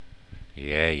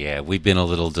Yeah, we've been a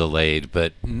little delayed,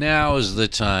 but now is the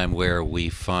time where we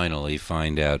finally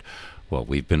find out what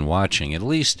we've been watching. At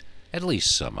least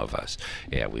some of us.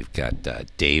 Yeah, we've got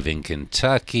Dave in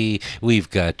Kentucky. We've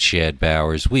got Chad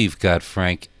Bowers. We've got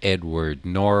Frank Edward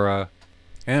Nora.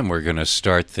 And we're going to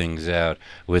start things out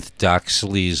with Doc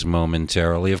Sleaze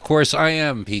momentarily. Of course, I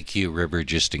am PQ Ribber,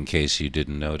 just in case you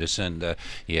didn't notice. And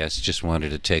yes, just wanted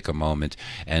to take a moment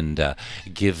and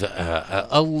give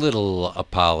a little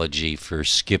apology for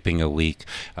skipping a week.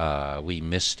 We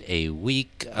missed a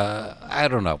week. I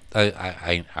don't know.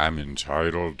 I'm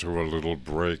entitled to a little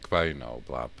break. I know,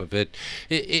 blah, but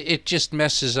it just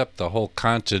messes up the whole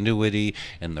continuity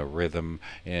and the rhythm.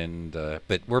 And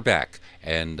but we're back,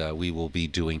 and we will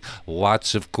be doing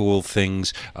lots of cool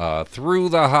things through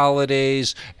the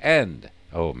holidays. And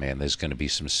oh man, there's going to be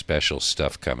some special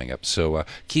stuff coming up. So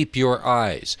keep your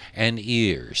eyes and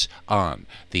ears on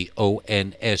the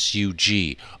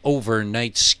ONSUG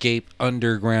Overnightscape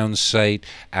Underground site.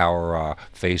 Our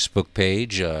Facebook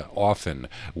page often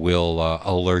will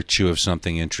alert you if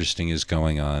something interesting is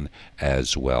going on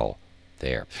as well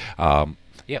there.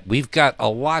 Yeah, we've got a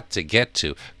lot to get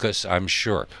to because I'm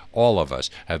sure all of us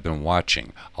have been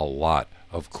watching a lot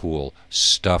of cool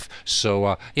stuff.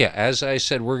 So, yeah, as I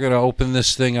said, we're going to open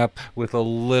this thing up with a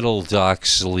little Doc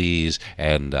Sleaze,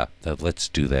 and let's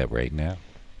do that right now.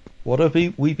 What have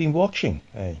we been watching?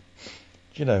 Hey,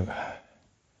 you know,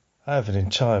 I have an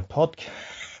entire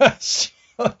podcast,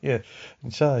 yeah,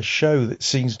 entire show that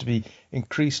seems to be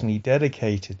increasingly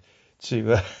dedicated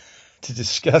to to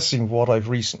discussing what I've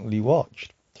recently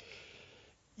watched.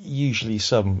 Usually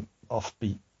some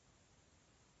offbeat,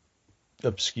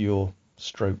 obscure,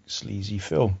 stroke sleazy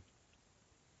film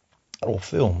or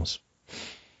films.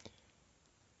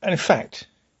 And in fact,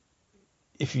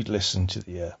 if you'd listened to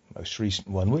the most recent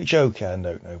one, which okay,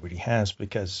 no, nobody has,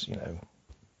 because it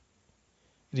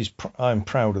is. I'm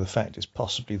proud of the fact it's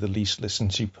possibly the least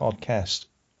listened to podcast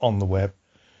on the web.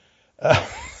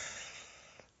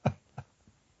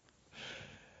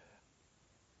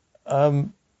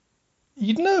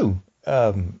 You'd know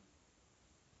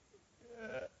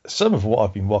some of what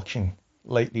I've been watching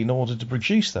lately in order to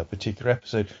produce that particular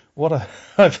episode. What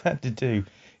I've had to do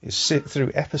is sit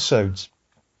through episodes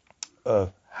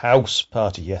of House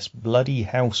Party, yes, bloody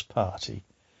House Party,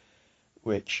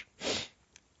 which,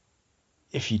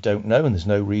 if you don't know, and there's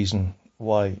no reason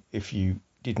why, if you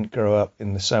didn't grow up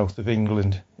in the south of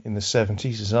England in the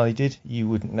 70s as I did, you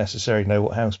wouldn't necessarily know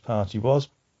what House Party was.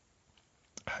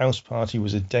 House Party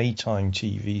was a daytime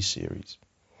TV series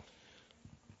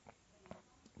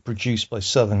produced by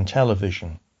Southern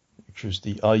Television, which was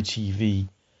the ITV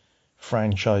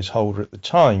franchise holder at the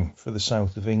time for the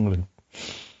south of England.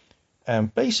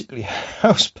 And basically,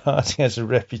 House Party has a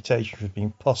reputation for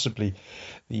being possibly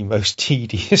the most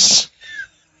tedious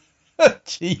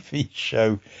TV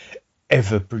show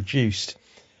ever produced.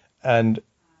 And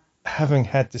having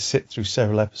had to sit through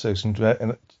several episodes in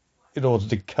order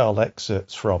to cull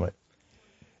excerpts from it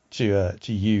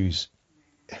to use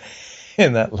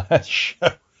in that last show,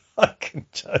 I can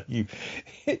tell you,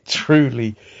 it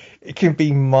can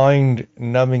be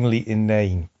mind-numbingly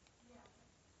inane.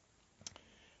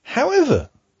 However,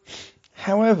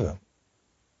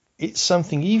 it's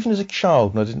something, even as a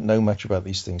child, and I didn't know much about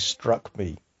these things, struck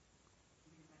me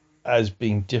as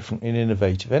being different and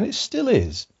innovative, and it still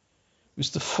is. It was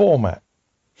the format.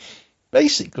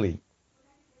 Basically,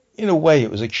 in a way,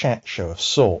 it was a chat show of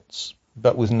sorts,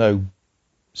 but with no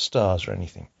stars or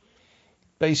anything.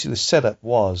 Basically, the setup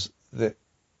was that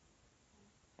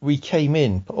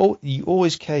you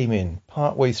always came in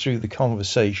partway through the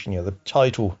conversation. The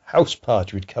title House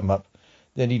Party would come up,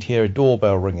 then you'd hear a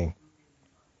doorbell ringing.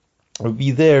 I would be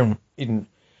there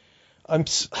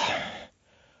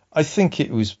I think it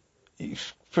was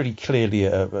pretty clearly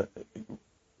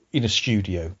in a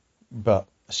studio, but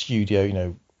a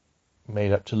studio,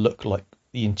 made up to look like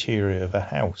the interior of a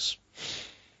house.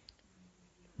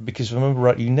 Because if I remember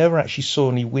right, you never actually saw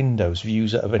any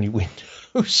views out of any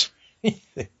windows or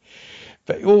anything.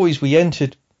 But always we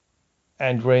entered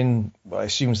and were in, I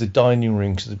assume it was the dining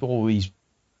room, because there's all these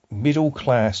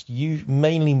middle-class,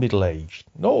 mainly middle-aged,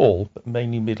 not all, but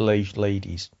mainly middle-aged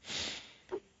ladies,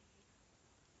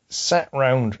 sat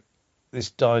round this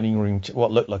dining room,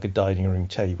 what looked like a dining room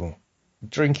table,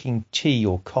 drinking tea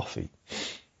or coffee.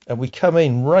 And we come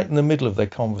in right in the middle of their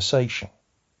conversation.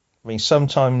 I mean,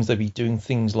 sometimes they'd be doing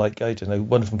things like, I don't know,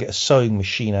 one of them get a sewing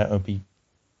machine out and be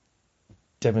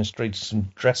demonstrating some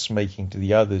dressmaking to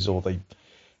the others, or they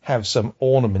have some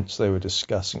ornaments they were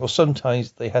discussing, or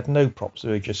sometimes they had no props, they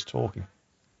were just talking.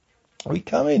 We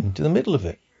come in to the middle of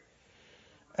it,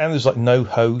 and there's like no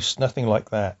host, nothing like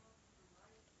that.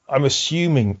 I'm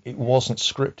assuming it wasn't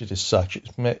scripted as such.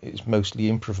 It's mostly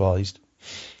improvised.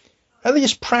 And they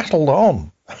just prattled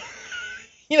on.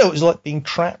 It was like being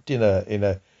trapped in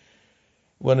a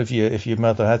one of your, if your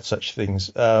mother had such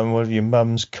things, one of your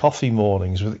mum's coffee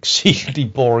mornings with exceedingly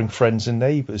boring friends and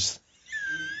neighbours.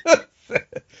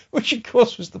 Which, of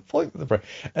course, was the point of the program.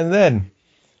 And then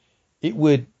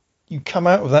you come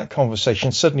out of that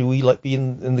conversation, suddenly we like be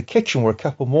in the kitchen, where a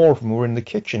couple more of them were in the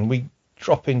kitchen. We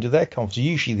drop into their conversation.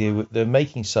 Usually they're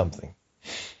making something.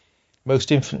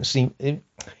 Most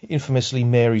infamously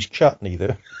Mary's chutney,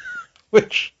 though,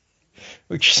 which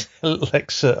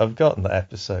Alexa, I've gotten that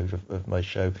episode of my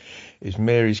show, is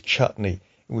Mary's chutney,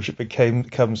 in which it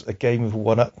becomes a game of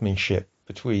one-upmanship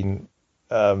between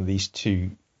these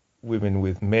two women,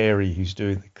 with Mary, who's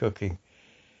doing the cooking,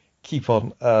 keep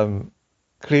on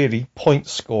clearly point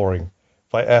scoring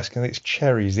by asking its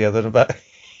cherries the other about,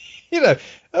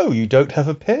 oh, you don't have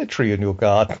a pear tree in your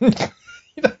garden,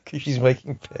 because she's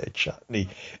making pear chutney,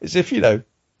 as if,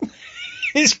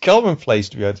 it's commonplace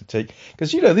to be able to take,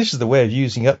 because, this is the way of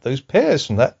using up those pears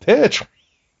from that pear tree.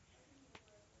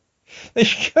 Then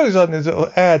she goes on this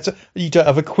little ad, so you don't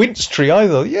have a quince tree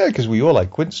either. Yeah, because we all had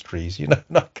quince trees, in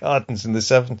our gardens in the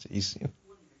 70s.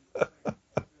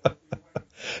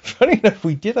 Funny enough,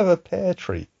 we did have a pear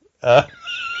tree at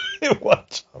one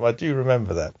time. I do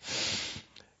remember that.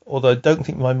 Although I don't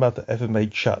think my mother ever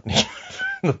made chutney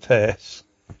from the pears.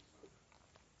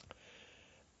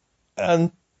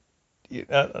 And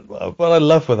what I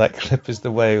love with that clip is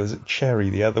the way it was at Cherry,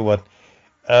 the other one.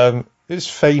 It was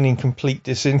feigning complete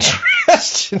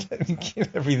disinterest in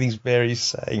everything Mary's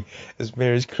saying, as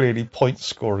Mary's clearly point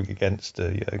scoring against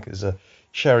her, because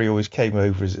Cherry always came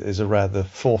over as a rather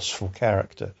forceful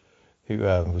character who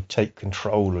would take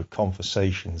control of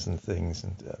conversations and things,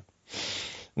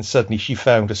 and suddenly she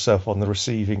found herself on the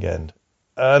receiving end,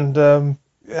 and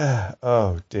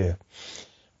oh dear.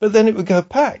 But then it would go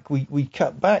back. We'd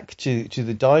cut back to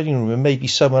the dining room, and maybe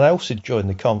someone else had joined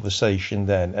the conversation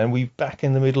then, and we back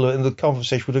in the middle, and the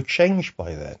conversation would have changed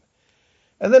by then.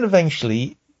 And then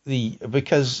eventually,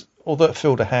 because although it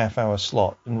filled a half-hour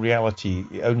slot, in reality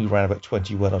it only ran about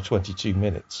 21 or 22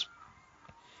 minutes,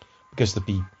 because there'd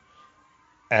be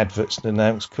adverts and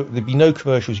announcements. There'd be no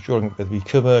commercials during it, but there'd be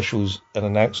commercials and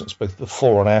announcements both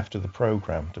before and after the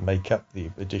programme to make up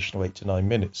the additional 8 to 9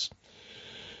 minutes.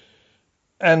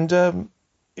 And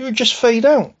it would just fade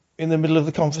out in the middle of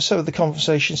the conversation, with the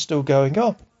conversation still going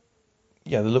on.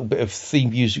 The little bit of theme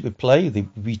music would play. They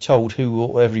would be told who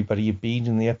or everybody had been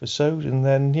in the episode, and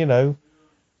then,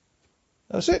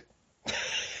 that's it.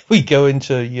 We go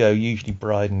into, usually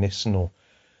Brian Nissen or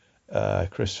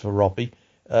Christopher Robbie.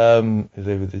 They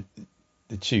were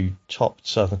the two top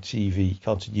Southern TV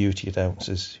continuity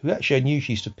announcers, who actually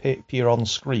unusually used to appear on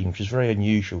screen, which is very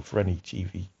unusual for any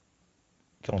TV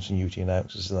continuity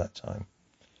announcers at that time.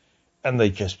 And they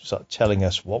just start telling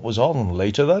us what was on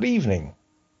later that evening.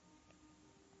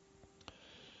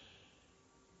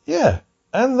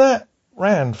 And that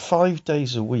ran 5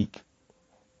 days a week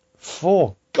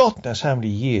for God knows how many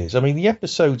years. I mean, the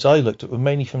episodes I looked at were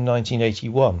mainly from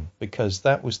 1981, because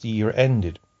that was the year it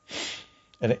ended.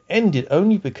 And it ended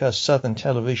only because Southern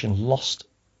Television lost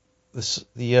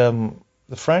the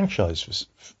franchise,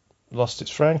 lost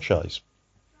its franchise,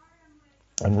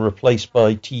 and were replaced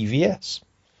by TVS.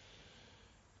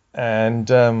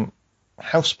 And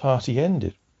House Party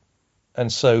ended.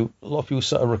 And so a lot of people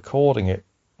started recording it,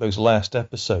 those last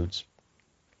episodes,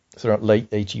 throughout late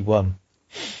 81.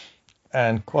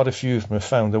 And quite a few of them have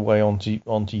found their way onto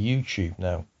YouTube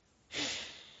now.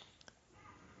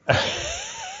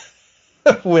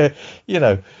 Where,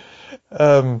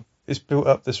 it's built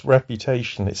up this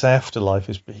reputation, its afterlife,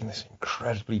 as being this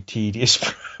incredibly tedious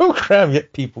program,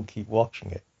 yet people keep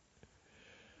watching it.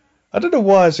 I don't know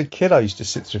why, as a kid, I used to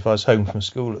sit through, if I was home from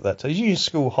school at that time. Usually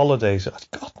school holidays,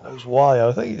 God knows why.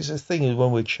 I think it's a thing is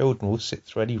when we're children, we'll sit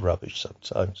through any rubbish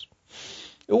sometimes.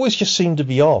 It always just seemed to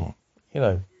be on,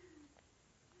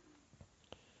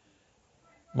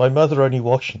 My mother only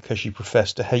watched it because she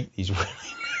professed to hate these women.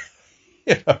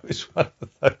 It's one of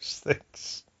those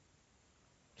things.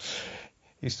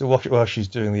 Used to watch it while she was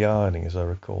doing the ironing, as I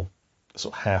recall.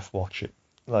 Sort of half watch it.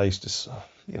 And I used to,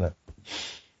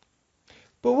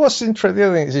 But what's interesting, the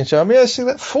other thing that's interesting, I see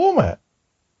that format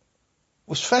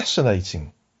was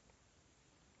fascinating.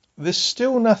 There's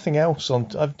still nothing else on,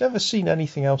 I've never seen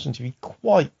anything else on TV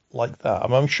quite like that.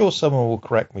 I'm sure someone will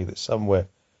correct me that somewhere,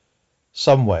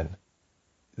 somewhen,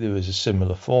 there was a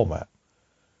similar format.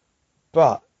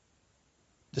 But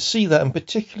to see that, and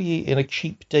particularly in a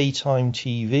cheap daytime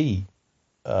TV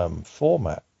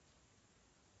format,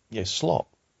 slot,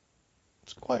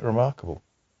 it's quite remarkable.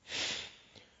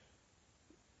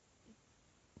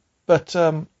 But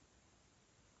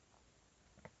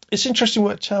it's interesting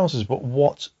what it tells us about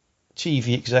what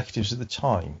TV executives at the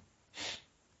time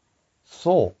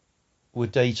thought were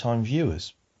daytime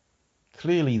viewers.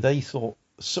 Clearly they thought,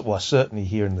 well, certainly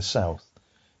here in the South,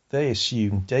 they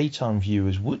assumed daytime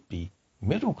viewers would be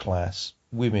middle class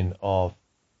women of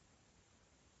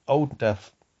old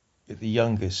enough at the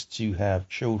youngest to have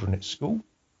children at school,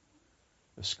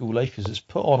 of school age, because it's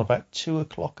put on about 2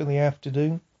 o'clock in the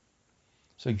afternoon.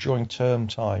 So during term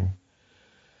time,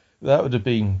 that would have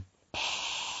been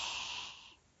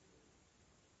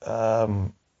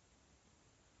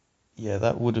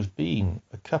that would have been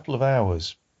a couple of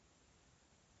hours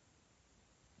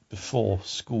before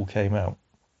school came out.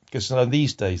 Because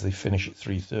these days they finish at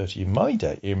 3:30.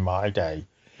 In my day,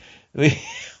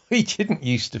 we didn't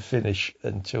used to finish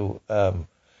until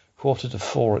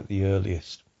 3:45 at the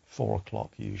earliest. 4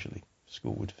 o'clock usually.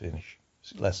 School would finish.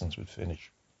 Lessons would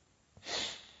finish.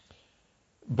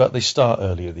 But they start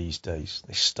earlier these days.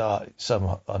 They start at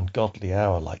some ungodly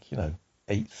hour, like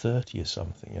 8:30 or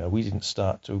something. We didn't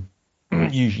start till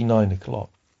usually 9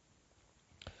 o'clock.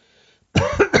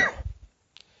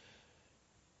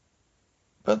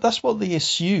 But that's what they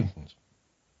assumed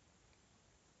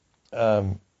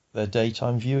their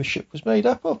daytime viewership was made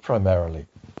up of primarily.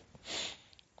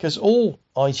 Because all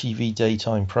ITV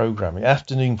daytime programming,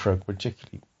 afternoon programming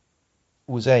particularly,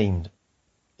 was aimed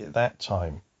at that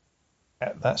time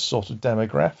at that sort of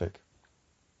demographic.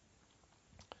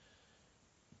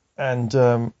 And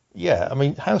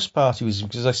House Party was,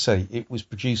 as I say, it was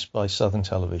produced by Southern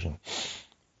Television.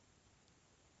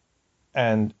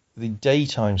 And the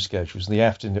daytime schedules,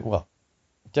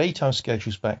 daytime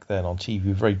schedules back then on TV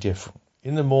were very different.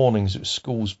 In the mornings, it was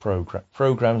schools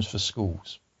programs for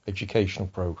schools, educational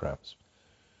programs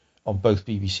on both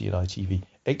BBC and ITV,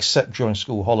 except during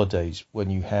school holidays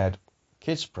when you had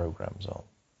kids programs on.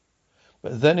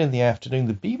 But then in the afternoon,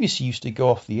 the BBC used to go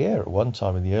off the air at one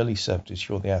time in the early 70s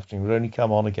during the afternoon. It would only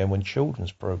come on again when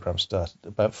children's programs started at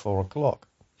about 4 o'clock.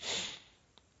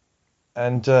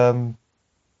 And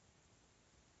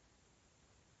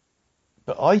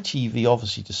but ITV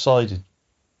obviously decided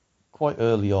quite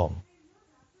early on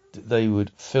that they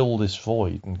would fill this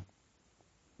void and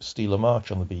steal a march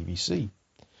on the BBC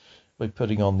by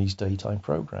putting on these daytime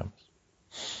programs.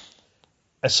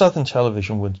 As Southern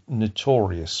Television were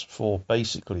notorious for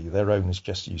basically their owners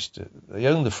they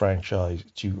owned the franchise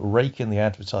to rake in the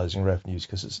advertising revenues,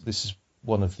 because this is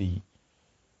one of the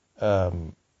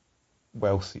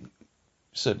wealthy.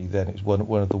 Certainly then it was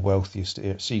one of the wealthiest,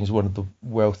 seen as one of the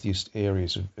wealthiest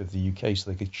areas of the UK,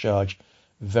 so they could charge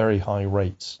very high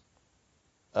rates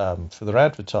for their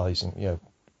advertising,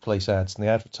 place ads in the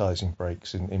advertising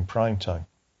breaks in prime time.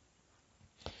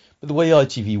 But the way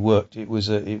ITV worked, it was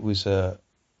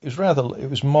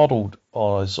modelled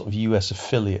on a sort of US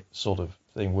affiliate sort of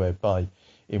thing, whereby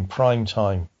in prime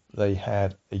time they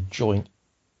had a joint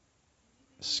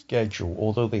schedule,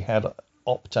 although they had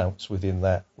opt-outs within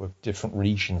that, where different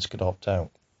regions could opt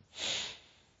out,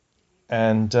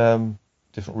 and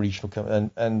different regional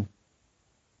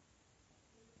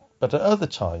but at other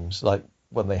times, like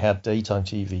when they had daytime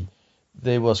TV,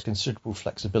 there was considerable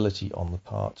flexibility on the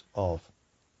part of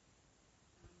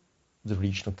the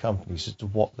regional companies as to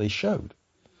what they showed.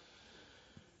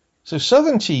 So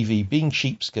Southern TV, being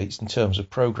cheapskates in terms of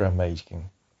program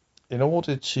making, in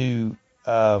order to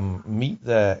meet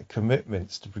their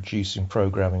commitments to producing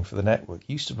programming for the network,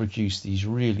 used to produce these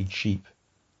really cheap,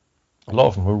 a lot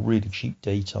of them were really cheap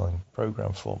daytime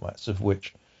program formats, of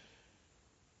which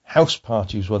House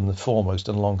Party was one of the foremost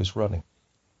and longest running,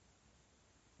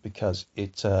 because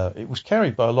it was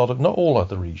carried by a lot of, not all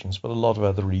other regions, but a lot of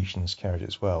other regions carried it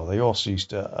as well. They also used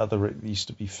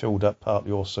to be filled up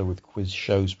partly also with quiz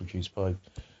shows produced by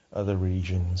other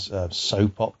regions,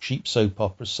 cheap soap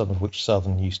operas, some of which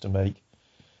Southern used to make.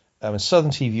 And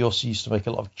Southern TV also used to make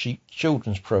a lot of cheap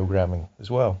children's programming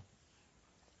as well.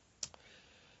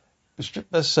 As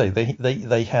I say,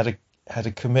 they had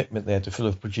a commitment there to fill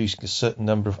of producing a certain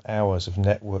number of hours of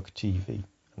network TV, and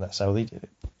that's how they did it.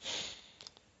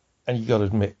 And you got to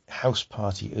admit, House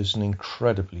Party is an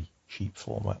incredibly cheap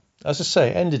format. As I say,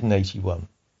 it ended in 81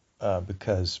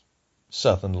 because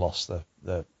Southern lost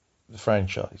the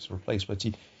franchise, replaced by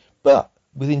TV. But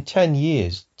within 10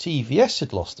 years, TVS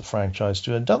had lost the franchise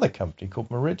to another company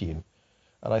called Meridian.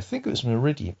 And I think it was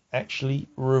Meridian actually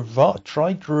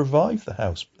tried to revive the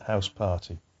House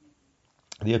Party.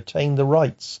 They obtained the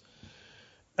rights,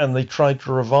 and they tried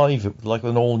to revive it with like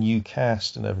an all-new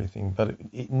cast and everything, but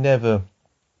it never...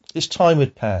 Its time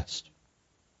had passed.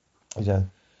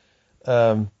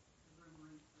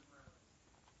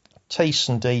 Tastes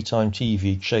in daytime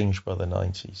TV changed by the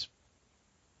 90s.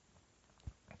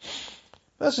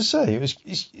 As I say,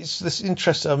 it's this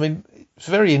interesting. I mean, it's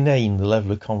very inane, the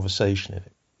level of conversation in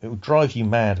it. It would drive you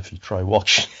mad if you try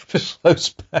watching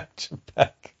episodes back to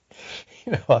back.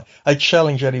 I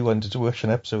challenge anyone to watch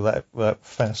an episode without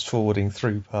fast forwarding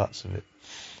through parts of it.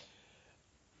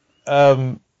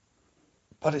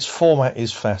 But its format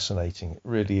is fascinating. It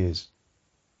really is.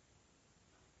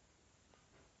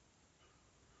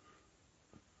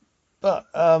 But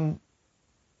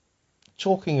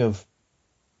talking of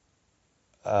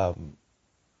the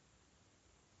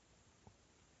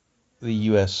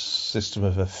US system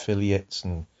of affiliates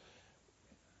and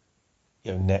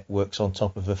networks on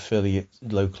top of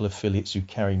local affiliates who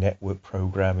carry network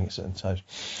programming at certain times.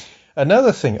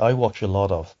 Another thing I watch a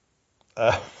lot of,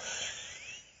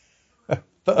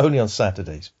 but only on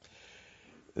Saturdays.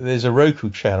 There's a Roku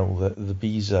channel, the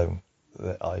B Zone,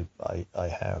 that I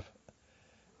have.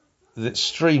 That's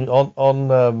streamed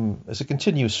on it's a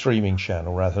continuous streaming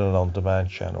channel rather than an on-demand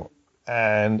channel,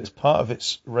 and as part of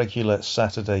its regular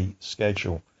Saturday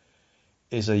schedule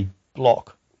is a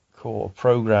block called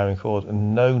programming called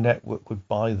 "And No Network Would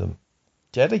Buy Them,"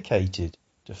 dedicated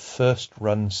to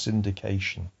first-run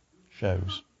syndication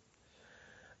shows.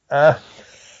 I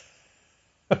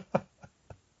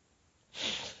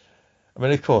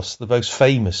mean, of course, the most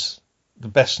famous, the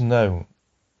best-known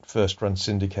first-run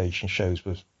syndication shows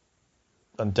was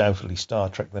undoubtedly Star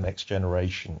Trek: The Next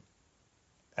Generation,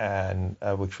 and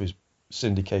which was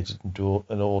syndicated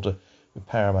in order with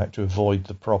Paramount to avoid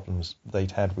the problems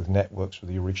they'd had with networks with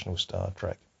the original Star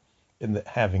Trek, in that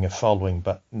having a following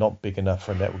but not big enough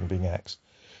for a network being axed.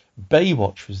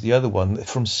 Baywatch was the other one that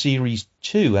from series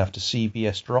 2, after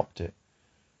CBS dropped it,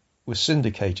 was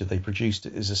syndicated. They produced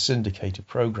it as a syndicated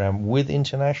program with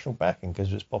international backing because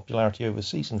of its popularity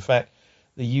overseas. In fact,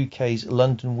 the UK's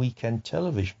London Weekend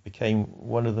Television became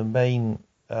one of the main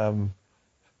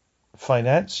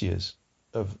financiers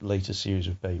of later series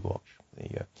of Baywatch. There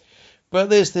you go. But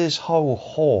there's this whole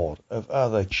horde of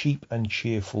other cheap and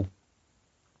cheerful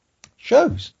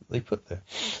shows they put there.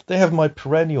 They have my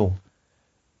perennial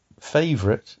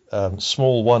favourite,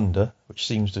 Small Wonder, which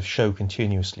seems to show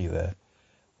continuously there.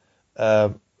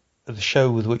 The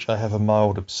show with which I have a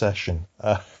mild obsession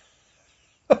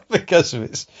because of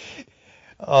its...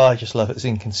 Oh, I just love its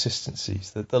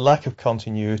inconsistencies. The lack of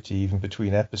continuity even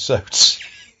between episodes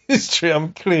is true. I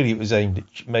mean, clearly it was aimed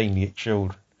mainly at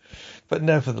children, but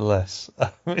nevertheless,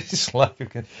 it's lack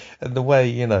of... And the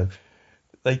way,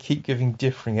 they keep giving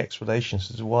differing explanations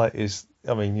as to why it is...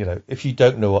 I mean, if you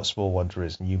don't know what Small Wonder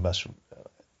is, and you must...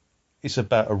 It's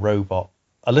about a robot,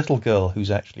 a little girl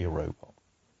who's actually a robot.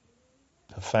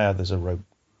 Her father's a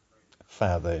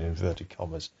father, in inverted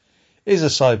commas, is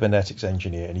a cybernetics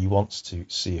engineer, and he wants to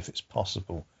see if it's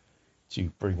possible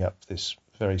to bring up this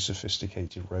very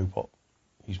sophisticated robot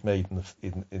who's made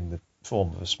in the form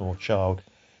of a small child,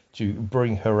 to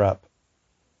bring her up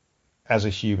as a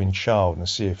human child and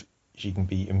see if she can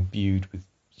be imbued with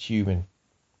human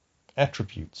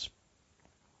attributes.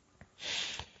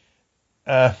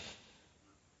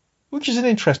 Which is an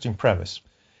interesting premise,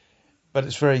 but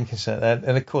it's very inconsistent.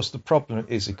 And of course, the problem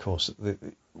is, that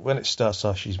when it starts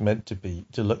off, she's meant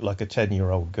to look like a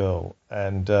 10-year-old girl.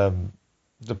 And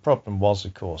the problem was,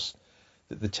 of course,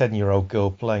 that the 10-year-old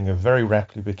girl playing her very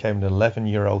rapidly became an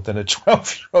 11-year-old, then a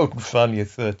 12-year-old, and finally a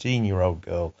 13-year-old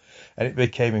girl. And it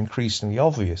became increasingly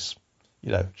obvious.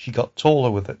 She got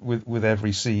taller with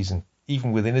every season.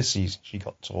 Even within a season, she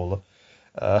got taller.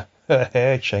 Her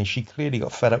hair changed. She clearly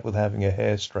got fed up with having her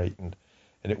hair straightened,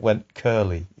 and it went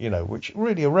curly, which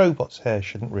really a robot's hair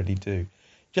shouldn't really do,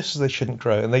 just as they shouldn't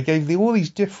grow. And they gave all these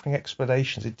differing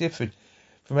explanations. It differed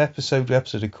from episode to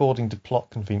episode according to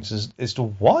plot convenience as to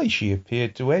why she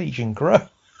appeared to age and grow.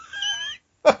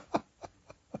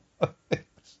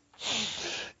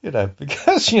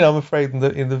 Because I'm afraid in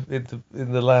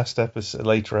the last episode,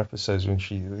 later episodes, when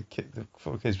the kid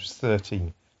was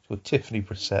 13. With Tiffany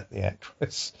Brissett, the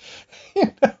actress,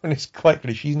 and it's quite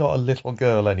clear she's not a little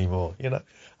girl anymore. I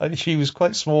mean, she was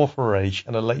quite small for her age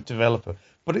and a late developer,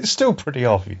 but it's still pretty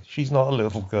obvious she's not a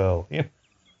little girl.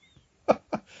 And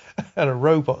a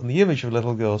robot and the image of a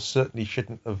little girl certainly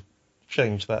shouldn't have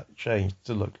changed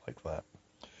to look like that.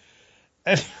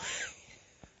 Anyway,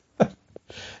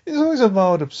 it's always a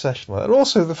mild obsession with that. And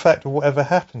also the fact of whatever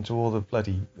happened to all the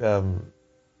bloody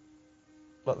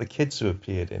like the kids who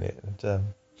appeared in it. And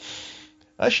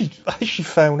I actually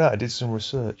found out, I did some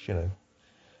research,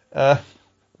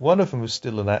 one of them was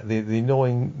still the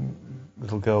annoying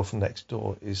little girl from next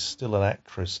door is still an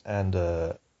actress and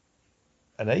an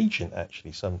agent,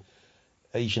 actually, some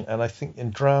agent, and I think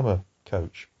in drama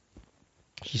coach.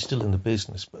 She's still in the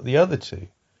business, but the other two,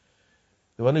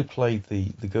 the one who played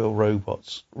the girl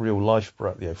robot's real life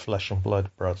brother, flesh and blood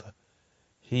brother,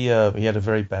 he had a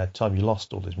very bad time. He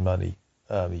lost all his money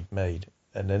he'd made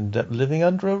and ended up living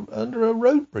under a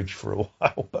road bridge for a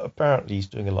while. But apparently he's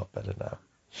doing a lot better now.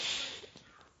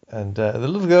 And the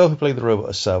little girl who played the robot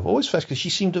herself always fast because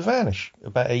she seemed to vanish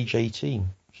about age 18.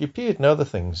 She appeared in other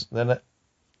things, then at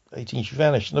 18 she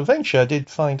vanished. And eventually I did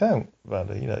find out about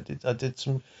her. I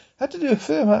had to do a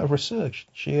fair amount of research.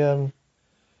 She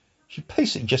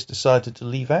basically just decided to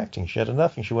leave acting. She had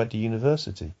enough and she went to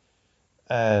university.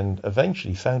 And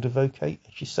eventually found a vocation.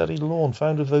 She studied law and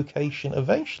found a vocation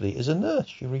eventually as a nurse.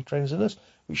 She retrained as a nurse,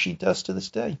 which she does to this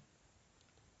day.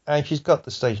 And she's got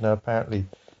the stage now, apparently.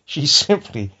 She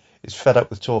simply is fed up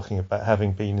with talking about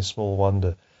having been a small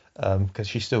wonder, because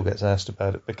she still gets asked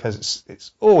about it, because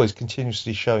it's always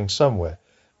continuously showing somewhere.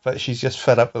 But she's just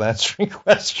fed up with answering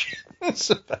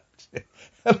questions about it.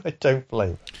 And I don't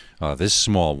blame her. Oh, this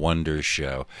Small Wonder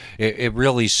show, it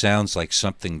really sounds like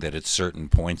something that at certain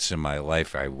points in my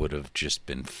life I would have just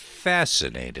been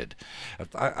fascinated.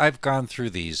 I've gone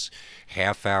through these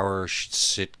half-hour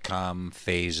sitcom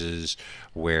phases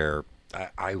where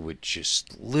I would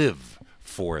just live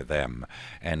for them.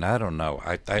 And I don't know,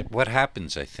 what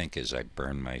happens, I think, is I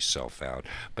burn myself out.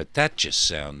 But that just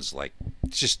sounds like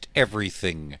just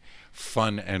everything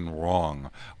fun and wrong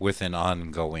with an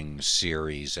ongoing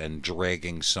series and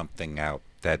dragging something out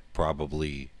that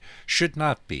probably should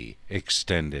not be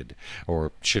extended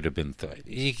or should have been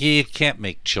you can't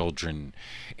make children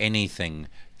anything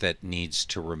that needs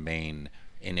to remain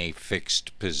in a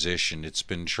fixed position. It's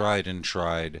been tried and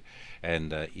tried, and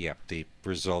the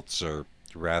results are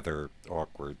rather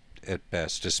awkward at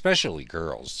best, especially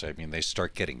girls. I mean, they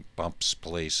start getting bumps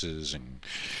places and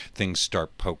things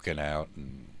start poking out,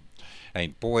 and I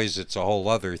mean, boys, it's a whole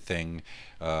other thing.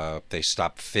 They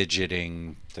stop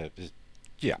fidgeting.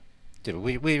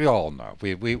 We all know.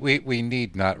 We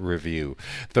need not review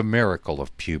the miracle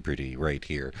of puberty right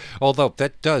here. Although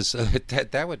that does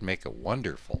that would make a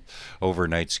wonderful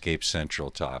Overnightscape Central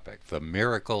topic. The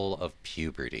miracle of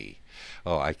puberty.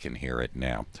 Oh, I can hear it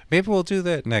now. Maybe we'll do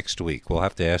that next week. We'll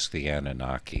have to ask the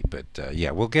Anunnaki, but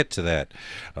we'll get to that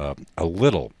a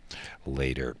little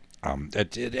later.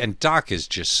 And Doc is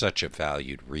just such a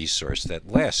valued resource.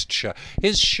 That last show,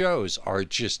 his shows are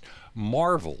just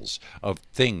marvels of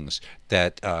things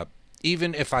that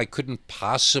even if I couldn't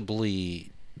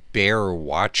possibly bear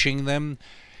watching them,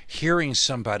 hearing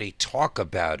somebody talk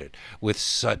about it with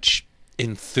such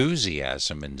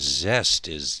enthusiasm and zest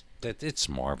is that it's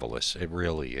marvelous. It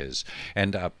really is.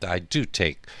 And I do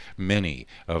take many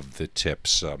of the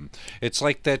tips. It's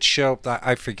like that show,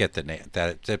 I forget the name,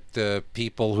 that the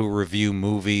people who review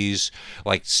movies,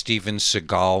 like Steven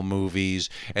Seagal movies,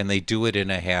 and they do it in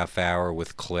a half hour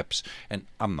with clips. And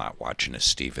I'm not watching a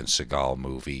Steven Seagal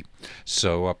movie.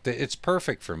 So it's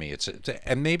perfect for me.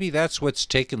 And maybe that's what's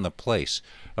taken the place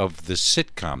of the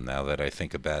sitcom, now that I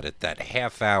think about it, that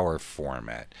half-hour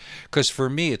format. Because for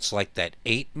me, it's like that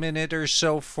 8-minute or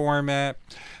so format,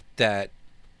 that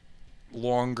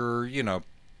longer,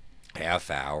 half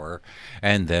hour.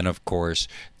 And then, of course,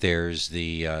 there's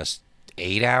the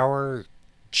 8-hour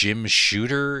Jim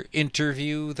Shooter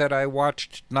interview that I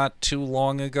watched not too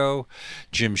long ago.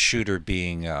 Jim Shooter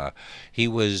being, he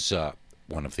was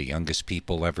one of the youngest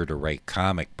people ever to write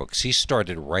comic books. He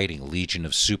started writing Legion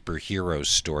of Superheroes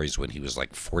stories when he was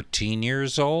like 14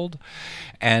 years old.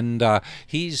 And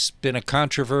he's been a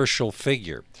controversial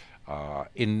figure.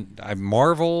 In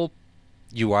Marvel,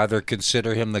 you either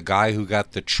consider him the guy who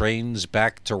got the trains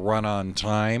back to run on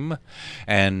time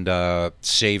and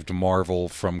saved Marvel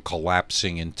from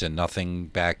collapsing into nothing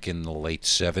back in the late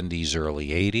 70s, early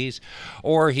 80s,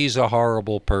 or he's a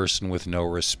horrible person with no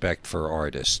respect for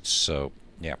artists. So,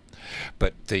 yeah.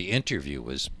 But the interview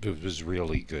was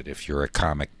really good if you're a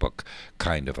comic book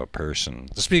kind of a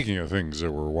person. Speaking of things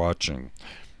that we're watching.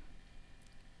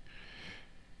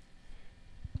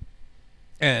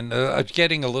 And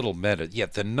getting a little meta,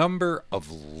 the number of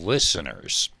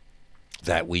listeners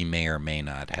that we may or may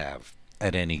not have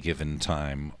at any given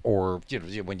time, or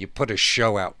when you put a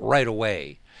show out right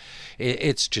away,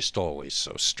 it's just always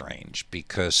so strange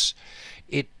because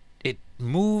it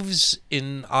moves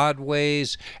in odd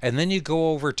ways, and then you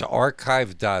go over to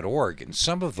archive.org, and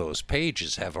some of those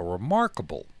pages have a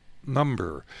remarkable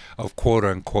number of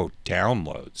quote-unquote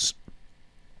downloads.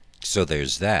 So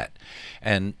there's that.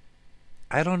 And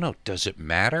I don't know, does it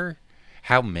matter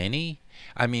how many?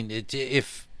 I mean,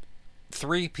 if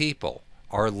 3 people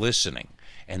are listening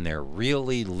and they're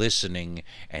really listening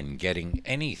and getting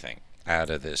anything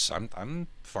out of this, I'm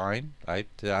fine. I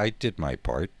did my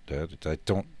part. I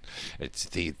don't. It's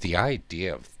the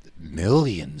idea of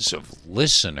millions of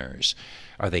listeners.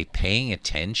 Are they paying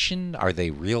attention? Are they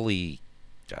really?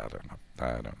 I don't know.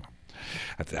 I don't know.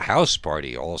 At the house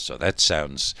party also, that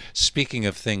sounds, speaking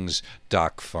of things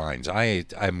Doc finds,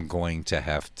 I'm going to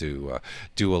have to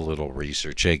do a little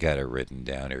research. I got it written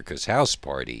down here, because house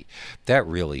party, that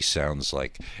really sounds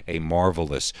like a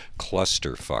marvelous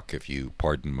clusterfuck, if you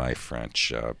pardon my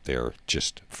French there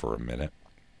just for a minute.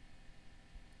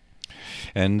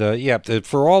 And yeah,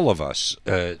 for all of us,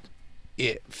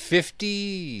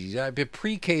 50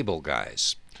 pre-cable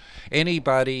guys,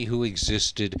 anybody who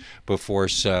existed before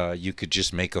you could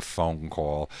just make a phone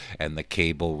call and the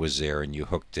cable was there and you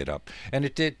hooked it up, and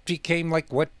it became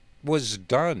like what was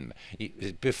done.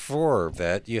 Before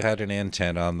that, you had an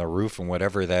antenna on the roof, and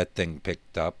whatever that thing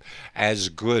picked up, as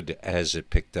good as it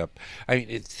picked up. I mean,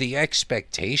 it's the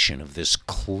expectation of this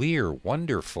clear,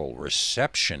 wonderful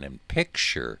reception and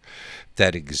picture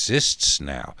that exists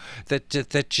now,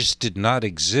 that just did not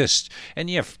exist. And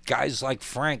yeah, guys like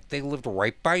Frank, they lived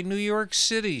right by New York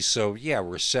City, so yeah,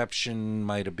 reception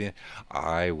might have been.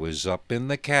 I was up in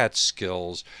the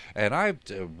Catskills, and I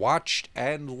watched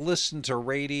and listened to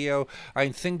radio. I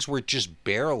mean, things were just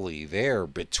barely there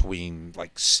between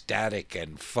like static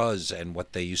and fuzz and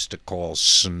what they used to call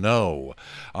snow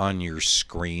on your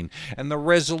screen, and the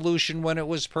resolution when it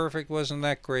was perfect wasn't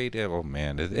that great. Oh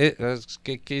man,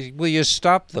 will you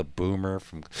stop the boomer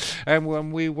from? And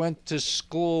when we went to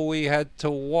school, we had to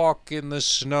walk in the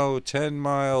snow 10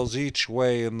 miles each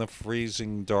way in the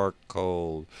freezing dark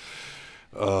cold.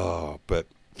 Oh, but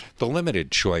the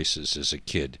limited choices as a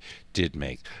kid did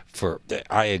make for,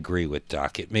 I agree with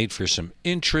Doc, it made for some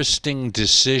interesting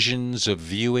decisions of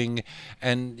viewing,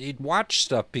 and you'd watch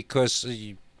stuff because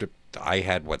I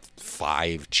had,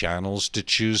 5 channels to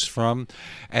choose from,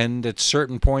 and at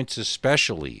certain points,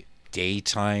 especially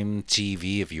daytime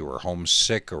TV, if you were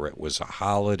homesick or it was a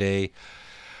holiday,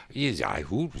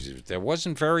 there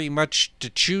wasn't very much to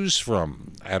choose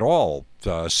from at all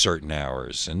certain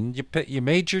hours, and you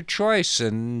made your choice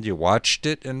and you watched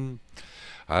it. And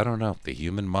I don't know, the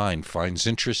human mind finds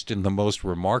interest in the most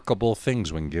remarkable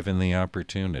things when given the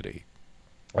opportunity.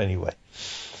 Anyway,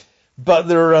 but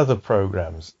there are other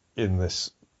programs in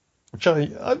this which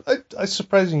I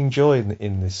surprisingly enjoy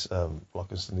in this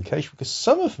block of syndication, because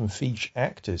some of them feature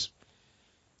actors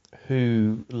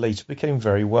who later became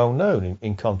very well known,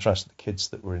 in contrast to the kids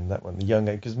that were in that one, the young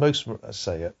age, because most of them, I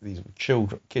say, these were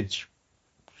kids,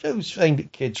 shows aimed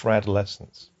at kids for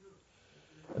adolescents.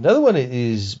 Another one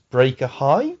is Breaker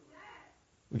High,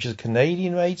 which is a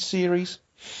Canadian-made series,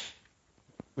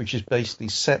 which is basically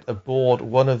set aboard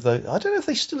one of the, I don't know if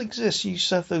they still exist, you used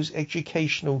to have those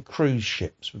educational cruise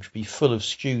ships, which would be full of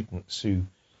students who,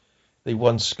 they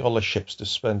won scholarships to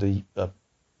spend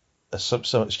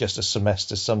it's just a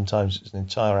semester, sometimes it's an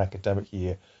entire academic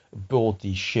year, aboard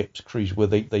these ships, cruise, where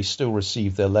they still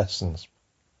receive their lessons,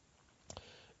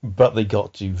 but they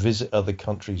got to visit other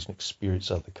countries and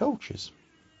experience other cultures.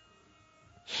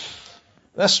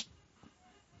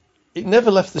 It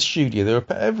never left the studio. They were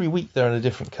every week they're in a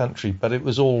different country, but it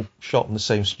was all shot in the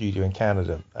same studio in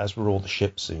Canada, as were all the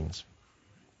ship scenes.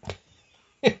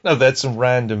 They had some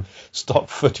random stock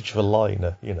footage of a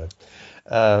liner,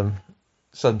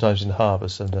 sometimes in harbour,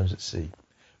 sometimes at sea.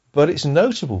 But it's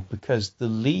notable because the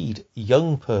lead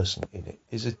young person in it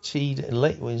is he's in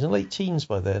late teens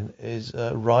by then, is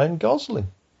Ryan Gosling,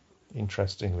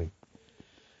 interestingly.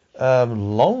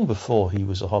 Long before he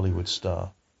was a Hollywood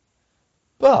star.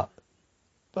 But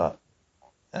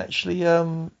actually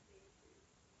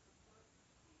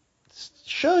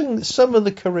showing some of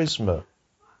the charisma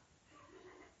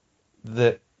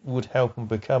that would help him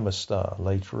become a star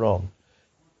later on,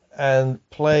 and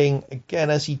playing, again,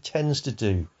 as he tends to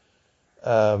do,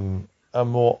 a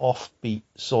more offbeat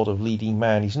sort of leading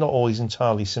man. He's not always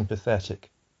entirely sympathetic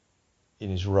in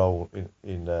his role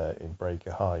in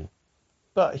Breaker High,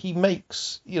 but he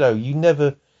makes, he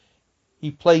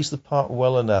plays the part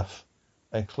well enough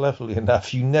and cleverly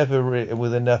enough,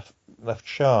 with enough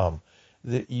charm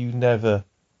that you never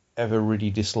ever really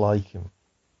dislike him.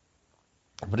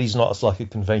 But he's not as like a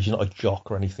convention, not a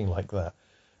jock or anything like that.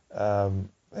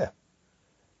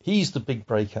 He's the big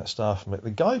breakout star from it.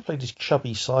 The guy who played his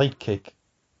chubby sidekick,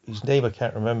 whose name I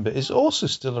can't remember, is also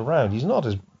still around. He's not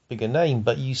as big a name,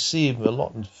 but you see him a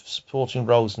lot in supporting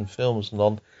roles in films and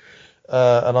on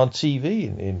TV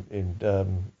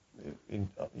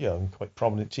in quite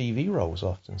prominent TV roles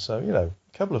often. So a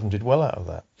couple of them did well out of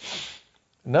that.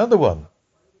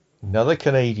 Another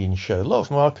Canadian show. A lot of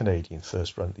them are Canadian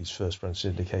these first run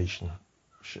syndication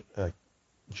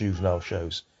juvenile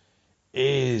shows.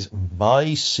 Is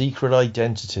My Secret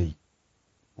Identity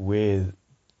with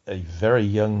a very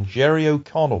young Jerry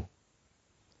O'Connell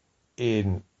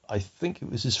in, I think it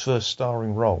was his first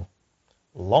starring role,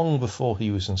 long before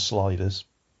he was in Sliders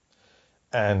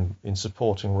and in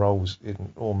supporting roles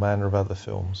in all manner of other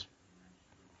films.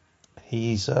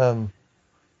 He's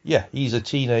he's a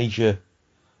teenager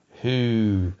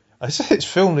who, I say it's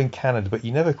filmed in Canada, but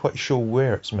you're never quite sure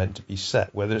where it's meant to be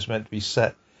set. Whether it's meant to be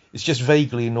set, it's just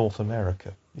vaguely in North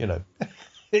America. You know,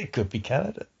 it could be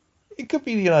Canada, it could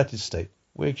be the United States.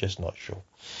 We're just not sure.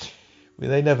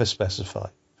 They never specify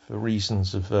for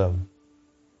reasons of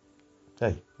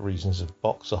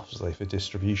box office, for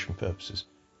distribution purposes.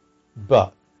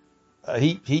 But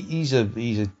he's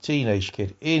a teenage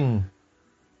kid in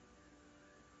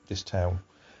this town,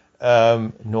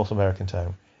 North American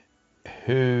town,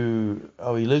 who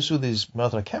he lives with his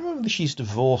mother. I can't remember if she's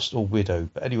divorced or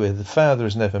widowed, but anyway, the father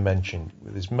is never mentioned,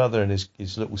 with his mother and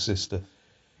his little sister.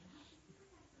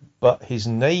 But his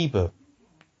neighbour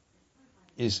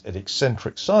is an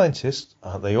eccentric scientist,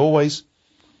 aren't they always,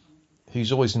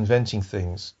 who's always inventing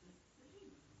things.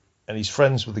 And he's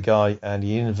friends with the guy, and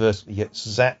he inadvertently gets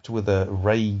zapped with a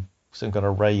ray, some kind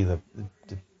of ray the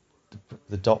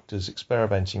doctor's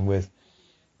experimenting with,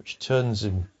 which gives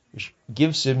him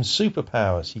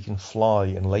superpowers. He can fly,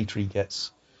 and later he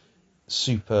gets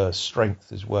super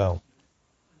strength as well.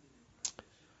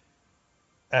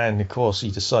 And of course,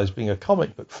 he decides, being a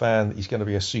comic book fan, that he's going to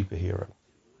be a superhero.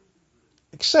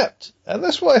 Except, and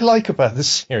that's what I like about this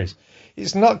series,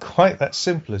 it's not quite that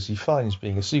simple as he finds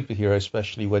being a superhero,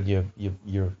 especially when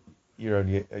you're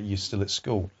still at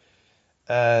school.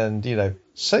 And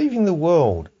saving the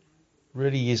world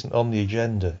really isn't on the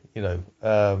agenda. In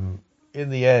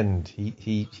the end,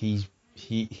 he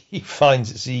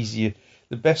finds it's easier.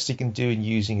 The best he can do in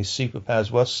using his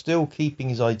superpowers while still keeping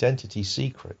his identity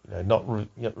secret. Not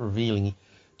revealing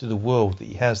to the world that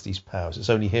he has these powers. It's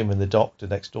only him and the doctor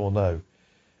next door know.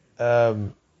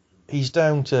 He's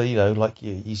down to, he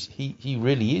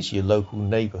really is your local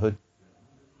neighborhood,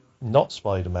 not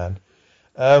Spider-Man,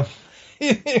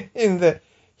 in that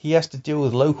he has to deal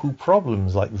with local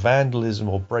problems like vandalism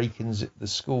or break-ins at the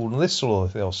school and this sort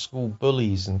of thing, or school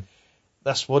bullies, and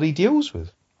that's what he deals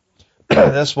with.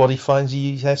 That's what he finds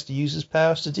he has to use his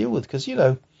powers to deal with, because,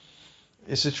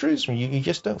 it's the truth. You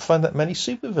just don't find that many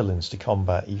supervillains to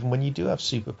combat, even when you do have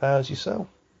superpowers yourself.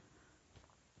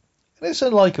 And it's a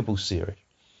likeable series.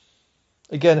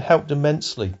 Again, helped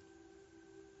immensely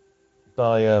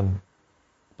by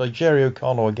Jerry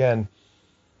O'Connell. Again,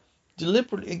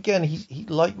 deliberately. Again, he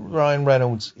like Ryan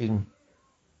Reynolds in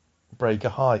Breaker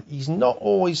High. He's not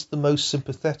always the most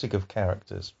sympathetic of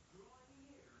characters,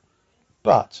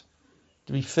 but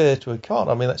to be fair to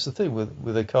O'Connell, I mean, that's the thing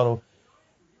with O'Connell.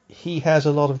 He has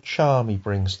a lot of charm he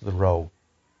brings to the role.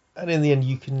 And in the end,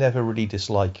 you can never really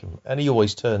dislike him. And he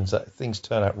always things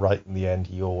turn out right in the end.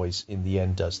 He always, in the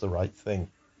end, does the right thing.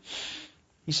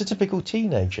 He's a typical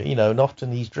teenager, and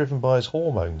often he's driven by his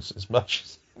hormones as much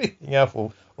as anything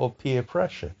else, or peer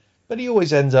pressure. But he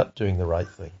always ends up doing the right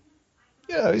thing.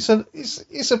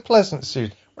 It's a pleasant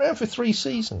series. Ran for 3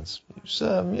 seasons. It's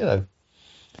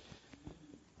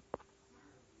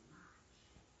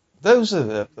those are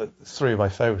the 3 of my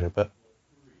favourite. But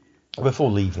before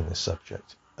leaving this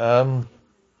subject, some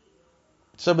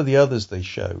of the others they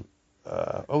show.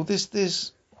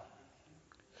 There's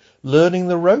Learning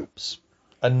the Ropes,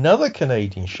 another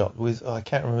Canadian shot with I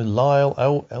can't remember, Lyle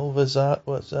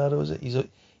Elvazada, was it?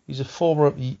 He's a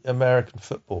former American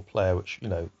football player, which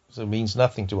so means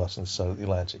nothing to us in the side of the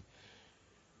Atlantic.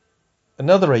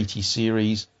 Another 80s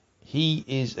series. He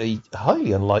is a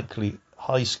highly unlikely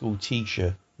high school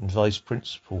teacher and vice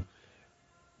principal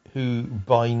who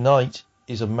by night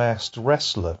is a masked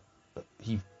wrestler. But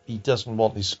he doesn't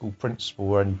want his school principal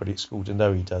or anybody at school to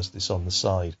know he does this on the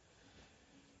side.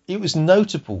 It was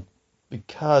notable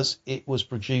because it was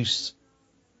produced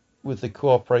with the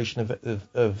cooperation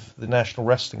of the National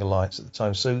Wrestling Alliance at the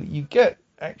time. So you get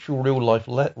actual real life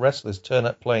wrestlers turn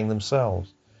up playing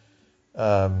themselves.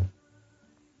 Every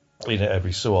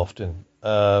so often.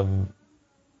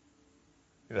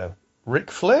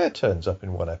 Ric Flair turns up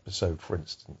in one episode, for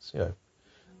instance.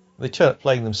 They turn up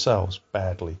playing themselves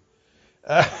badly.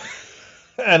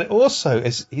 And also,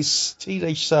 his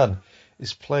teenage son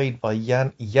is played by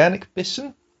Yannick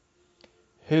Bisson,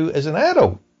 who, as an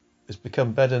adult, has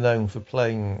become better known for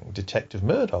playing Detective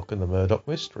Murdoch in the Murdoch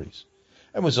Mysteries,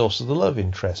 and was also the love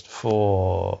interest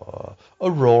for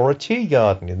Aurora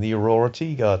Teagarden in the Aurora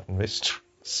Teagarden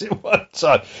Mysteries at one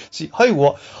time. See, I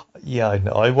know,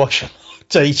 I watch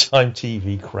daytime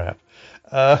TV crap.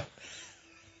 I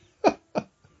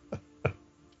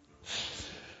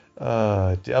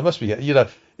must be,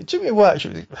 it took me a while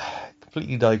actually.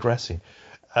 completely digressing.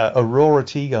 Aurora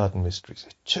Teagarden Mysteries.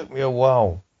 It took me a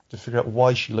while to figure out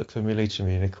why she looked familiar to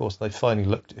me, and of course, I finally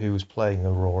looked at who was playing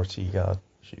Aurora Teagarden.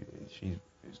 She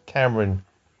was Cameron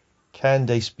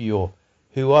Candace Bure,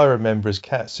 who I remember as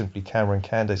simply Cameron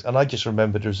Candace, and I just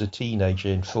remembered her as a teenager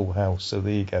in Full House. So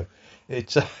there you go.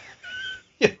 It's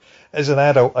yeah, as an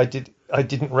adult, I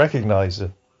didn't recognise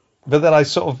her, but then I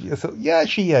sort of thought,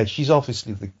 she's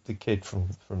obviously the kid from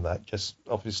that. Just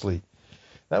obviously,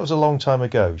 that was a long time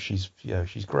ago. She's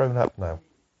grown up now,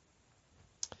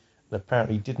 and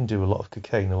apparently didn't do a lot of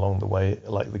cocaine along the way,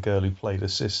 like the girl who played her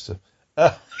sister.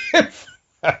 But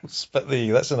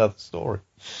that's another story.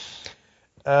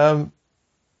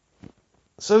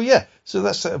 So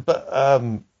that's but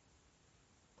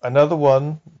another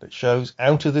one that shows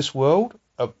Out of This World,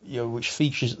 which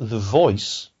features the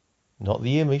voice, not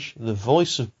the image, the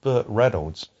voice of Burt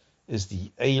Reynolds is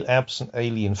the absent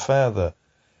alien father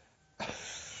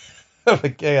of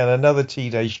again another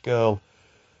teenage girl.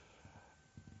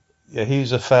 Yeah,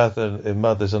 he's a father and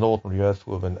mother's an ordinary Earth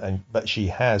woman, but she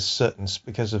has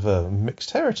because of her mixed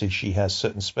heritage, she has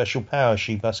certain special powers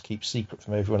she must keep secret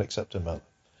from everyone except her mother.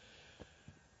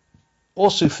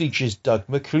 Also features Doug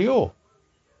McClure,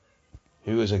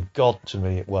 who was a god to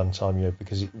me at one time,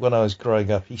 because when I was growing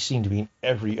up, he seemed to be in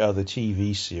every other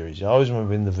TV series. I always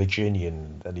remember in The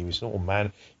Virginian that he was, he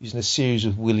was in a series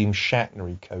with William Shatner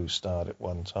he co-starred at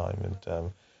one time, and I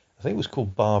think it was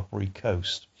called Barbary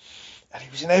Coast. And he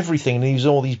was in everything, and he was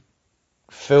in all these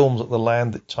films, at The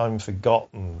Land That Time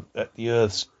Forgotten, At the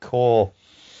Earth's Core.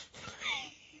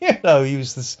 He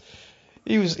was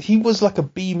like a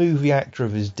B-movie actor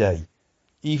of his day,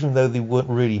 even though they weren't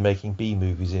really making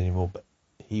B-movies anymore, but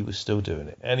he was still doing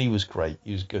it, and he was great.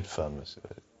 He was good fun.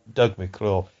 Doug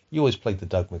McClure, he always played the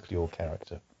Doug McClure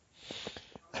character.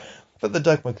 But the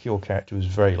Doug McClure character was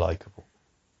very likeable.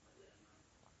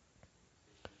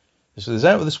 So there's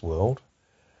Out of This World.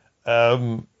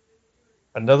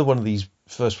 Another one of these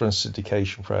first-run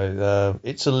syndication programs,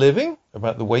 It's a Living,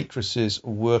 about the waitresses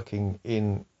working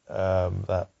in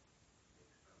that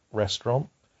restaurant.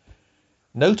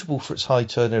 Notable for its high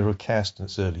turnover cast in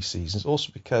its early seasons,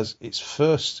 also because its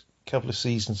first couple of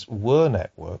seasons were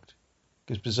networked,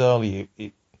 because bizarrely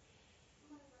it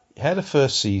had a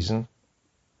first season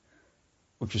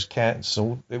which was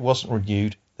cancelled, it wasn't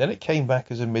renewed, then it came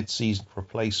back as a mid-season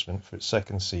replacement for its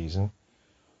second season,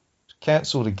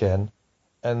 cancelled again,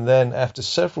 and then after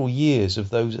several years of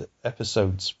those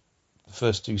episodes, the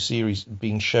first two series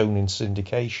being shown in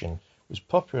syndication, was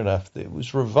popular enough that it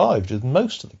was revived with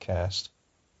most of the cast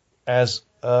as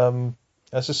a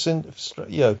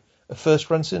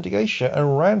first-run syndication,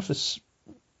 and ran for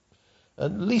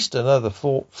at least another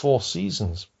four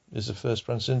seasons as a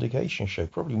first-run syndication show,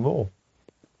 probably more.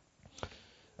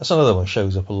 That's another one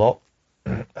shows up a lot,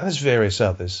 and there's various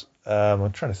others.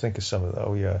 I'm trying to think of some of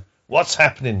them. What's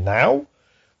Happening Now?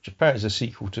 Which apparently is a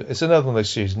sequel to... It's another one of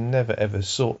those series never ever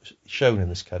shown in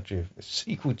this country. A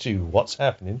sequel to What's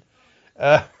Happening.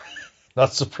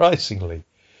 Not surprisingly.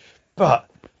 But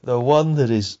the one that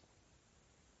is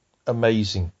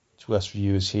amazing to us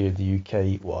viewers here in the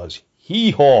UK was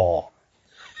Hee Haw.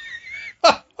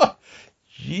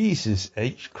 Jesus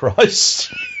H.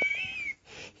 Christ.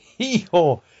 Hee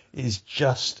Haw is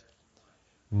just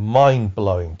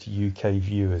mind-blowing to UK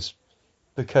viewers,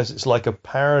 because it's like a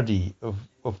parody of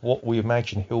what we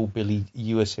imagine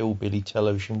US hillbilly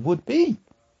television would be.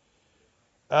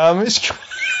 It's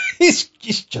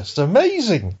just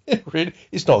amazing.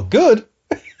 It's not good,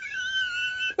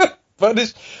 but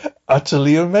it's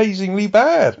utterly amazingly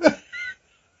bad.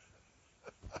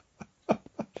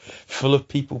 Full of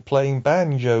people playing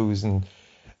banjos and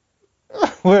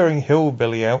wearing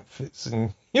hillbilly outfits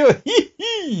and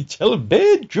telling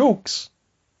bad jokes.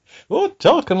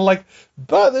 Talking like...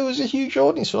 But there was a huge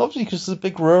audience, obviously, because there's a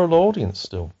big rural audience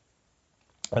still.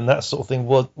 And that sort of thing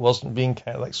wasn't being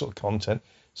carried, that sort of content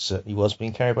certainly was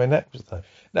being carried by Netflix, though.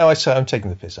 Now, I say I'm taking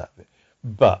the piss out of it.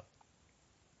 But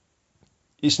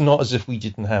it's not as if we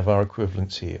didn't have our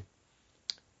equivalents here.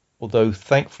 Although,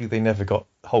 thankfully, they never got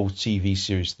whole TV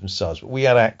series themselves. But we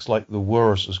had acts like the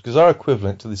Wurzels, because our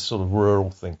equivalent to this sort of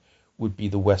rural thing would be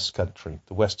the West Country,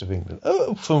 the west of England,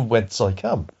 from whence I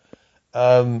come.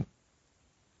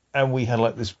 And we had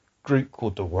like this group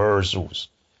called the Wurzels,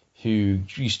 who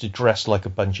used to dress like a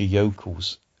bunch of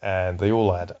yokels, and they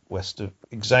all had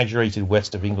exaggerated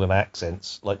West of England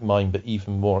accents, like mine, but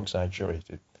even more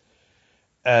exaggerated.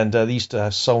 And they used to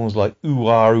have songs like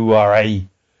 "Ooh-ah, ooh-ah-ay,"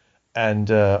 and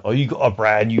 "You got a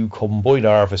brand new combine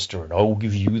harvester, and I'll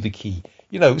give you the key."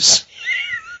 In all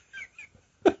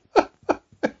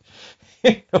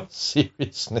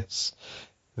seriousness.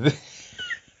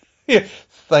 Yeah,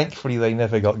 thankfully they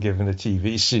never got given a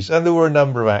TV series, and there were a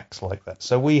number of acts like that.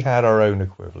 So we had our own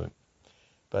equivalent,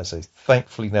 but I say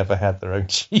thankfully never had their own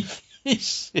TV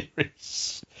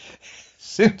series,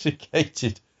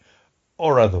 syndicated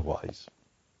or otherwise.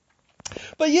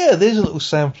 But yeah, there's a little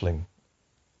sampling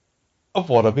of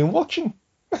what I've been watching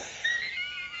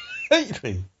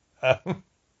lately. There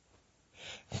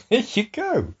you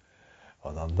go.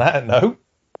 And on that note,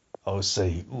 I'll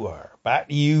say, back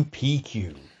to you,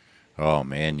 PQ. Oh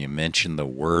man, you mentioned the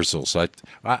Wurzels.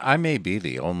 I may be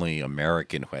the only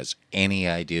American who has any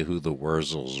idea who the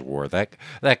Wurzels were.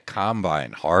 That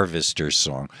Combine Harvester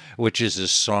song, which is a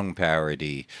song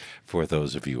parody, for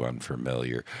those of you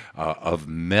unfamiliar, of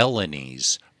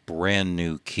Melanie's Brand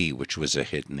New Key, which was a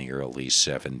hit in the early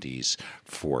 70s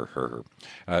for her.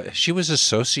 She was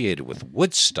associated with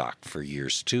Woodstock for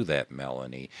years too, that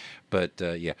Melanie. But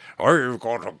yeah, I've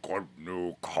got a good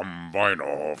new combine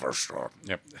harvester.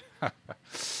 Yep.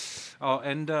 Oh,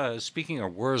 and speaking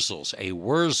of Wurzels, a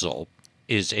Wurzel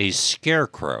is a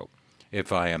scarecrow,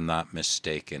 if I am not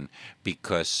mistaken,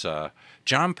 because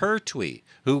John Pertwee,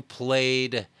 who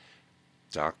played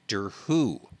Doctor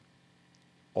Who,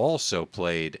 also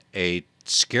played a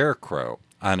scarecrow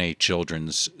on a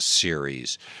children's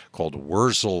series called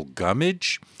Wurzel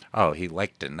Gummidge. Oh, he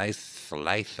liked a nice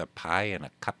slice of pie and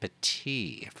a cup of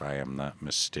tea, if I am not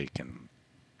mistaken.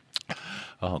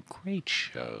 Oh, great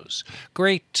shows,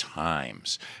 great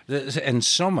times, and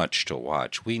so much to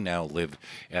watch. We now live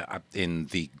in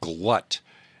the glut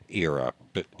era,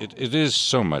 but it is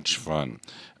so much fun.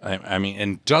 I mean,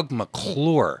 and Doug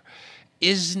McClure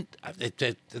isn't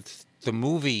the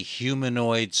movie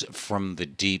Humanoids from the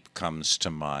Deep comes to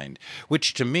mind,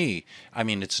 which to me, I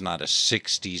mean, it's not a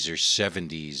 60s or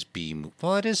 70s B movie.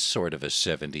 Well, it is sort of a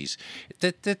 70s.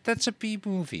 That's a B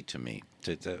movie to me.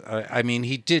 I mean,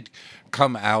 he did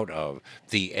come out of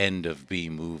the end of B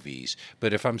movies,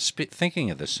 but if I'm thinking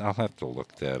of this, I'll have to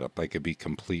look that up. I could be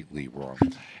completely wrong.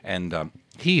 And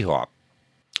Hee Haw,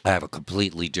 I have a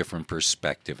completely different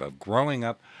perspective of growing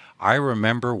up. I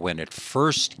remember when it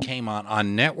first came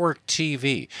on network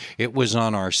TV. It was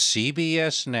on our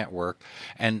CBS network,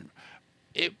 and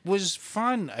it was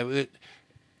fun.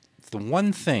 The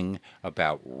one thing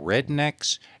about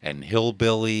rednecks and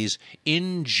hillbillies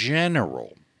in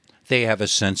general, they have a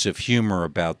sense of humor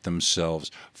about themselves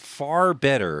far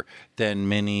better than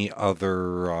many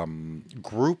other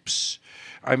groups.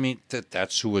 I mean,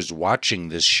 that's who was watching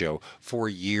this show for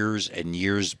years and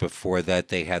years before that.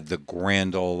 They had the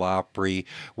Grand Ole Opry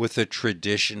with a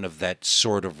tradition of that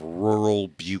sort of rural,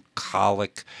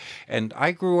 bucolic. And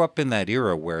I grew up in that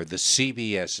era where the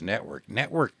CBS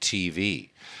network TV,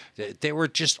 there were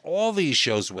just all these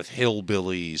shows with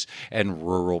hillbillies and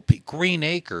rural people. Green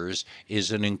Acres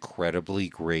is an incredibly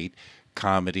great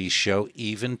comedy show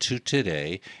even to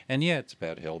today, and yeah, it's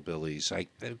about hillbillies.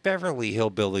 Beverly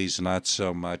Hillbillies not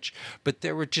so much, but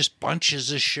there were just bunches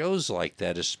of shows like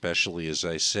that, especially, as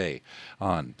I say,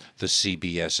 on the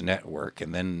CBS network.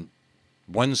 And then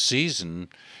one season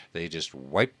they just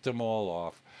wiped them all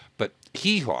off. But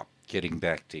Hee Haw, getting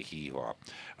back to Hee Haw,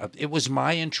 it was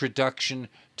my introduction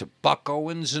to Buck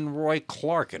Owens and Roy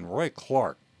Clark. And Roy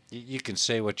Clark, you can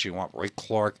say what you want, Roy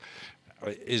Clark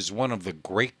is one of the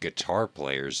great guitar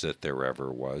players that there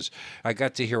ever was. I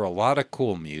got to hear a lot of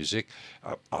cool music,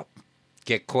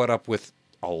 get caught up with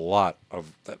a lot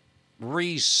of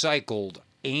recycled,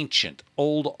 ancient,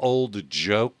 old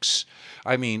jokes.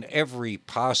 I mean, every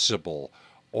possible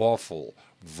awful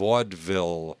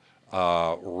vaudeville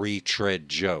retread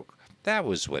joke. That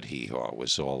was what Hee Haw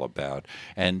was all about.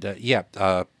 And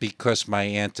because my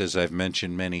aunt, as I've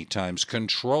mentioned many times,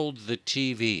 controlled the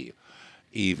TV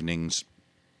evenings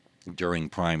during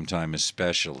prime time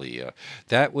especially.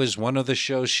 That was one of the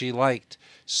shows she liked.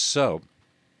 So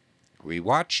we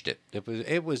watched it.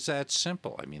 It was that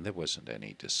simple. I mean, there wasn't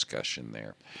any discussion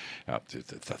there.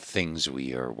 The things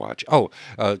we are watching.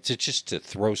 To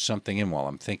throw something in while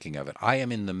I'm thinking of it, I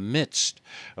am in the midst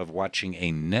of watching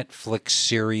a Netflix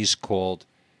series called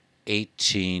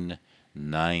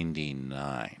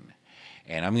 1899.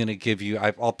 And I'm going to give you,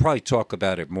 I'll probably talk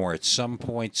about it more at some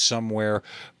point, somewhere,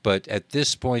 but at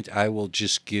this point, I will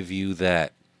just give you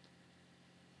that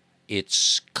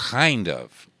it's kind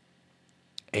of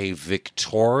a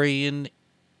Victorian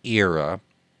era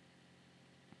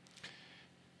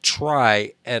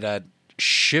try at a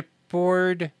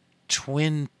shipboard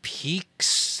Twin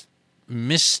Peaks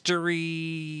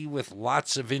mystery with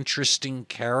lots of interesting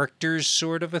characters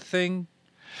sort of a thing,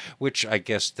 which I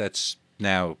guess that's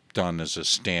now done as a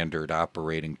standard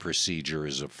operating procedure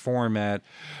as a format.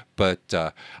 But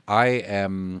I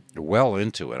am well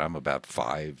into it. I'm about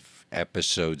 5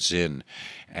 episodes in,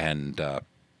 and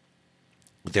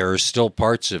there are still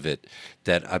parts of it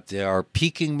that they are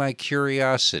piquing my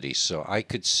curiosity. So I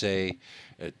could say,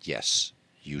 yes,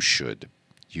 you should.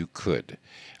 You could.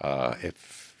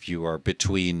 If you are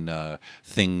between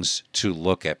things to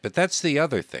look at. But that's the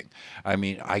other thing. I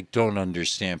mean, I don't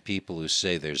understand people who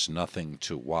say there's nothing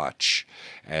to watch.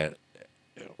 If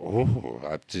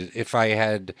I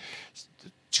had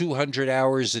 200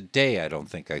 hours a day, I don't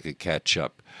think I could catch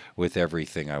up with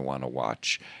everything I want to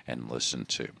watch and listen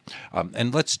to.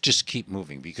 And let's just keep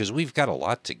moving because we've got a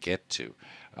lot to get to.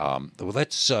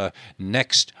 Let's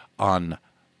next on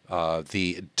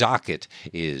the docket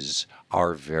is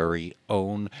our very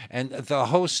own and the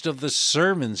host of the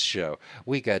Sermons Show.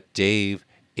 We got Dave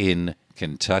in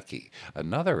Kentucky,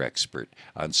 another expert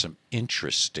on some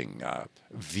interesting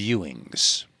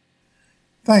viewings.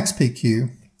 Thanks,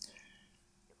 PQ.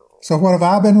 So what have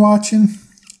I been watching?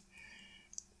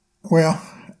 Well,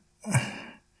 I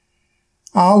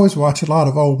always watch a lot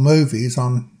of old movies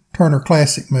on Turner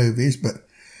Classic Movies, but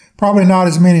probably not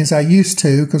as many as I used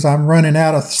to because I'm running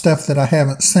out of stuff that I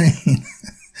haven't seen.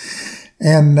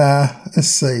 And let's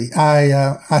see,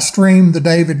 I stream the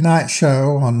David Knight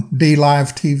Show on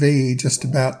DLive TV just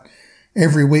about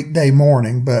every weekday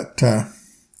morning, but the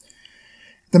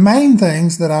main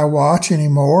things that I watch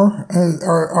anymore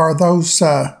are those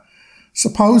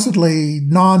supposedly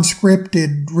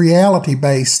non-scripted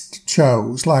reality-based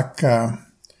shows like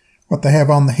what they have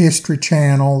on the History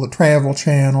Channel, the Travel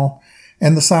Channel,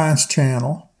 and the Science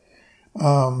Channel.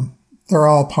 They're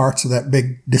all parts of that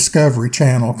big Discovery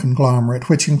Channel conglomerate,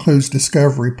 which includes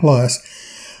Discovery Plus,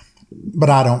 but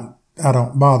I don't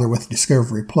bother with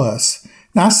Discovery Plus.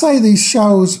 Now, I say these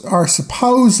shows are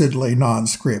supposedly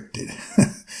non-scripted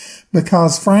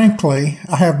because, frankly,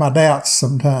 I have my doubts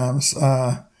sometimes.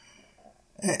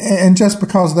 And just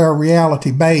because they're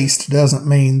reality-based doesn't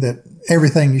mean that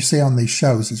everything you see on these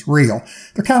shows is real.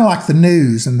 They're kind of like the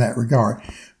news in that regard.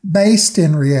 Based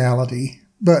in reality,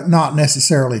 but not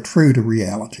necessarily true to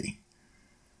reality.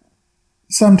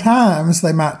 Sometimes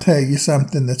they might tell you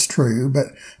something that's true, but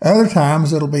other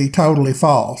times it'll be totally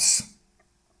false.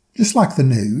 Just like the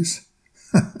news.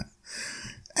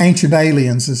 Ancient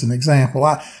Aliens is an example.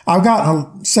 I've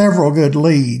gotten several good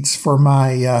leads for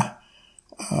my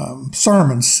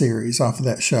sermons series off of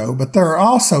that show, but there are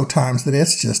also times that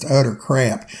it's just utter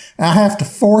crap. I have to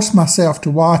force myself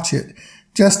to watch it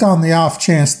just on the off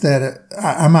chance that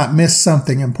I might miss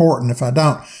something important if I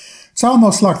don't. It's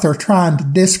almost like they're trying to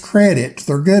discredit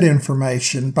their good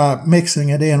information by mixing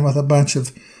it in with a bunch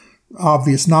of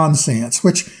obvious nonsense,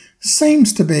 which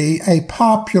seems to be a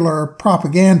popular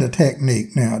propaganda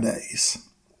technique nowadays.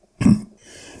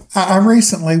 I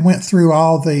recently went through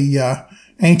all the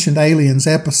Ancient Aliens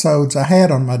episodes I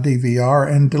had on my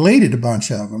DVR and deleted a bunch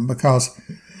of them because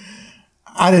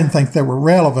I didn't think they were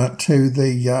relevant to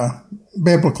the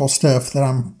biblical stuff that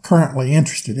I'm currently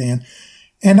interested in.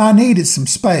 And I needed some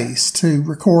space to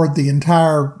record the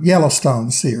entire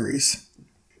Yellowstone series,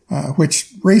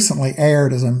 which recently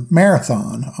aired as a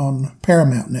marathon on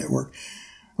Paramount Network.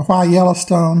 Why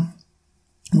Yellowstone?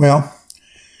 Well,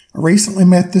 I recently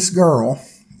met this girl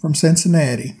from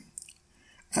Cincinnati.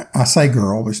 I say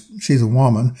girl, but she's a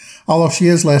woman, although she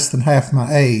is less than half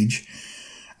my age.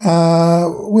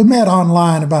 We met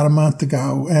online about a month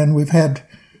ago, and we've had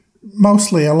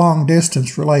mostly a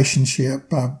long-distance relationship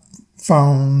by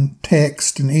phone,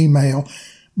 text, and email.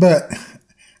 But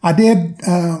I did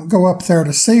go up there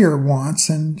to see her once,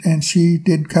 and she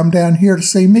did come down here to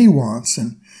see me once.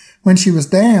 And when she was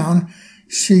down,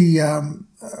 she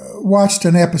watched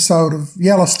an episode of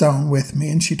Yellowstone with me,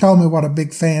 and she told me what a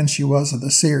big fan she was of the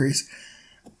series.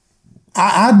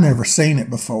 I'd never seen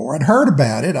it before. I'd heard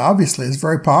about it. Obviously, it's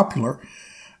very popular.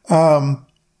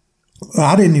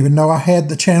 I didn't even know I had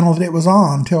the channel that it was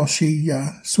on until she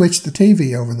switched the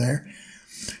TV over there.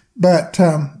 But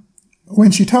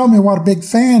when she told me what a big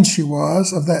fan she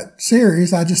was of that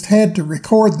series, I just had to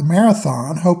record the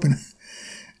marathon, hoping,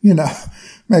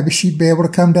 maybe she'd be able to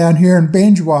come down here and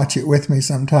binge watch it with me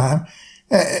sometime.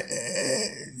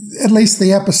 At least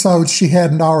the episodes she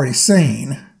hadn't already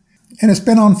seen. And it's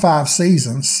been on 5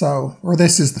 seasons, or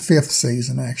this is the 5th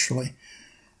season, actually.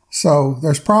 So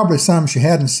there's probably some she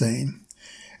hadn't seen.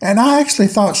 And I actually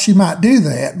thought she might do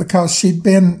that because she'd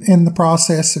been in the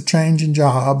process of changing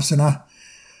jobs, and I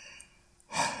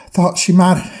thought she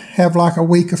might have like a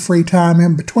week of free time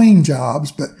in between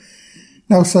jobs, but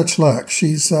no such luck.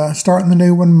 She's starting the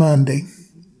new one Monday.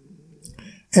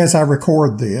 as I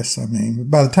record this. I mean,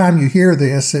 by the time you hear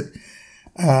this,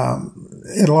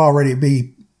 it'll already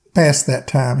be past that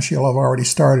time. She'll have already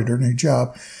started her new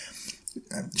job.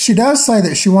 She does say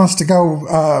that she wants to go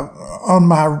on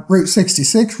my Route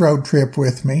 66 road trip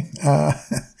with me,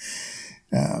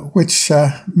 which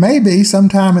may be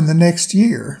sometime in the next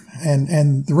year.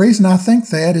 And the reason I think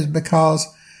that is because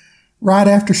right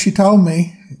after she told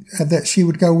me that she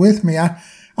would go with me, I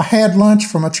had lunch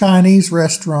from a Chinese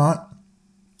restaurant,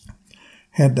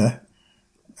 had the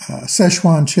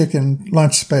Szechuan chicken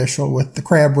lunch special with the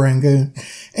crab rangoon,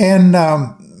 and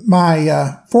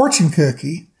my fortune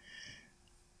cookie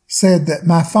said that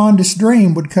my fondest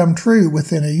dream would come true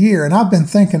within a year. And I've been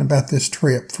thinking about this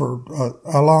trip for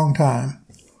a long time.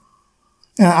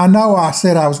 And I know I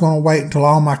said I was going to wait until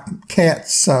all my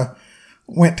cats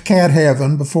went to cat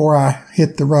heaven before I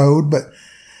hit the road. But,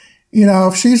 you know,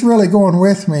 if she's really going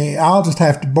with me, I'll just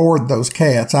have to board those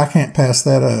cats. I can't pass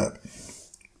that up.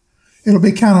 It'll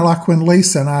be kind of like when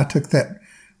Lisa and I took that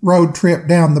road trip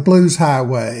down the Blues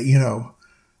Highway, you know,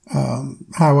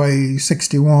 Highway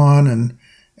 61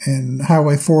 and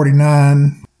Highway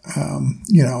 49.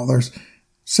 You know, there's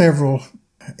several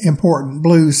important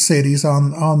blues cities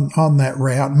on that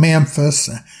route. Memphis,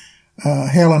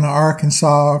 Helena,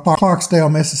 Arkansas,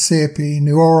 Clarksdale, Mississippi,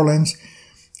 New Orleans.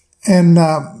 And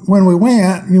when we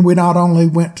went, we not only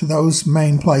went to those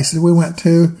main places, we went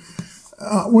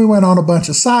on a bunch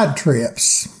of side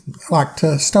trips, like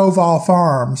to Stovall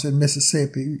Farms in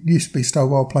Mississippi. It used to be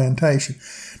Stovall Plantation,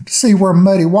 to see where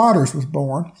Muddy Waters was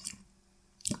born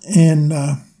and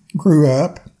grew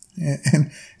up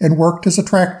and worked as a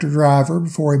tractor driver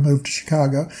before he moved to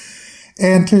Chicago,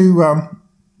 and to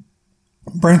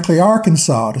Brinkley,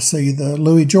 Arkansas, to see the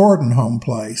Louis Jordan home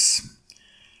place,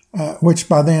 which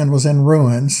by then was in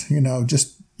ruins. You know,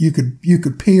 just you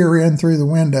could peer in through the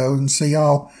windows and see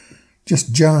all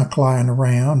just junk lying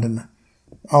around and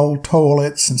old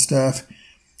toilets and stuff.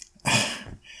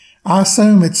 I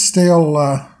assume it's still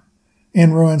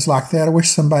in ruins like that. I wish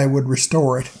somebody would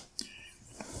restore it.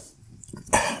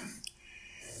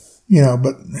 You know,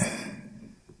 but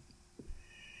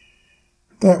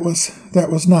that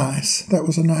was nice. That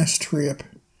was a nice trip.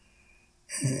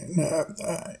 And,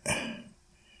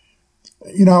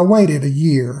 you know, I waited a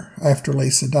year after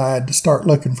Lisa died to start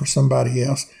looking for somebody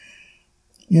else.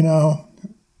 You know,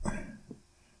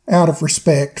 out of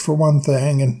respect for one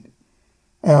thing and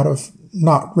out of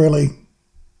not really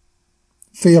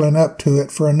feeling up to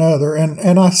it for another.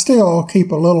 And I still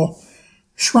keep a little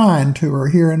shrine to her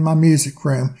here in my music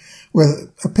room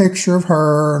with a picture of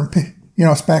her. And, you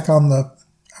know, it's back on the,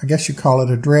 I guess you call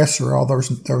it a dresser. Although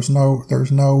there's no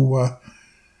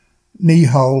knee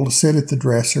hole to sit at the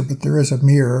dresser, but there is a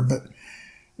mirror. But,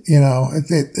 you know,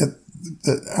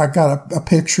 I got a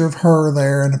picture of her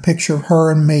there and a picture of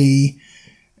her and me.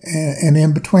 And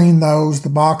in between those, the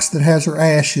box that has her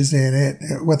ashes in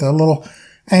it with a little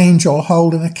angel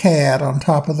holding a cat on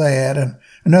top of that, and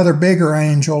another bigger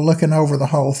angel looking over the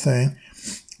whole thing.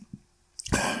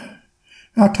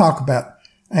 I talk about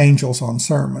angels on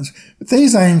sermons, but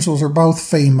these angels are both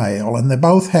female and they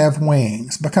both have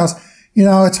wings because, you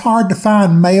know, it's hard to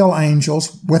find male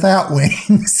angels without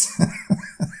wings.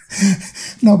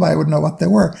 Nobody would know what they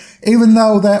were, even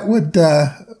though that would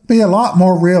be a lot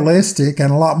more realistic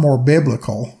and a lot more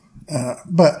biblical.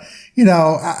 But, you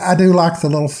know, I do like the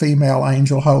little female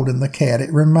angel holding the cat.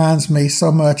 It reminds me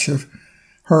so much of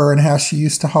her and how she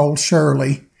used to hold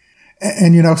Shirley.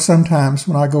 And, you know, sometimes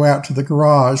when I go out to the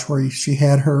garage where she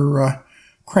had her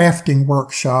crafting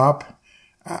workshop,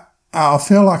 I'll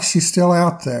feel like she's still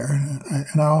out there.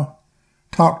 And I'll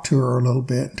talk to her a little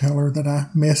bit and tell her that I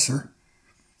miss her.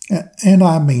 And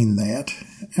I mean that.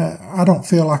 I don't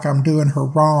feel like I'm doing her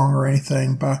wrong or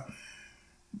anything by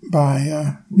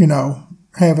you know,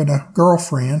 having a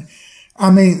girlfriend. I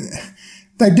mean,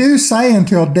 they do say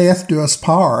until death do us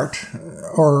part,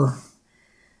 or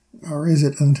is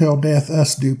it until death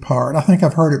us do part? I think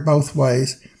I've heard it both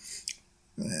ways.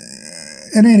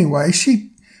 And anyway,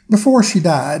 before she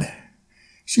died,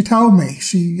 she told me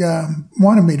she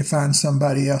wanted me to find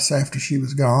somebody else after she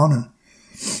was gone. And,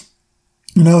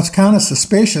 you know, it's kind of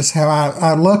suspicious how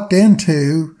I looked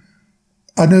into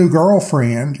a new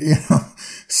girlfriend, you know,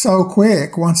 so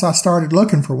quick once I started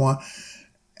looking for one.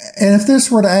 And if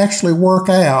this were to actually work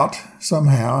out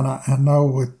somehow, and I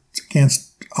know it's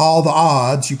against all the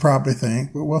odds, you probably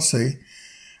think, but we'll see,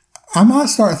 I might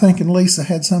start thinking Lisa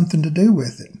had something to do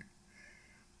with it.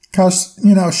 Because,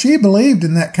 you know, she believed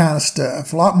in that kind of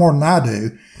stuff a lot more than I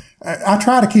do. I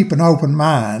try to keep an open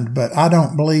mind, but I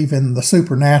don't believe in the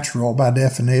supernatural by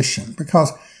definition.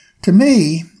 Because to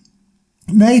me,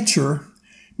 nature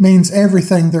means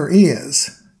everything there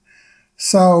is.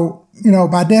 So,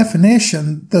 by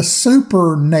definition, the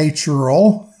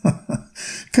supernatural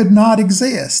could not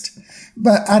exist.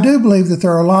 But I do believe that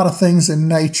there are a lot of things in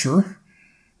nature,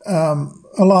 a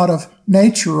lot of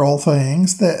natural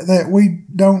things that we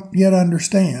don't yet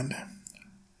understand.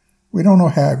 We don't know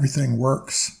how everything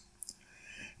works.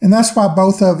 And that's why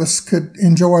both of us could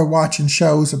enjoy watching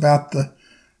shows about the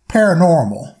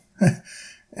paranormal.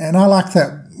 And I like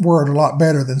that word a lot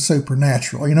better than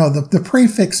supernatural. The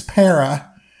prefix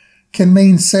para can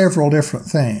mean several different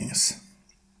things,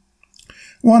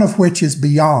 one of which is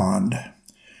beyond.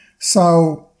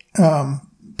 So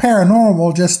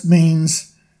paranormal just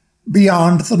means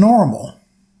beyond the normal,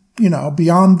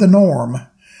 beyond the norm,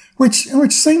 which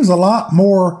seems a lot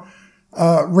more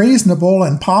reasonable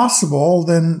and possible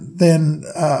than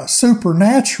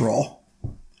supernatural.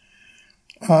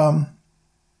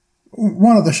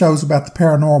 One of the shows about the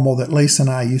paranormal that Lisa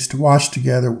and I used to watch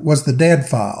together was The Dead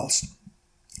Files.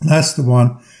 That's the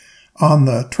one on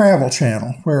the Travel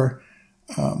Channel where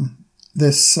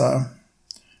this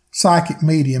psychic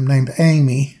medium named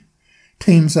Amy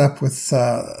teams up with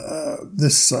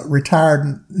this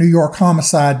retired New York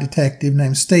homicide detective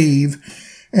named Steve,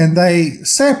 and they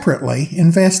separately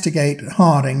investigate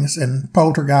hauntings and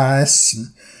poltergeists and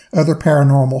other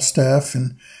paranormal stuff,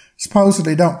 and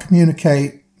supposedly don't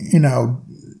communicate,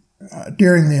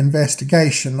 during the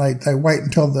investigation. They wait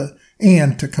until the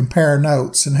end to compare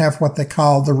notes and have what they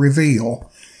call the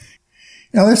reveal.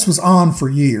 Now, this was on for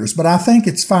years, but I think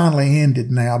it's finally ended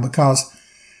now because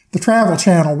the Travel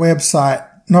Channel website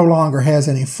no longer has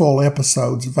any full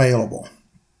episodes available.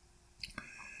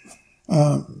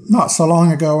 Not so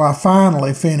long ago, I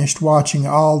finally finished watching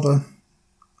all the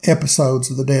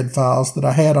episodes of The Dead Files that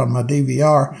I had on my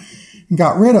DVR and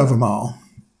got rid of them all.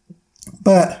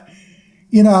 But,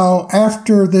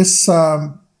 after this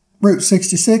Route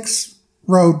 66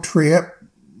 road trip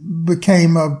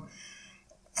became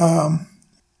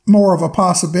more of a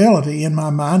possibility in my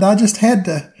mind, I just had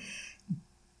to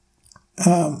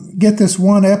get this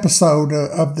one episode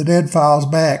of The Dead Files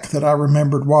back that I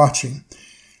remembered watching.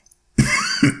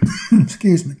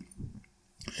 Excuse me.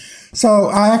 So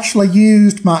I actually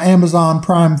used my Amazon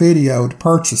Prime Video to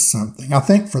purchase something, I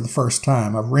think for the first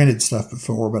time. I've rented stuff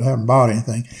before, but haven't bought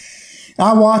anything.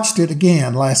 I watched it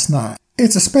again last night.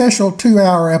 It's a special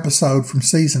 2-hour episode from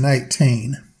season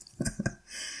 18.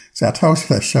 See, I told you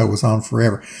that show was on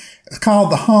forever. It's called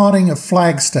The Haunting of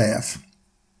Flagstaff.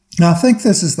 Now, I think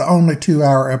this is the only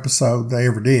 2-hour episode they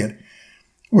ever did.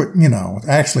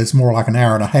 Actually, it's more like an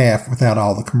hour and a half without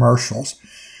all the commercials.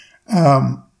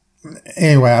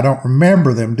 Anyway, I don't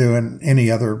remember them doing any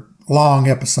other long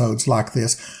episodes like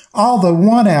this. All the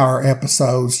 1-hour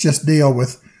episodes just deal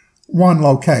with one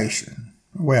location.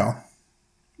 Well,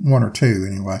 one or two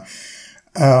anyway.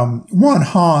 One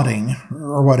haunting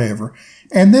or whatever.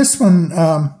 And this one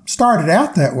started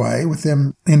out that way with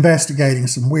them investigating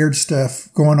some weird stuff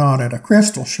going on at a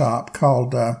crystal shop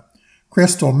called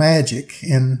Crystal Magic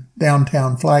in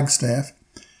downtown Flagstaff.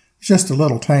 It's just a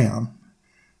little town.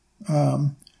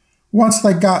 Once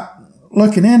they got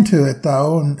looking into it,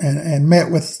 though, and met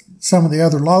with some of the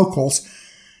other locals,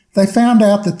 they found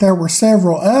out that there were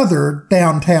several other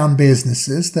downtown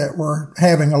businesses that were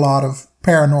having a lot of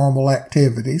paranormal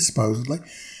activity, supposedly.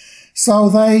 So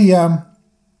they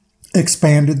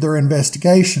expanded their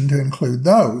investigation to include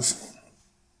those.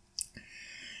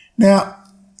 Now,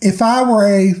 if I were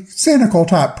a cynical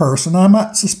type person, I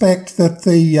might suspect that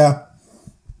the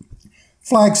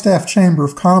Flagstaff Chamber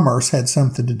of Commerce had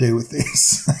something to do with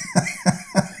this.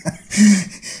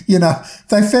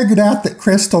 They figured out that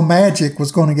Crystal Magic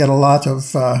was going to get a lot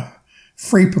of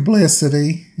free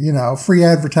publicity, free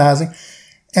advertising.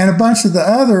 And a bunch of the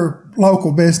other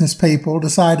local business people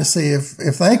decided to see if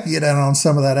they could get in on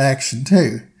some of that action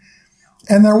too.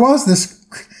 And there was this,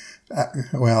 I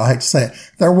hate to say it,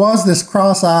 there was this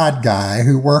cross-eyed guy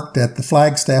who worked at the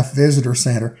Flagstaff Visitor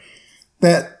Center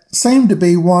that seemed to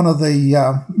be one of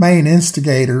the main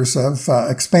instigators of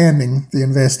expanding the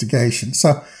investigation.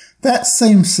 So that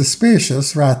seems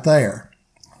suspicious right there.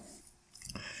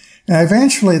 Now,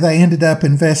 eventually they ended up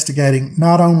investigating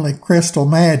not only Crystal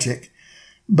Magic,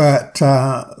 but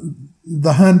the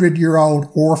 100-year-old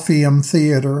Orpheum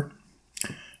Theater,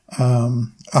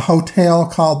 a hotel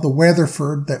called the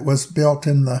Weatherford that was built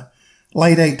in the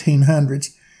late 1800s,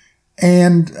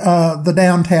 and the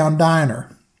downtown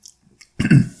diner.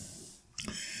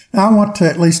 Now, I want to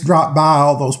at least drop by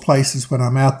all those places when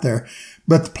I'm out there,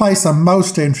 but the place I'm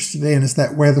most interested in is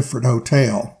that Weatherford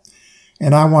Hotel,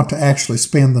 and I want to actually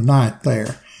spend the night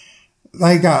there.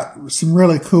 They got some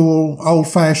really cool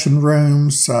old-fashioned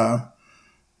rooms,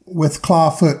 with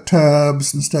clawfoot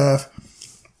tubs and stuff.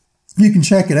 You can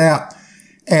check it out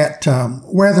at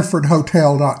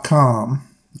weatherfordhotel.com.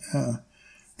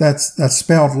 That's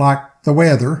spelled like the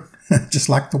weather, just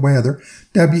like the weather.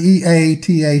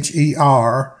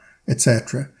 WEATHER,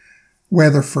 etc.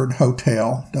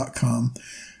 weatherfordhotel.com.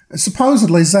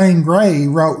 Supposedly Zane Grey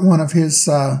wrote one of his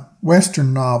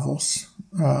Western novels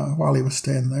while he was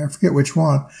staying there. I forget which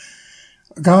one.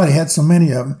 God, he had so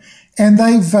many of them. And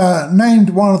they've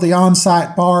named one of the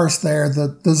on-site bars there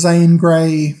the Zane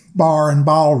Grey Bar and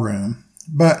Ballroom.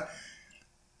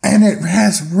 And it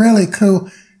has really cool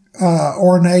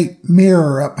ornate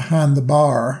mirror up behind the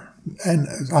bar. And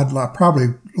I'd probably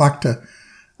like to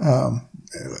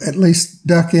at least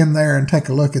duck in there and take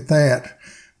a look at that.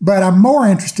 But I'm more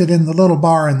interested in the little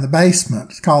bar in the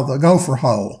basement. It's called the Gopher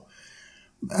Hole.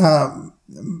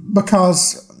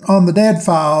 Because on the Dead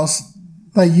Files,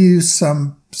 they use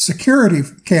some security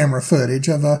camera footage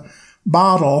of a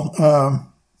bottle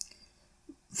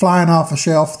flying off a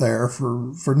shelf there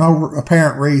for no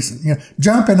apparent reason.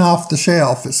 Jumping off the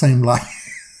shelf, it seemed like.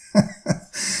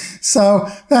 So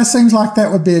that seems like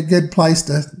that would be a good place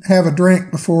to have a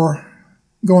drink before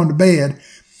going to bed.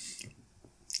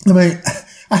 I mean,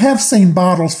 I have seen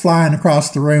bottles flying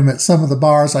across the room at some of the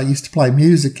bars I used to play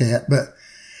music at, but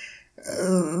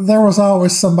there was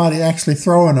always somebody actually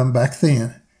throwing them back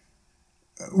then.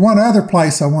 One other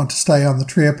place I want to stay on the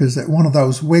trip is at one of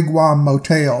those wigwam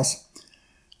motels,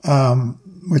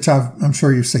 which I'm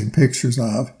sure you've seen pictures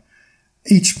of.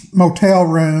 Each motel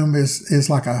room is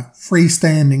like a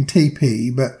freestanding teepee,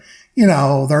 but,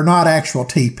 they're not actual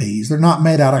teepees. They're not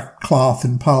made out of cloth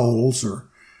and poles or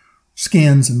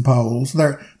skins and poles.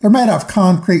 They're made out of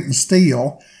concrete and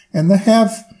steel, and they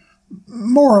have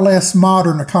more or less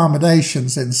modern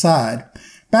accommodations inside.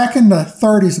 Back in the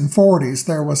 30s and 40s,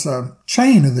 there was a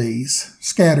chain of these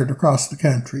scattered across the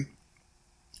country.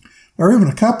 There were even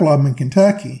a couple of them in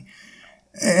Kentucky.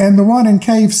 And the one in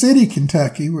Cave City,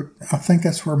 Kentucky, I think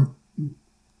that's where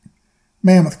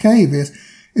Mammoth Cave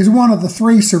is one of the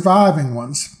 3 surviving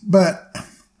ones. But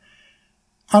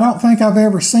I don't think I've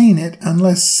ever seen it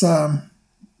unless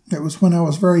it was when I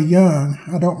was very young.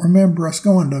 I don't remember us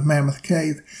going to Mammoth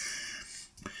Cave.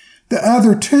 The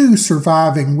other 2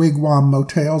 surviving wigwam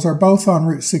motels are both on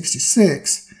Route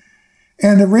 66.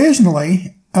 And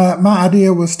originally, my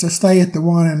idea was to stay at the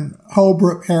one in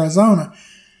Holbrook, Arizona.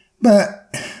 But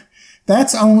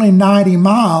that's only 90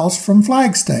 miles from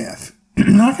Flagstaff.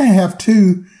 I can't have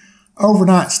 2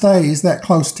 overnight stays that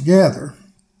close together.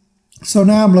 So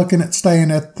now I'm looking at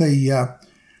staying at the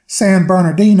San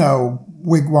Bernardino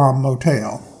Wigwam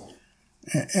Motel.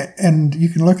 And you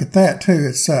can look at that too.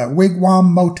 It's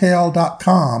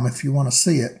wigwammotel.com if you want to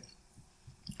see it.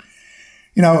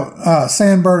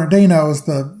 San Bernardino is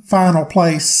the final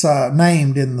place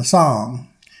named in the song.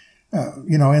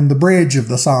 In the bridge of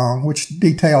the song, which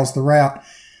details the route.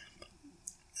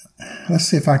 Let's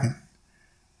see if I can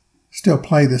still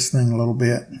play this thing a little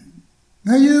bit.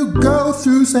 Now you go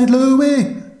through St.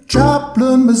 Louis,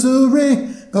 Joplin,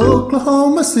 Missouri,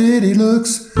 Oklahoma City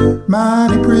looks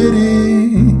mighty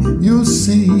pretty. You'll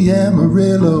see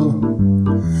Amarillo,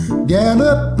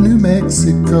 Gallup, New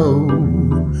Mexico,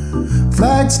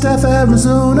 Flagstaff,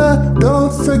 Arizona,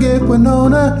 don't forget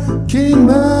Winona,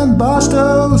 Kingman,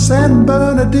 Barstow, San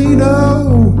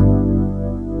Bernardino.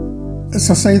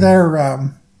 So see there,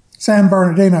 San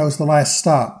Bernardino is the last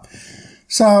stop.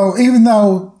 So even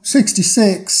though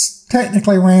 66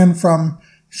 technically ran from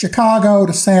Chicago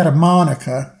to Santa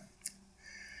Monica,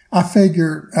 I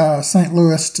figured St.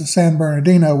 Louis to San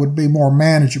Bernardino would be more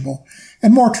manageable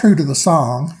and more true to the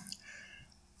song.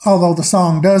 Although the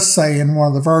song does say in one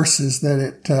of the verses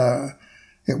that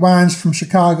it winds from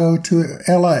Chicago to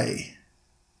L.A.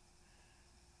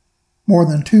 More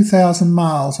than 2,000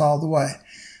 miles all the way.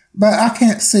 But I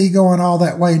can't see going all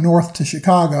that way north to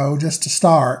Chicago just to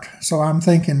start. So I'm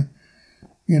thinking,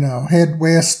 head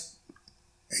west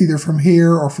either from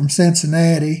here or from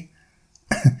Cincinnati,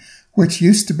 which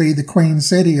used to be the Queen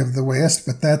City of the West,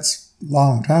 but that's a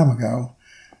long time ago.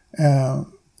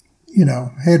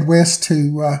 Head west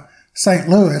to St.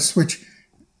 Louis, which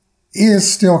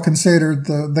is still considered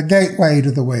the gateway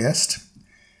to the West.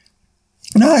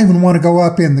 And I even want to go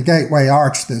up in the Gateway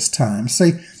Arch this time.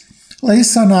 See,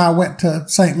 Lisa and I went to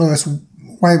St. Louis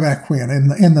way back when, in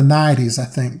the 90s, I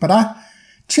think. But I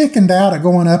chickened out of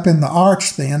going up in the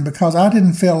Arch then because I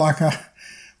didn't feel like I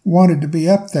wanted to be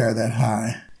up there that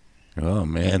high. Oh,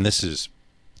 man, this is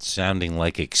sounding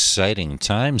like exciting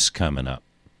times coming up.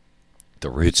 The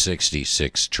Route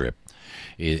 66 trip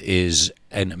is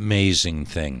an amazing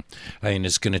thing. I mean,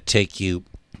 it's going to take you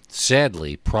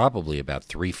sadly, probably about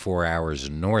 3-4 hours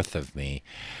north of me.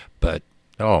 But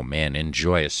oh man,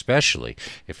 enjoy, especially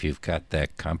if you've got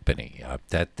that company.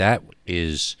 That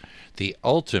is the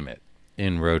ultimate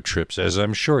in road trips, as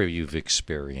I'm sure you've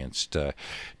experienced.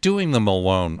 Doing them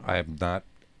alone, I'm not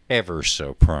ever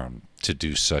so prone to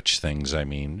do such things. I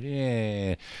mean,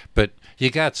 yeah, but you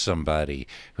got somebody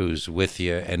who's with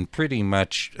you and pretty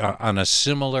much on a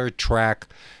similar track,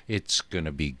 it's going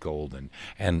to be golden.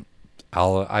 And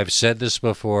I've said this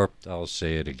before, I'll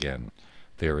say it again.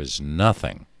 There is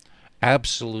nothing,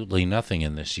 absolutely nothing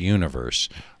in this universe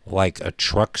like a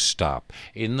truck stop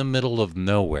in the middle of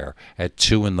nowhere at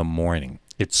 2 in the morning.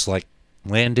 It's like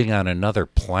landing on another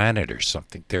planet or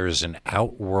something. There is an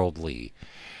outworldly,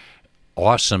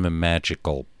 awesome and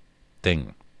magical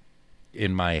thing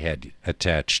in my head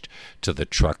attached to the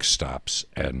truck stops,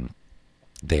 and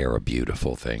they are a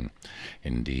beautiful thing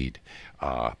indeed.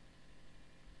 Yeah,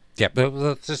 but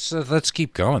let's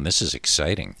keep going. This is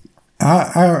exciting.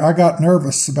 I got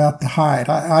nervous about the height.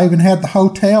 I even had the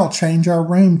hotel change our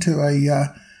room to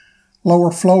a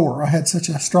lower floor. I had such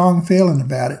a strong feeling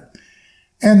about it.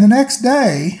 And the next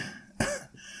day,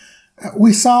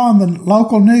 we saw on the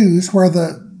local news where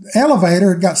the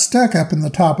elevator had got stuck up in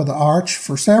the top of the arch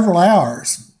for several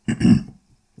hours.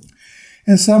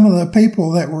 And some of the people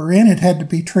that were in it had to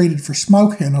be treated for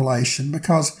smoke inhalation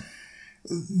because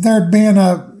there'd been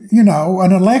an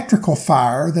electrical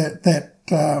fire that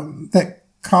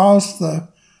caused the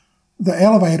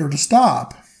elevator to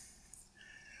stop.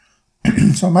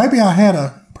 So maybe I had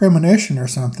a premonition or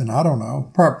something. I don't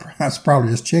know. That's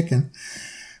probably just chicken.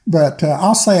 But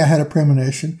I'll say I had a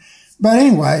premonition. But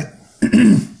anyway,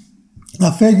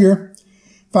 I figure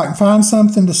if I can find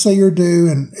something to see or do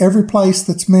in every place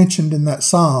that's mentioned in that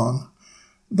song,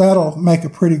 that'll make a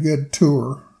pretty good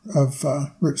tour of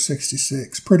Route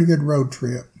 66. Pretty good road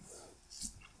trip.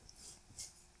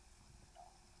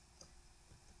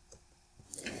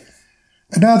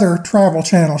 Another Travel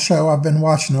Channel show I've been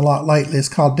watching a lot lately is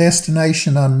called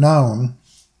Destination Unknown.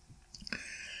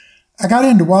 I got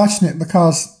into watching it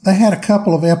because they had a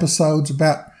couple of episodes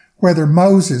about whether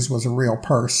Moses was a real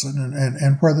person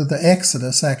and whether the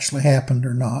Exodus actually happened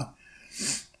or not.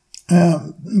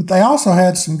 They also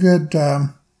had some good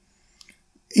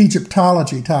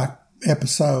Egyptology type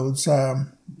episodes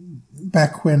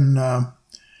back when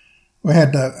we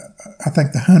had, I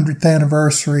think, the 100th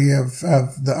anniversary of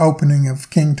the opening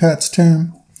of King Tut's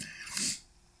tomb.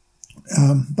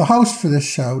 The host for this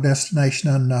show, Destination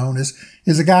Unknown,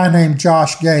 is a guy named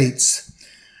Josh Gates,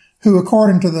 who,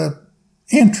 according to the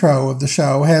intro of the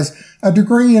show, has a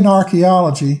degree in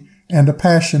archaeology and a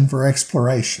passion for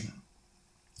exploration.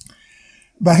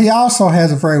 But he also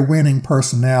has a very winning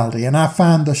personality, and I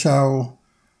find the show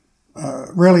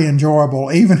really enjoyable,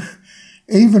 even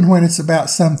when it's about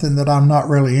something that I'm not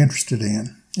really interested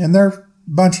in. And there are a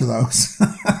bunch of those.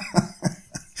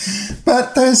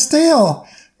 But they still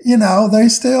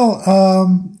are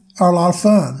a lot of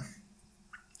fun.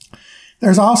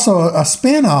 There's also a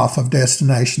spin-off of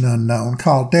Destination Unknown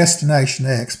called Destination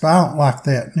X, but I don't like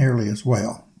that nearly as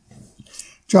well.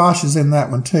 Josh is in that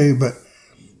one too, but,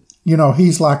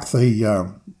 he's like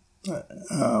the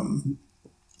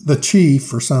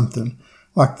chief or something,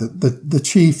 like the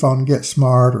chief on Get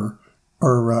Smart or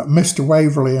Mr.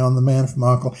 Waverly on The Man from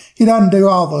U.N.C.L.E. He doesn't do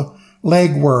all the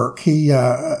legwork. He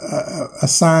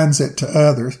assigns it to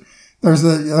others. There's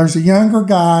a younger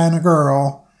guy and a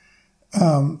girl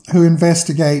who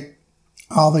investigate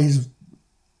all these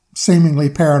seemingly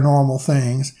paranormal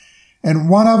things, and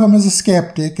one of them is a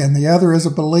skeptic and the other is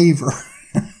a believer.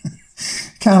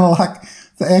 Kind of like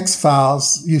the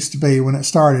X-Files used to be when it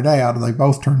started out. They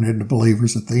both turned into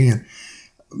believers at the end.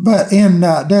 But in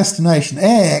Destination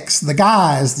X, the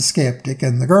guy is the skeptic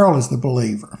and the girl is the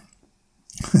believer.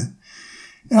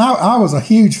 And I was a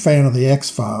huge fan of the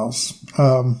X-Files.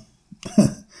 I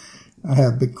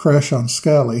had a big crush on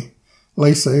Scully.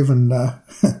 Lisa even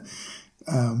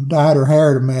dyed her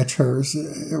hair to match hers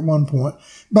at one point.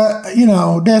 But,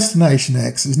 Destination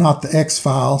X is not the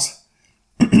X-Files.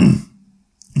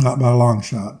 Not by a long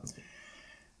shot.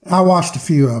 I watched a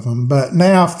few of them, but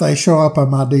now if they show up on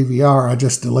my DVR, I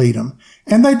just delete them.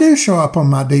 And they do show up on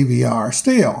my DVR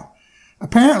still.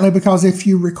 Apparently because if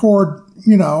you record,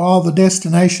 all the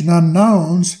Destination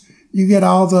Unknowns, you get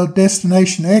all the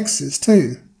Destination X's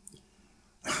too.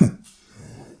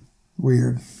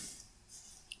 Weird.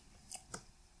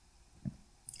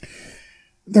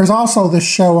 There's also this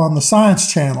show on the Science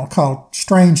Channel called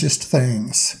Strangest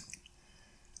Things.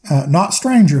 Not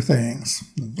Stranger Things.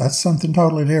 That's something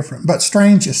totally different. But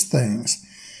Strangest Things.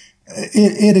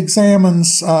 It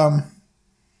examines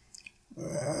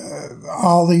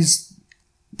all these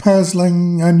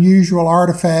puzzling, unusual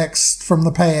artifacts from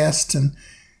the past,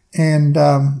 and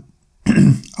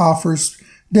offers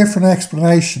different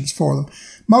explanations for them.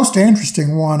 Most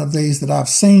interesting one of these that I've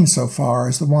seen so far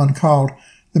is the one called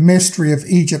The Mystery of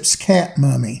Egypt's Cat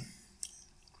Mummy.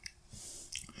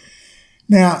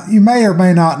 Now, you may or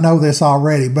may not know this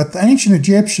already, but the ancient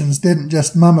Egyptians didn't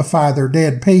just mummify their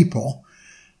dead people.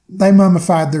 They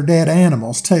mummified their dead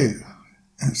animals too.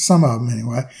 Some of them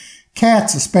anyway.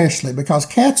 Cats especially, because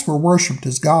cats were worshipped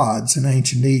as gods in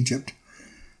ancient Egypt.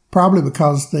 Probably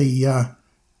because the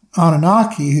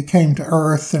Anunnaki who came to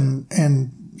Earth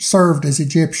and served as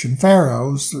Egyptian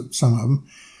pharaohs, some of them,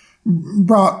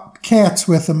 brought cats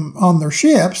with them on their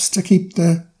ships to keep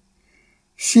the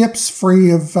ships free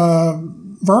of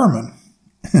vermin,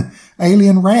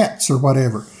 alien rats or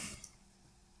whatever.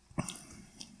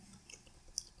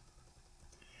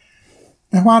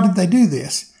 Now, why did they do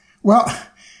this? Well,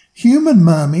 human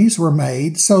mummies were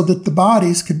made so that the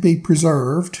bodies could be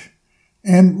preserved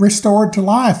and restored to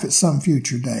life at some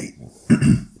future date.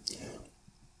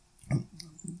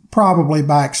 Probably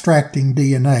by extracting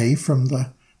DNA from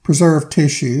the preserved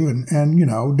tissue and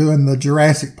doing the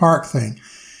Jurassic Park thing.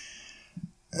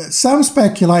 Some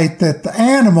speculate that the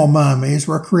animal mummies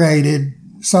were created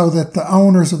so that the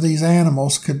owners of these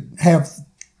animals could have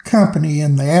company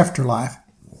in the afterlife.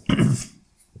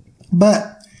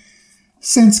 But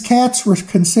since cats were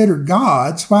considered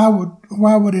gods, why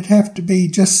would it have to be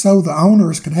just so the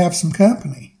owners could have some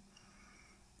company?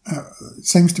 It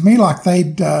seems to me like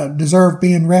they'd deserve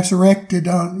being resurrected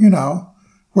on,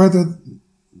 whether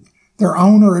their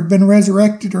owner had been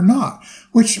resurrected or not.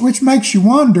 Which makes you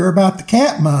wonder about the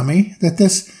cat mummy that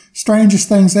this Strangest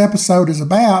Things episode is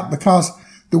about, because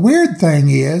the weird thing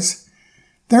is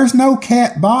there's no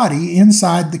cat body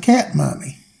inside the cat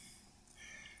mummy.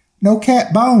 No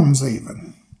cat bones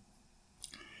even.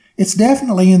 It's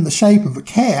definitely in the shape of a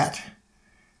cat,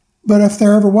 but if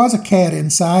there ever was a cat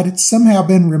inside, it's somehow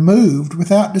been removed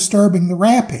without disturbing the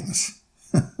wrappings.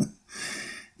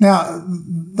 Now,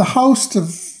 the hosts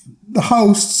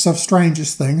of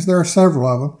Strangest Things, there are several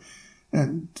of them,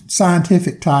 and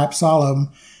scientific types, all of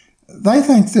them, they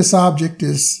think this object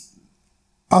is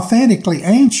authentically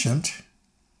ancient,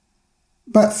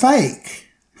 but fake.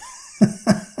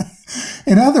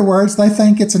 In other words, they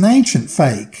think it's an ancient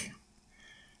fake.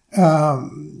 They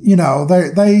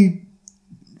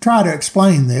try to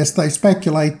explain this. They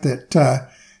speculate that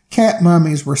cat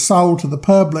mummies were sold to the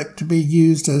public to be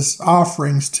used as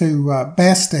offerings to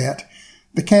Bastet,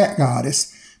 the cat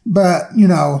goddess. But,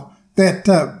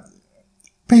 that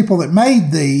people that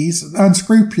made these,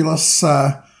 unscrupulous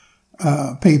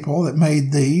people that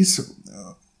made these,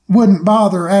 wouldn't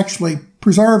bother actually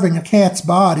preserving a cat's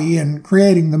body and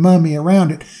creating the mummy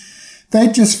around it.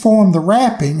 They'd just form the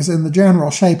wrappings in the general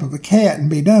shape of a cat and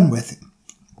be done with it.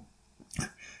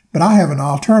 But I have an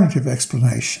alternative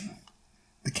explanation.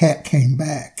 The cat came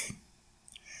back.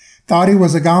 Thought he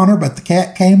was a goner, but the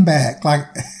cat came back. Like,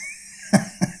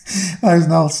 there's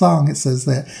an old song that says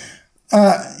that.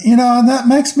 And that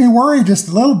makes me worry just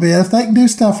a little bit. If they can do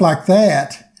stuff like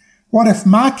that, what if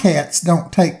my cats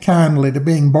don't take kindly to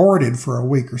being boarded for a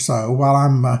week or so while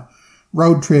I'm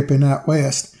road tripping out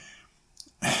west?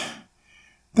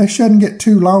 They shouldn't get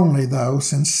too lonely, though,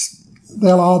 since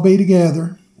they'll all be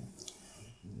together.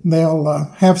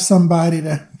 They'll have somebody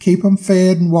to keep them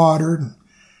fed and watered and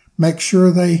make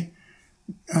sure they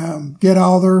get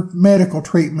all their medical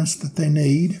treatments that they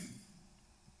need,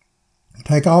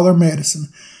 take all their medicine.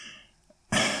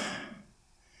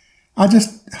 I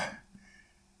just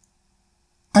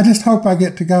hope I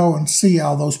get to go and see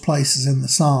all those places in the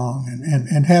song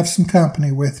and have some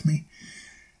company with me.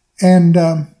 And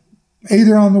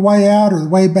either on the way out or the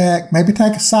way back, maybe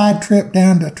take a side trip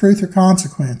down to Truth or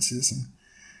Consequences and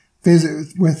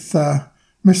visit with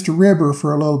Mr. Ribber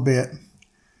for a little bit.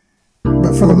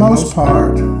 But for the most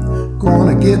part,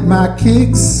 gonna get my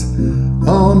kicks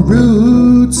on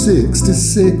Route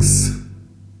 66.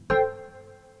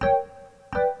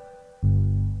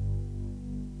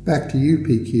 Back to you,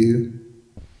 PQ.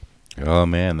 Oh,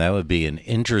 man, that would be an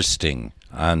interesting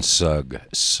ONSUG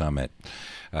summit.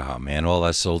 Oh, man, all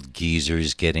us old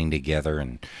geezers getting together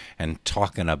and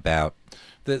talking about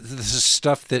the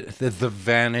stuff that the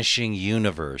vanishing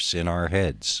universe in our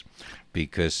heads.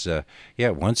 Because,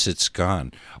 once it's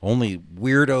gone, only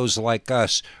weirdos like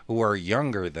us who are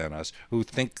younger than us, who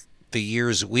think the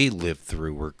years we lived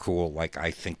through were cool, like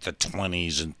I think the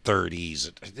 20s and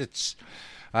 30s. It's,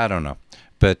 I don't know.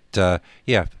 But,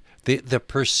 the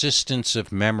persistence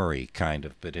of memory, kind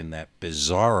of, but in that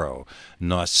bizarro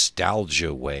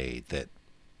nostalgia way that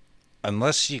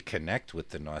unless you connect with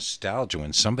the nostalgia,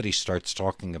 when somebody starts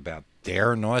talking about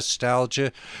their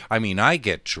nostalgia, I mean, I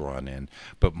get drawn in,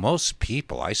 but most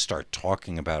people, I start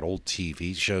talking about old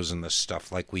TV shows and the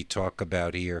stuff like we talk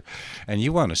about here, and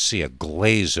you want to see a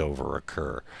glaze over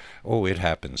occur. Oh, it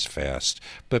happens fast,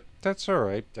 but that's all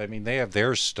right. I mean, they have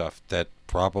their stuff that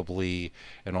probably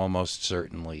and almost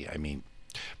certainly, I mean,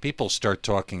 people start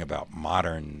talking about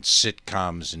modern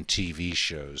sitcoms and TV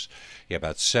shows, yeah,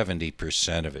 about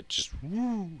 70% of it just,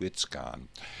 woo, it's gone.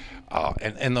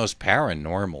 And those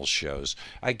paranormal shows,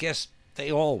 I guess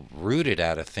they all rooted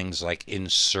out of things like In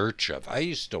Search of. I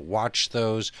used to watch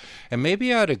those, and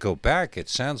maybe I ought to go back. It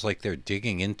sounds like they're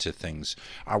digging into things.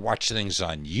 I watch things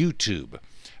on YouTube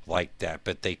like that,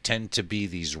 but they tend to be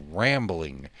these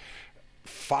rambling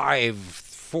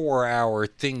 4-hour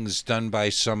things done by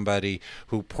somebody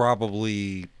who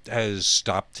probably has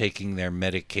stopped taking their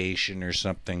medication or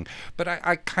something. But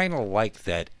I kind of like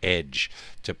that edge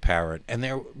to Parrot. And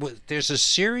there's a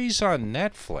series on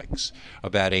Netflix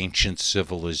about ancient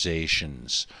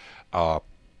civilizations. Oh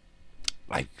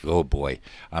boy,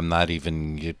 I'm not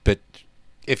even. But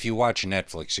if you watch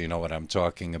Netflix, you know what I'm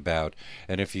talking about.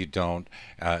 And if you don't,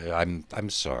 I'm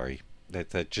sorry.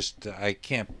 That just I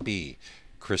can't be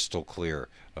crystal clear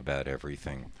about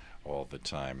everything all the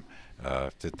time.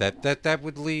 That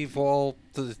would leave all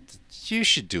the. You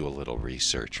should do a little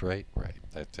research, right? Right.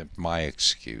 That's my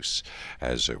excuse,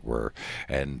 as it were.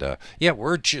 And yeah,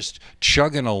 we're just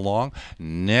chugging along.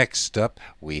 Next up,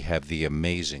 we have the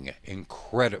amazing,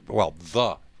 incredible. Well,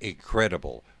 the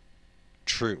incredible,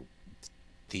 true.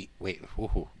 The wait.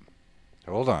 Ooh,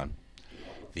 hold on.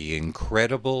 The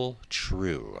incredible,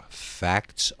 true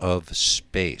facts of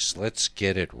space. Let's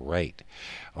get it right.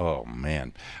 Oh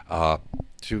man,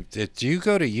 do you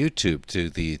go to YouTube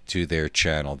to their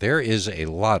channel? There is a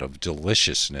lot of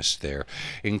deliciousness there,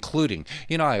 including,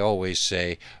 I always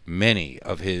say many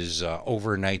of his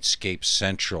Overnightscape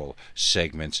Central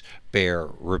segments bear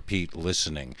repeat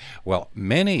listening. Well,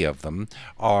 many of them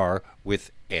are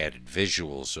with added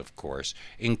visuals, of course,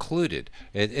 included.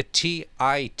 TITFOS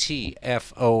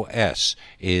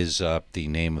is the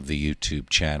name of the YouTube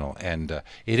channel, and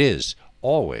it is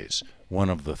always one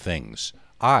of the things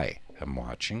I am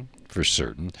watching for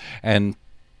certain. And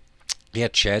yeah,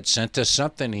 Chad sent us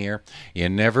something here. You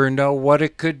never know what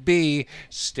it could be.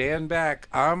 Stand back.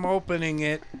 I'm opening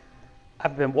it.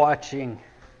 I've been watching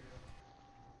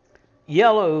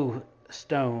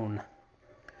Yellowstone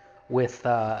with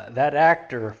that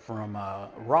actor from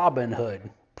Robin Hood,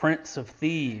 Prince of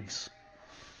Thieves.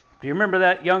 Do you remember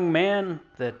that young man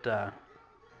that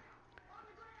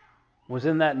was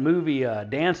in that movie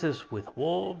Dances with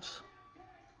Wolves?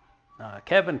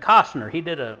 Kevin Costner. He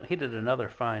did another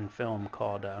fine film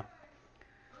called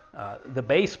The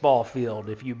Baseball Field.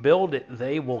 If you build it,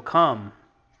 they will come.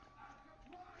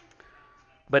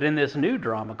 But in this new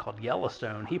drama called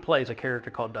Yellowstone, he plays a character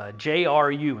called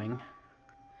J.R. Ewing.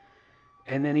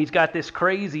 And then he's got this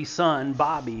crazy son,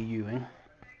 Bobby Ewing.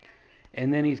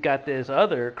 And then he's got this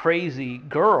other crazy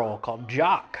girl called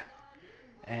Jock.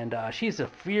 And she's a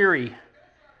fiery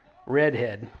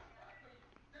redhead.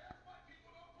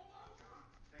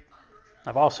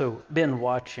 I've also been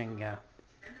watching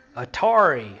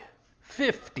Atari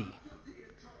 50,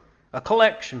 a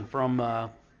collection from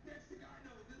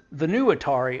the new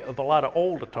Atari of a lot of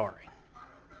old Atari.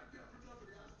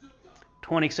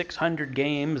 2,600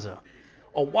 games,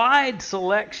 a wide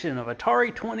selection of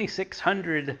Atari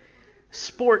 2600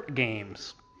 sport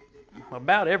games.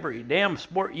 About every damn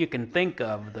sport you can think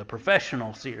of, the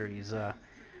professional series.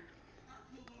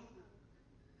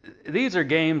 These are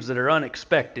games that are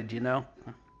unexpected,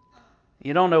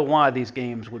 You don't know why these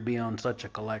games would be on such a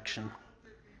collection.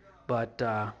 But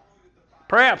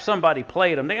perhaps somebody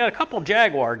played them. They got a couple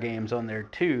Jaguar games on there,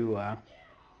 too.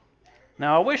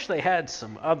 Now, I wish they had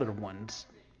some other ones.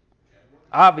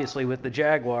 Obviously, with the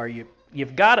Jaguar,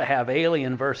 you've got to have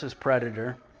Alien versus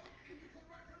Predator.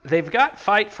 They've got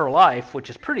Fight for Life, which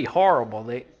is pretty horrible.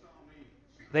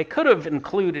 They could have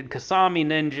included Kasami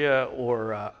Ninja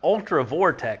or Ultra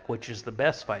Vortek, which is the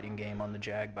best fighting game on the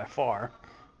Jag by far.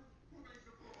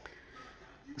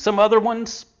 Some other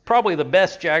ones, probably the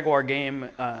best Jaguar game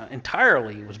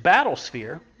entirely was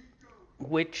Battlesphere,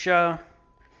 which,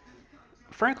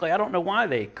 frankly, I don't know why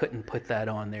they couldn't put that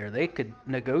on there. They could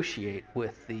negotiate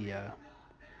with the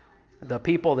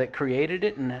people that created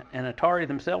it, and Atari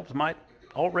themselves might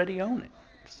already own it.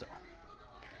 So,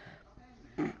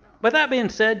 but that being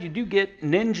said, you do get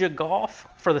Ninja Golf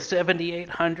for the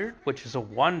 7800, which is a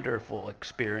wonderful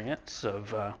experience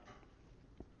of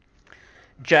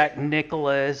Jack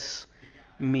Nicklaus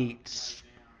meets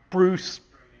Bruce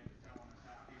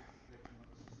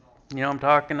You know what I'm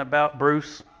talking about,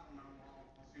 Bruce?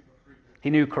 He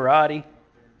knew karate.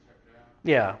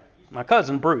 Yeah, my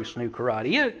cousin Bruce knew karate.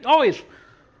 He always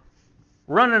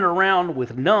running around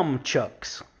with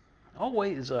nunchucks,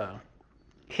 always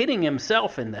hitting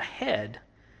himself in the head,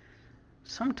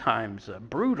 sometimes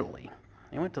brutally.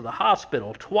 He went to the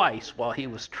hospital twice while he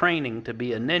was training to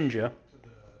be a ninja.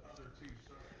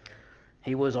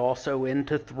 He was also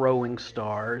into throwing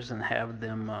stars and have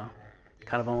them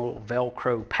kind of on little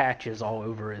Velcro patches all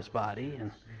over his body.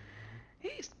 And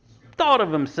he thought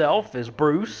of himself as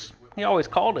Bruce. He always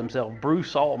called himself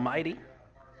Bruce Almighty.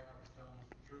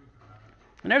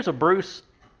 And there's a Bruce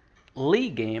Lee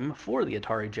game for the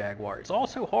Atari Jaguar. It's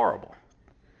also horrible.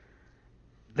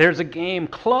 There's a game,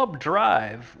 Club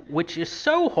Drive, which is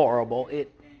so horrible, it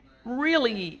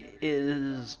really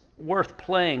is worth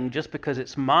playing just because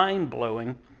it's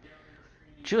mind-blowing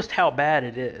just how bad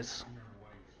it is.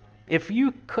 If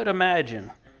you could imagine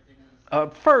a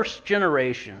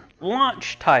first-generation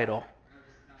launch title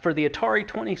for the Atari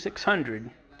 2600,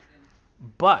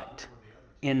 but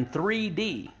in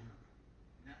 3D,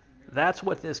 that's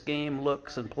what this game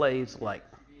looks and plays like.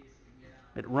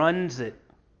 It runs at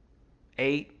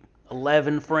 8,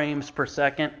 11 frames per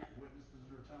second.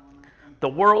 The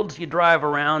worlds you drive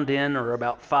around in are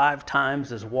about 5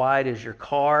 times as wide as your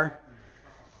car.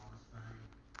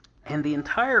 And the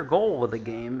entire goal of the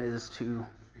game is to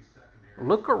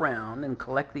look around and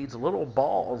collect these little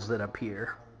balls that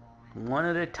appear. One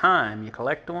at a time. You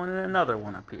collect one and another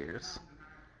one appears.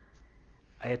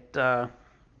 In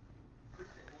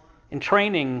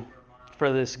training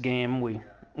for this game, we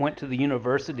went to the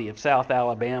University of South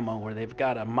Alabama, where they've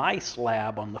got a mice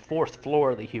lab on the 4th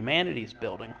floor of the Humanities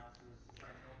Building.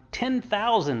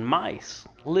 10,000 mice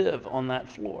live on that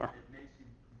floor.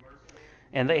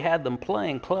 And they had them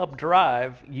playing Club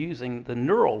Drive using the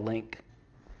Neuralink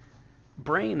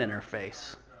brain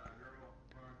interface.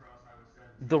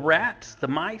 The rats, the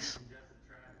mice,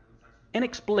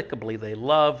 inexplicably, they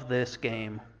love this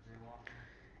game.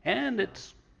 And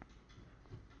it's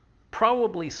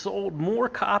probably sold more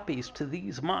copies to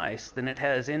these mice than it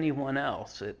has anyone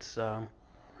else. It's a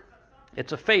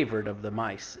favorite of the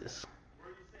mice's.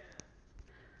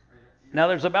 Now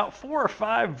there's about 4 or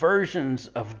 5 versions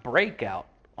of Breakout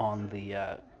on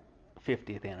the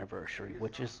 50th anniversary,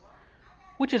 which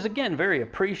is again very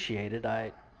appreciated.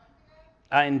 I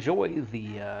enjoy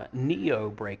the Neo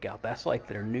Breakout. That's like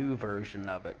their new version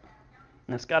of it.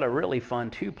 And it's got a really fun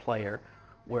 2-player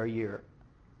where you're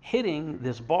hitting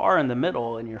this bar in the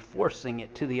middle and you're forcing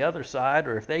it to the other side,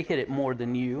 or if they hit it more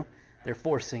than you, they're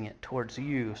forcing it towards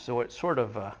you. So it's sort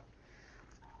of a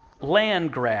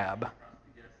land grab.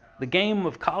 The game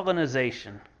of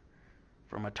colonization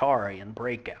from Atari and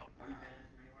Breakout.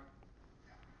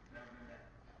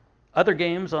 Other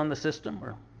games on the system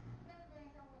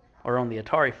or on the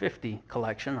Atari 50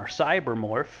 collection are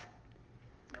Cybermorph,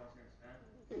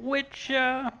 which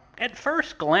at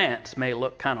first glance may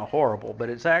look kind of horrible, but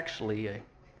it's actually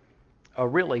a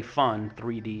really fun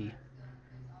 3D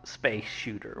space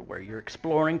shooter where you're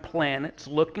exploring planets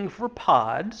looking for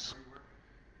pods.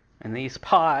 And these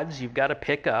pods you've got to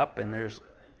pick up, and there's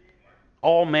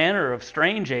all manner of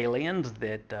strange aliens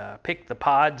that pick the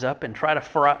pods up and try to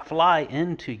fly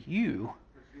into you.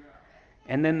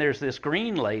 And then there's this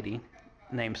green lady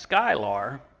named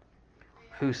Skylar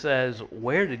who says,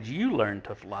 "Where did you learn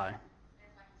to fly?"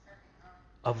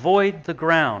 Avoid the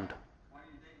ground.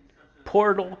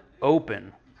 Portal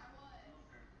open.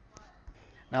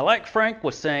 Now, like Frank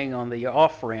was saying on the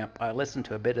off-ramp, I listened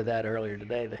to a bit of that earlier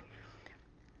today.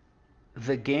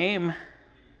 The game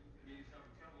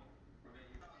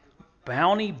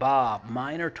Bounty Bob,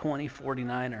 Miner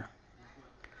 2049er.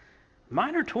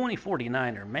 Miner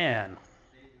 2049er, man.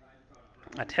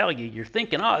 I tell you, you're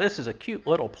thinking, oh, this is a cute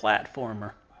little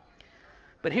platformer.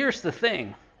 But here's the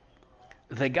thing.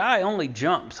 The guy only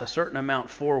jumps a certain amount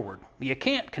forward. You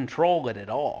can't control it at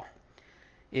all.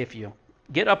 If you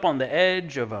get up on the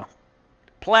edge of a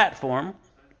platform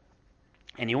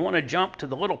and you want to jump to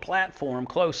the little platform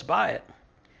close by it,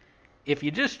 if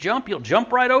you just jump, you'll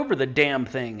jump right over the damn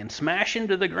thing and smash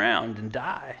into the ground and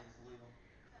die.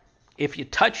 If you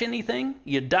touch anything,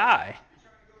 you die.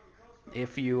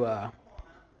 If you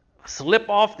slip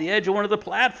off the edge of one of the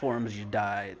platforms, you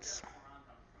die. It's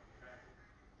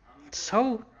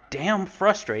so damn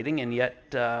frustrating and yet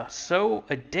so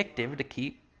addictive to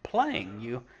keep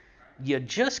playing. You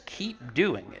just keep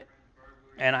doing it.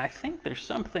 And I think there's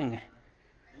something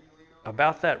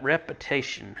about that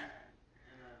repetition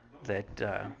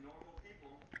that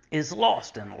is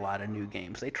lost in a lot of new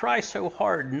games. They try so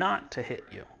hard not to hit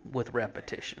you with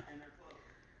repetition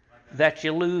that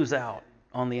you lose out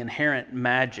on the inherent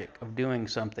magic of doing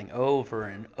something over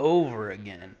and over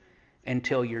again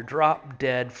until you're drop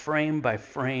dead, frame by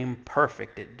frame,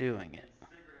 perfect at doing it.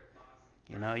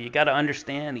 You know, you got to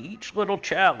understand each little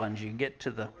challenge. You get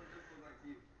to the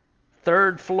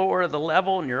third floor of the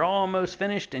level and you're almost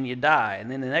finished and you die.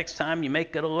 And then the next time you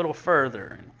make it a little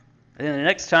further. And then the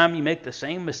next time you make the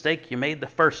same mistake you made the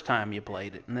first time you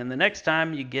played it. And then the next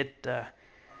time you get,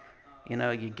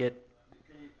 you get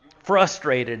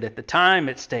frustrated at the time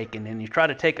it's taken and you try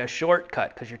to take a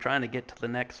shortcut because you're trying to get to the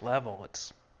next level.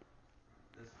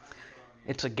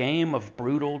 It's a game of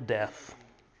brutal death.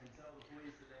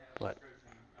 But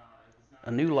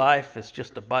a new life is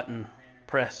just a button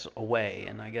press away,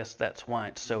 and I guess that's why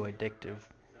it's so addictive.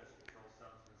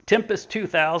 Tempest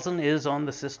 2000 is on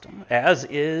the system, as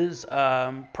is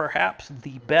perhaps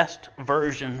the best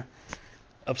version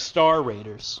of Star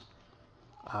Raiders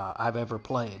I've ever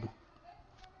played.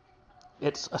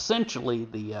 It's essentially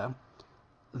the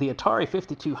Atari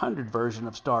 5200 version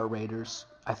of Star Raiders,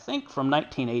 I think from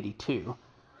 1982,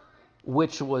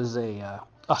 which was a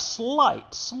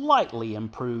slightly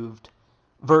improved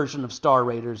version of Star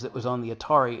Raiders that was on the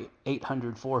Atari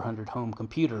 800-400 home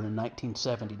computer in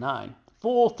 1979.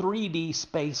 Full 3D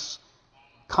space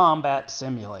combat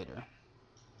simulator.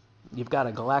 You've got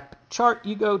a galactic chart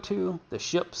you go to. The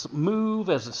ships move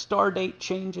as the star date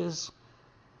changes.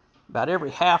 About every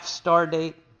half star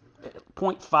date, at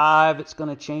 0.5 it's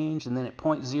going to change, and then at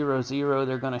 0.00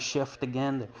 they're going to shift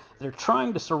again. They're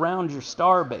trying to surround your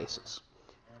star bases.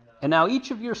 And now each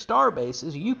of your star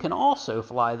bases, you can also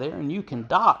fly there and you can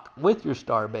dock with your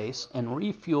star base and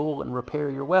refuel and repair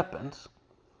your weapons.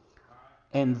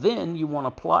 And then you want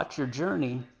to plot your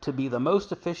journey to be the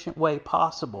most efficient way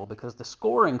possible, because the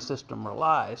scoring system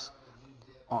relies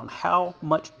on how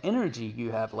much energy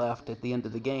you have left at the end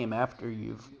of the game after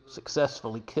you've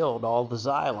successfully killed all the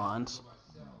Xylons.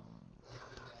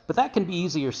 But that can be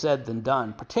easier said than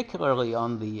done, particularly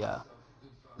on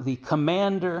the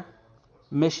commander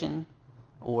mission,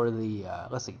 or the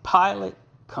pilot,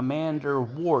 commander,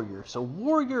 warrior. So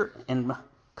warrior and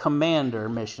commander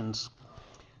missions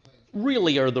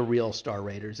really are the real Star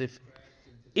Raiders.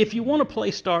 If you want to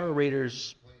play Star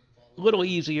Raiders a little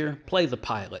easier, play the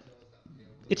pilot.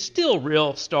 It's still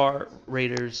real Star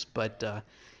Raiders, but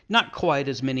not quite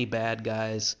as many bad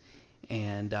guys,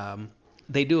 and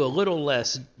they do a little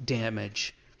less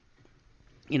damage.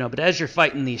 But as you're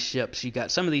fighting these ships, you got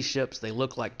some of these ships, they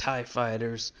look like TIE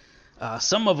fighters.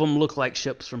 Some of them look like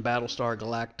ships from Battlestar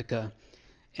Galactica.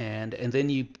 And then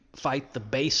you fight the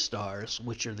base stars,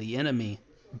 which are the enemy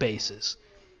bases.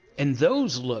 And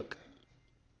those look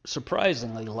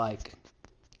surprisingly like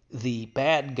the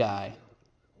bad guy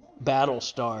battle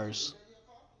stars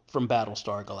from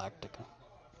Battlestar Galactica.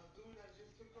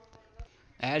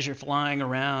 As you're flying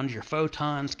around, your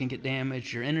photons can get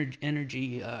damaged, your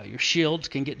energy, your shields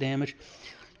can get damaged.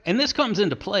 And this comes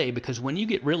into play because when you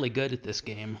get really good at this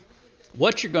game,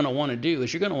 what you're going to want to do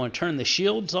is you're going to want to turn the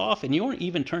shields off, and you want to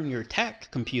even turn your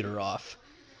attack computer off.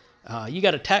 You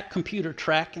got attack computer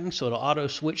tracking, so it'll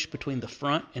auto-switch between the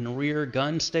front and rear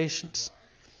gun stations.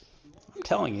 I'm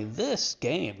telling you, this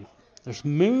game, there's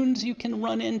moons you can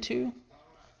run into.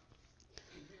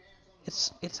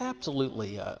 It's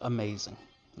absolutely amazing.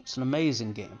 It's an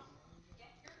amazing game.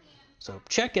 So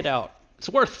check it out. It's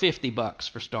worth $50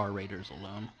 for Star Raiders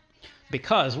alone,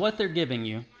 because what they're giving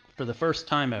you for the first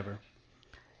time ever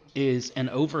is an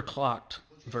overclocked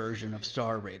version of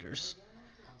Star Raiders.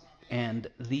 And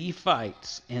the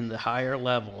fights in the higher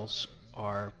levels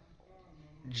are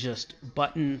just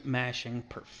button mashing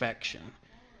perfection.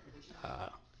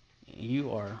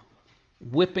 You are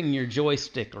whipping your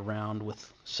joystick around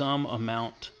with some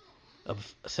amount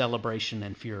of celebration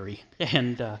and fury.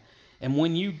 And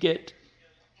when you get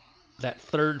that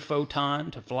third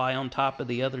photon to fly on top of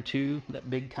the other two, that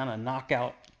big kind of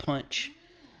knockout punch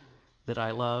that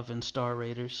I love in Star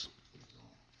Raiders.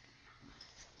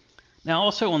 Now,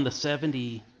 also on the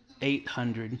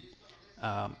 7800,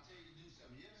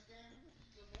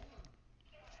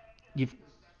 you've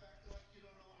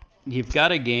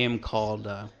got a game called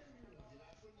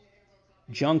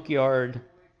Junkyard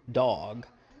Dog,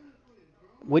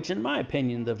 which in my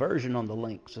opinion, the version on the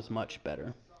Lynx is much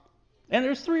better. And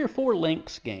there's 3 or 4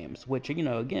 Lynx games, which,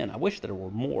 again, I wish there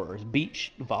were more. There's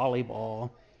Beach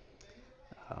Volleyball,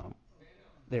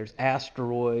 there's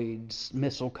Asteroids,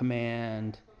 Missile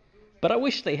Command, but I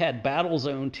wish they had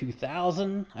Battlezone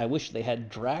 2000. I wish they had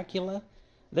Dracula.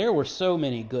 There were so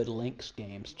many good Lynx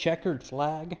games. Checkered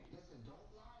Flag.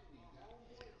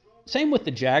 Same with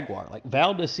the Jaguar. Like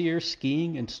Valdecir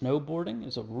Skiing and Snowboarding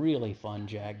is a really fun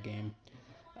Jag game.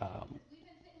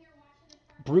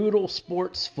 brutal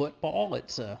sports football.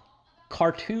 It's a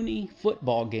cartoony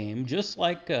football game, just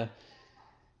like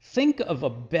think of a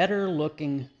better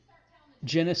looking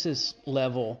Genesis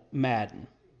level Madden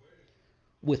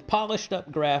with polished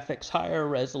up graphics, higher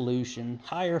resolution,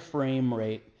 higher frame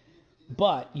rate,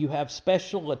 but you have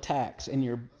special attacks and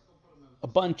you're a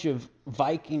bunch of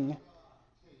Viking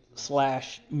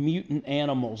 / mutant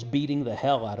animals beating the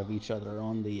hell out of each other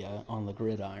on the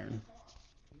gridiron.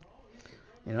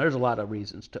 You know, there's a lot of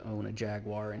reasons to own a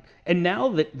Jaguar, and now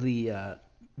that the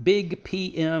big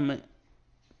PEMU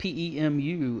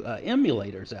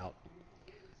emulator's out,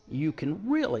 you can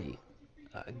really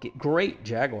get great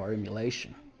Jaguar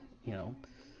emulation. You know,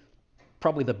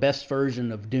 probably the best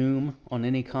version of Doom on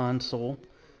any console.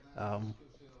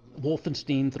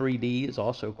 Wolfenstein 3D is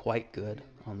also quite good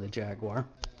on the Jaguar.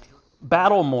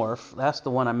 Battlemorph, that's the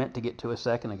one I meant to get to a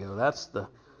second ago. That's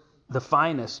the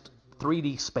finest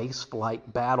 3D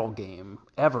spaceflight battle game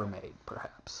ever made,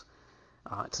 perhaps.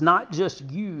 It's not just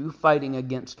you fighting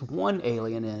against one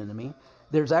alien enemy.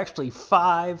 There's actually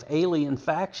 5 alien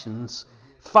factions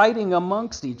fighting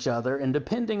amongst each other, and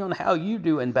depending on how you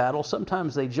do in battle,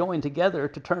 sometimes they join together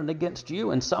to turn against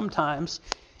you, and sometimes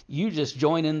you just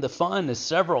join in the fun as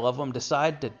several of them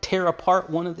decide to tear apart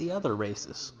one of the other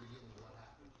races.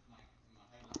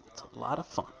 It's a lot of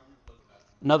fun.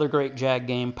 Another great Jag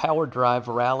game, Power Drive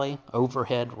Rally,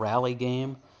 overhead rally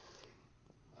game.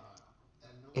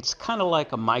 It's kind of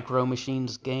like a Micro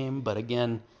Machines game, but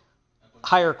again,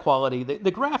 higher quality.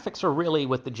 The graphics are really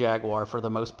with the Jaguar for the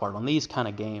most part on these kind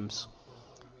of games.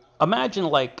 Imagine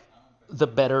like the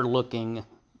better looking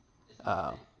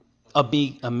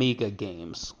Amiga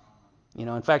games. You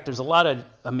know, in fact, there's a lot of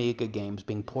Amiga games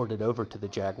being ported over to the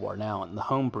Jaguar now in the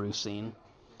homebrew scene.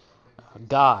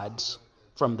 Gods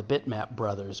from the Bitmap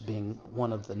brothers being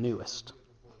one of the newest.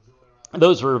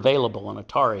 Those are available on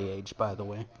Atari Age, by the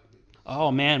way.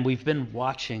 Oh man, we've been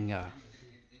watching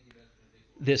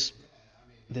this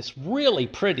really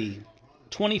pretty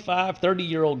 25,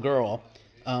 30-year-old girl,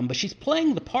 but she's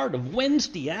playing the part of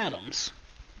Wednesday Addams.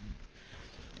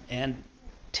 And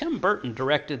Tim Burton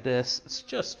directed this. It's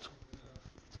just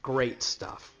great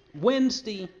stuff.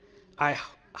 Wednesday, I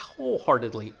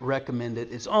wholeheartedly recommend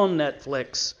it. It's on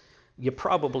Netflix. You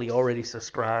probably already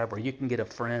subscribe, or you can get a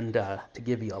friend to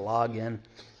give you a login.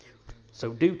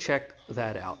 So do check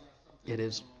that out. It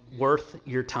is worth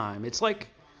your time. It's like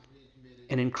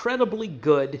an incredibly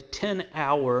good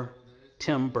 10-hour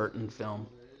Tim Burton film.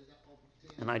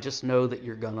 And I just know that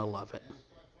you're going to love it.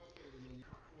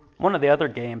 One of the other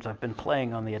games I've been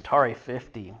playing on the Atari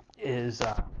 50 is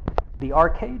the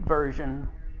arcade version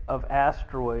of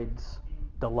Asteroids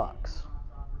Deluxe.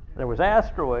 There was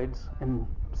Asteroids in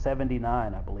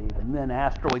 79, I believe, and then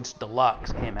Asteroids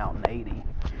Deluxe came out in 80.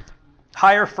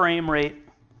 Higher frame rate,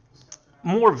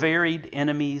 more varied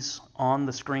enemies on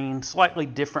the screen, slightly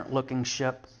different looking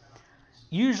ship.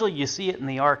 Usually you see it in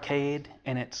the arcade,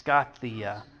 and it's got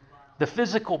the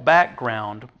physical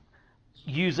background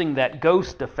using that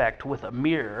ghost effect with a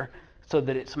mirror so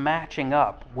that it's matching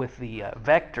up with the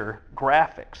vector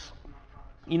graphics.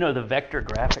 You know, the vector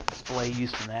graphic display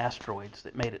used in Asteroids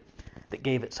that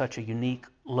gave it such a unique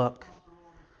look.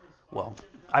 Well,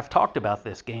 I've talked about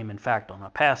this game, in fact, on a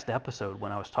past episode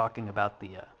when I was talking about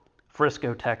the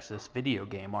Frisco, Texas video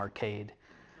game arcade,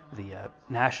 the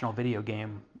National Video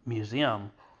Game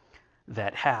Museum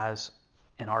that has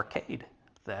an arcade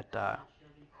that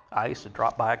I used to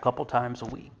drop by a couple times a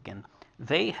week, and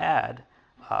they had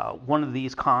one of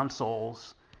these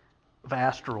consoles of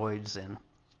Asteroids, and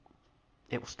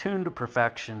it was tuned to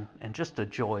perfection and just a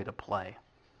joy to play.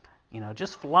 You know,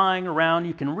 just flying around,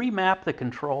 you can remap the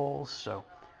controls, so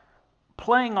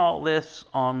playing all this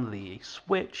on the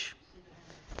Switch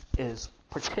is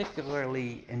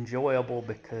particularly enjoyable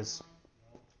because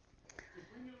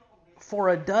for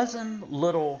a dozen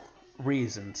little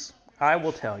reasons, I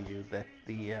will tell you that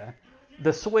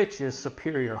the Switch is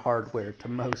superior hardware to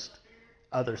most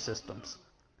other systems.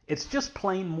 It's just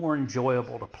plain more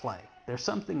enjoyable to play. There's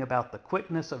something about the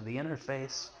quickness of the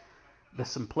interface, the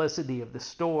simplicity of the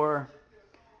store.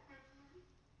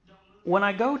 When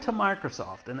I go to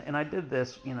Microsoft, and I did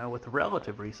this, you know, with a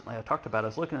relative recently, I talked about, I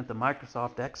was looking at the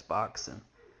Microsoft Xbox, and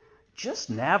just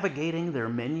navigating their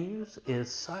menus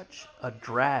is such a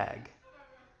drag.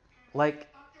 Like,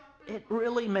 it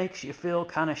really makes you feel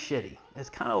kind of shitty. It's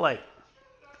kind of like,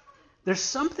 there's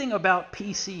something about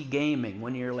PC gaming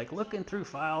when you're like looking through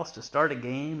files to start a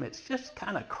game, it's just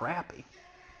kind of crappy.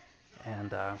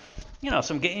 And, you know,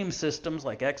 some game systems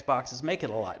like Xboxes make it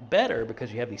a lot better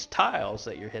because you have these tiles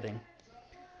that you're hitting.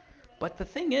 But the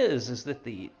thing is that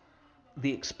the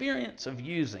experience of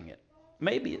using it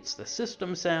Maybe it's the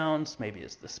system sounds, maybe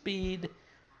it's the speed.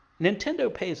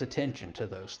 Nintendo pays attention to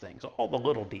those things, all the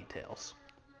little details.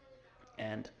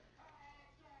 And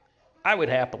I would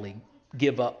happily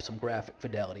give up some graphic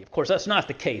fidelity. Of course, that's not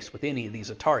the case with any of these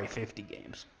Atari 50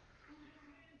 games.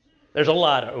 There's a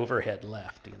lot of overhead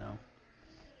left, you know.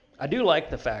 I do like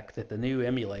the fact that the new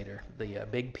emulator, the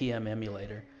Big PM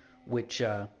emulator, which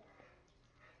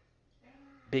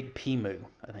Big PMU,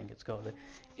 I think it's called,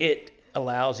 it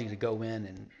allows you to go in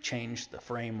and change the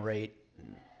frame rate,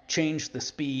 change the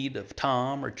speed of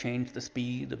Tom or change the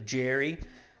speed of Jerry.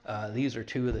 These are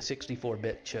two of the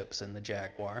 64-bit chips in the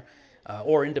Jaguar.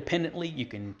 Or independently, you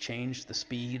can change the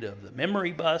speed of the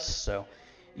memory bus. So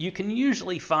you can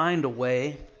usually find a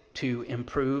way to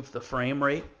improve the frame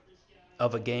rate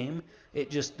of a game.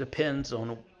 It just depends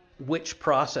on which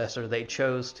processor they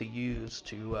chose to use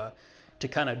to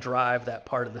kind of drive that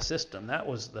part of the system. That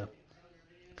was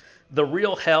the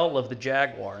real hell of the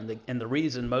Jaguar, and the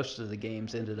reason most of the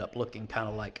games ended up looking kind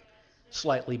of like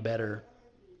slightly better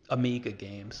Amiga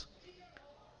games.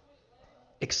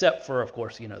 Except for, of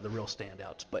course, you know, the real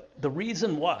standouts. But the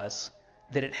reason was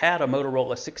that it had a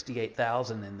Motorola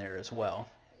 68000 in there as well.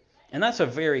 And that's a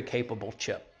very capable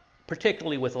chip,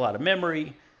 particularly with a lot of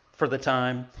memory for the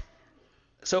time.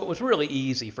 So it was really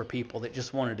easy for people that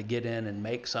just wanted to get in and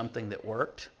make something that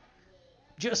worked,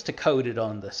 just to code it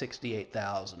on the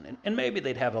 68000. And maybe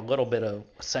they'd have a little bit of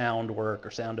sound work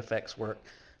or sound effects work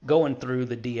going through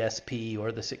the DSP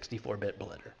or the 64-bit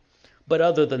blender. But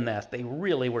other than that, they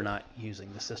really were not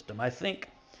using the system. I think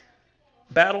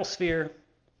Battlesphere,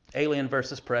 Alien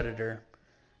vs. Predator,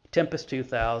 Tempest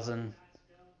 2000,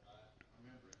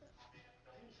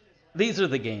 these are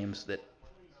the games that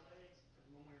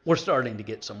we're starting to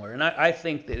get somewhere. And I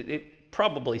think that it's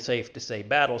probably safe to say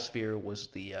Battlesphere was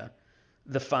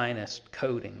the finest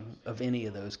coding of any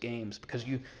of those games, because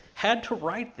you had to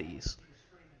write these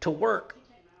to work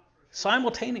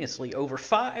simultaneously over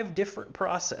 5 different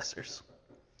processors.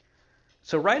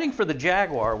 So writing for the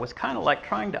Jaguar was kind of like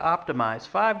trying to optimize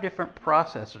 5 different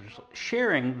processors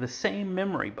sharing the same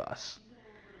memory bus.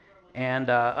 And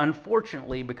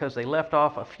unfortunately, because they left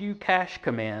off a few cache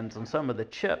commands on some of the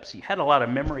chips, you had a lot of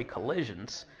memory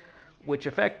collisions, which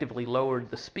effectively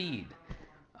lowered the speed.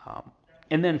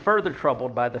 And then further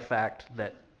troubled by the fact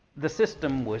that the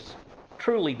system was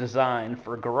truly designed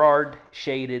for Gerard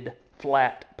shaded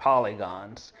flat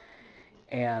polygons,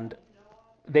 and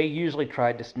they usually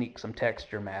tried to sneak some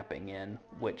texture mapping in,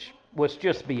 which was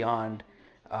just beyond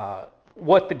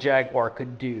what the Jaguar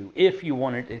could do if you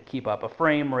wanted to keep up a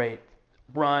frame rate,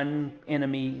 run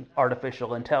enemy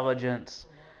artificial intelligence,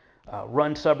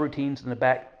 run subroutines in the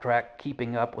backtrack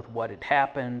keeping up with what had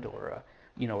happened, or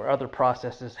or other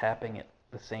processes happening at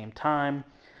the same time.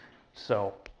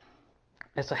 So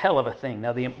it's a hell of a thing.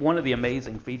 Now, one of the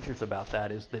amazing features about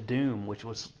that is the Doom, which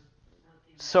was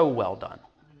so well done.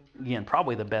 Again,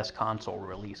 probably the best console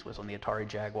release was on the Atari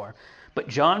Jaguar. But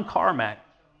John Carmack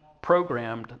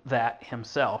programmed that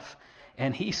himself,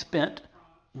 and he spent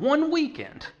one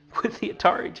weekend with the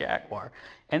Atari Jaguar,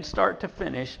 and start to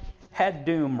finish had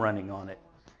Doom running on it.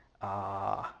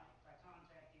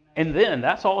 And then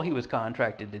that's all he was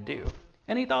contracted to do.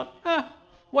 And he thought,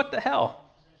 what the hell?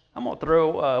 I'm going to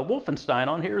throw Wolfenstein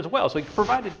on here as well. So he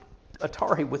provided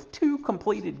Atari with 2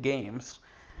 completed games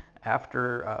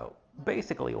after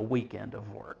basically a weekend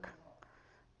of work.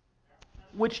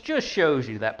 Which just shows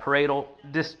you that Pareto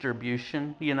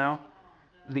distribution,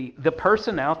 The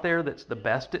person out there that's the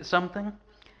best at something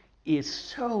is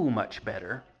so much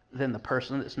better than the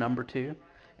person that's number 2.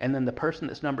 And then the person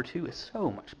that's number 2 is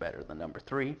so much better than number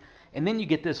 3. And then you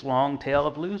get this long tail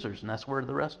of losers, and that's where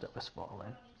the rest of us fall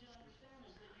in.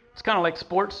 It's kind of like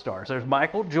sports stars. There's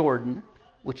Michael Jordan,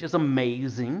 which is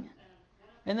amazing,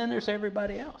 and then there's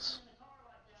everybody else.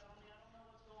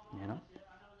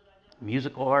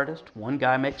 Musical artist, one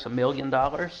guy makes $1 million.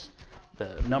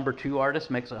 The number 2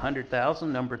 artist makes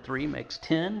 100,000. Number 3 makes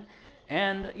 10,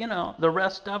 and the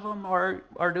rest of them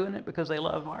are doing it because they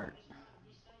love art.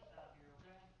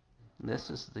 This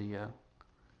is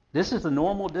the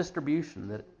normal distribution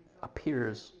that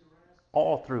appears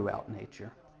all throughout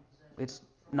nature. It's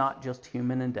not just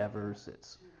human endeavors.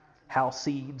 It's how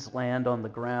seeds land on the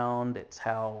ground. It's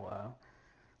how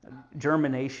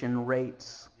germination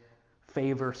rates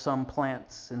favor some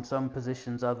plants in some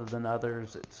positions other than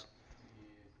others.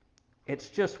 It's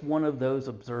just one of those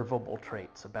observable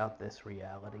traits about this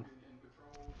reality.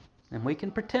 And we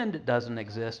can pretend it doesn't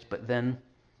exist, but then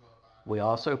we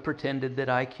also pretended that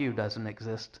IQ doesn't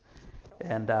exist.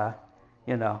 And,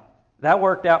 that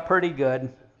worked out pretty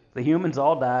good. The humans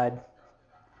all died,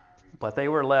 but they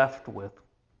were left with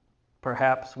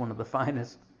perhaps one of the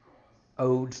finest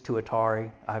odes to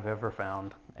Atari I've ever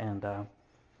found. And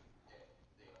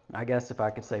I guess if I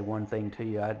could say one thing to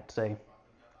you, I'd say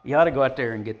you ought to go out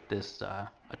there and get this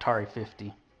Atari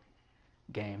 50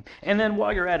 game. And then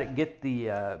while you're at it, get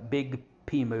the Big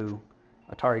Pimu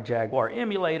Atari Jaguar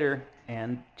emulator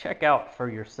and check out for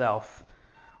yourself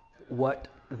what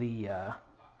the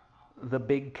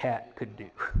big cat could do.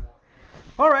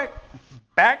 All right,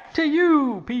 back to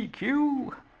you,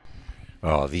 PQ.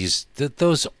 Oh,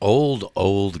 those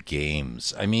old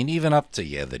games. I mean, even up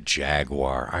to the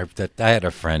Jaguar. I had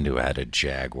a friend who had a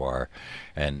Jaguar,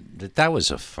 and that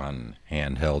was a fun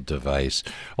handheld device.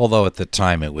 Although at the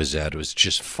time it was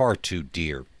just far too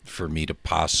dear for me to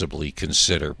possibly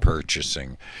consider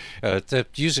purchasing.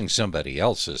 Using somebody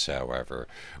else's, however,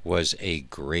 was a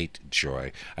great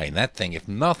joy. I mean, that thing, if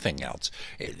nothing else,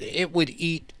 it would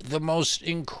eat the most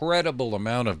incredible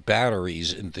amount of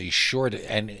batteries in the short,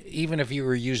 and even if you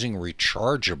were using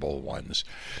rechargeable ones,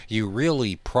 you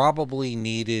really probably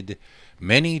needed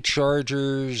many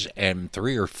chargers and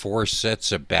 3 or 4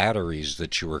 sets of batteries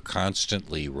that you were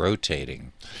constantly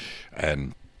rotating.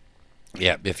 And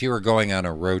yeah, if you were going on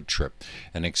a road trip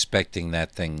and expecting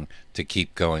that thing to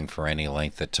keep going for any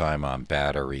length of time on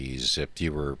batteries, if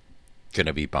you were going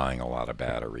to be buying a lot of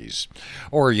batteries,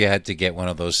 or you had to get one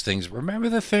of those things. Remember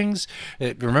the things?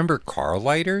 Remember car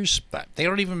lighters? They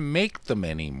don't even make them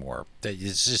anymore.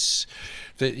 It's just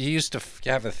that you used to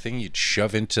have a thing you'd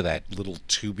shove into that little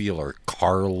tubular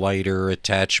car lighter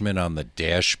attachment on the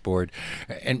dashboard,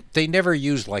 and they never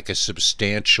used like a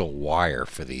substantial wire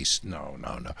for these. No.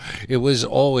 It was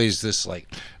always this like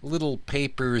little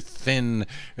paper thin.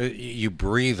 You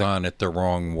breathe on it the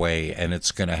wrong way, and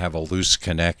it's going to have a loose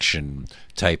connection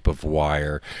type of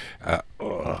wire.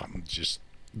 Just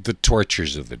the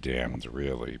tortures of the damned,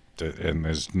 really, and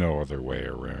there's no other way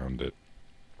around it.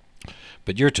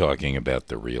 But you're talking about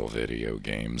the real video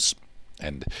games.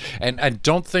 And I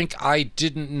don't think I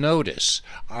didn't notice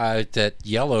that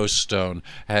Yellowstone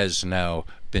has now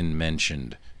been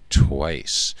mentioned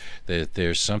twice. That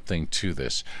there's something to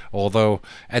this. Although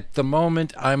at the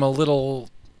moment I'm a little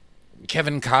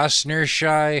Kevin Costner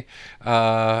shy.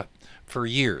 For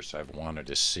years I've wanted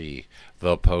to see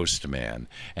The Postman,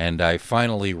 and I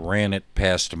finally ran it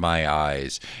past my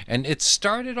eyes, and it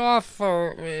started off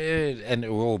and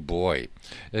oh boy,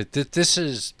 this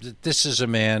is a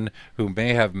man who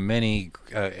may have many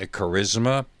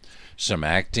charisma, some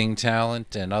acting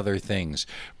talent, and other things,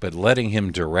 but letting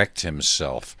him direct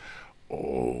himself,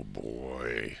 oh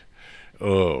boy.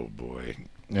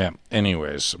 Yeah,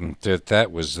 anyways,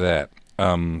 that was that.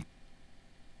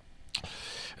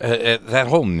 That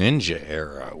whole ninja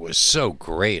era was so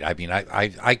great. I mean,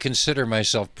 I consider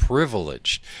myself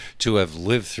privileged to have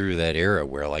lived through that era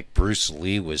where, like, Bruce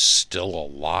Lee was still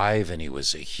alive and he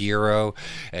was a hero,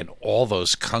 and all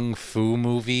those kung fu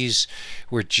movies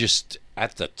were just,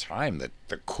 at the time, the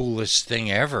coolest thing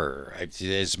ever.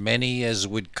 As many as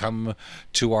would come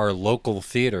to our local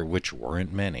theater, which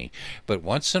weren't many, but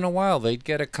once in a while they'd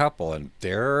get a couple, and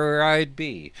there I'd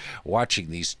be watching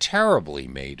these terribly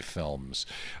made films.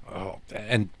 Oh,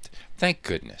 and thank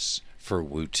goodness for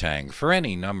Wu-Tang for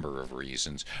any number of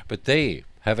reasons, but they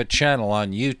have a channel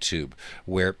on YouTube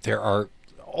where there are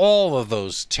all of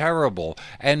those terrible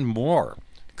and more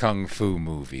kung fu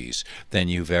movies than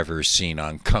you've ever seen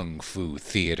on Kung Fu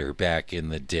Theater back in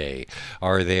the day.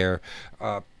 Are there?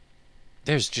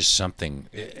 There's just something.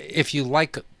 If you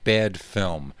like bad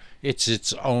film, it's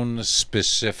its own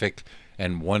specific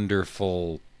and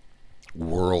wonderful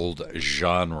world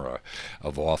genre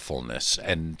of awfulness.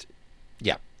 And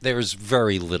yeah, there's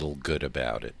very little good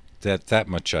about it. That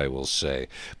much I will say.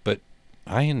 But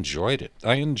I enjoyed it.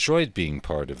 I enjoyed being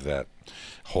part of that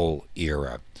whole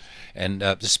era. And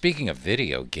speaking of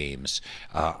video games,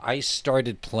 I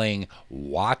started playing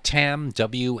Watam,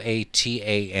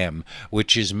 W-A-T-A-M,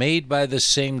 which is made by the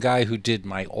same guy who did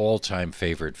my all-time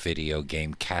favorite video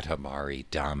game, Katamari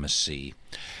Damacy.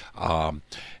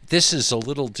 This is a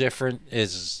little different.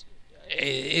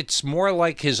 It's more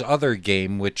like his other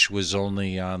game, which was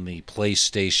only on the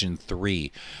PlayStation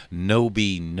 3,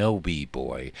 Nobi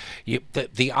Boy.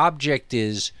 The object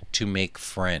is to make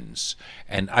friends.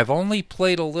 And I've only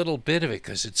played a little bit of it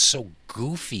because it's so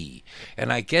goofy.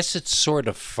 And I guess it's sort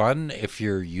of fun if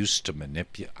you're used to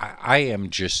manipulate. I am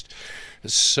just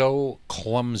so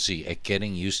clumsy at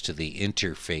getting used to the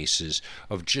interfaces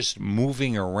of just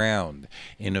moving around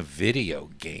in a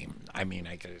video game. I mean,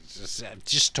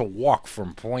 just to walk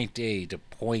from point A to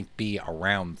point B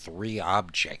around 3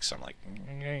 objects. I'm like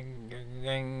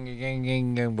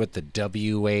with the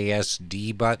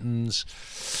WASD buttons.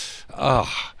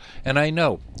 And I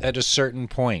know at a certain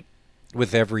point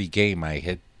with every game I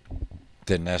hit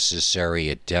the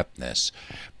necessary adeptness,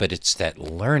 but it's that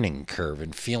learning curve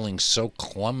and feeling so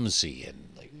clumsy, and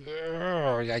like,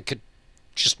 I could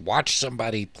just watch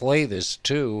somebody play this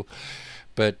too.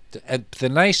 But the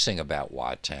nice thing about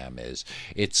Wattam is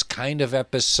it's kind of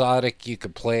episodic. You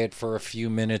could play it for a few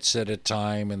minutes at a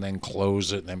time and then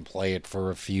close it and then play it for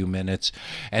a few minutes,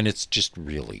 and it's just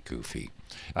really goofy.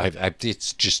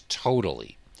 It's just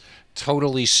totally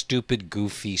stupid,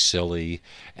 goofy, silly,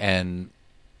 and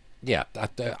yeah,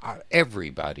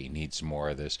 everybody needs more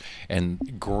of this.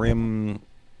 And Grim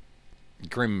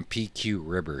PQ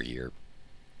Ribber here,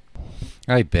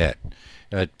 I bet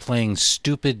playing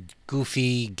stupid,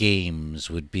 goofy games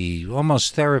would be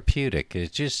almost therapeutic.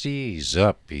 Just ease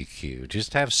up, PQ.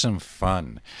 Just have some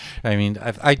fun. I mean,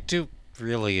 I do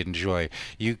really enjoy.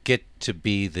 You get to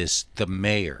be the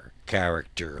mayor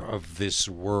character of this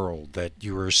world that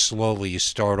you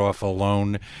start off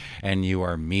alone, and you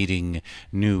are meeting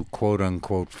new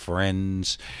quote-unquote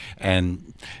friends,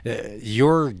 and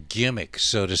your gimmick,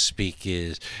 so to speak,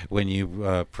 is when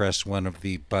you press one of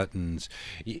the buttons,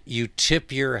 you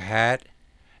tip your hat,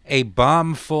 a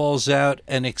bomb falls out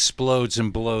and explodes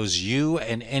and blows you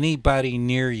and anybody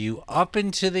near you up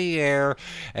into the air,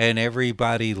 and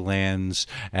everybody lands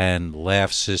and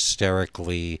laughs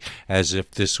hysterically as if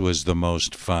this was the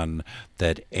most fun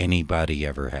that anybody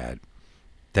ever had.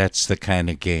 That's the kind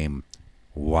of game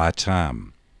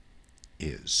Wattam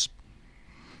is.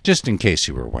 Just in case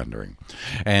you were wondering.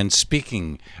 And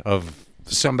speaking of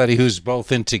somebody who's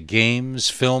both into games,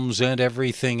 films, and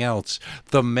everything else,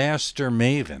 the master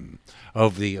maven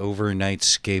of the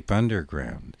Overnightscape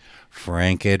Underground,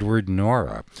 Frank Edward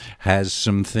Nora, has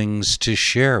some things to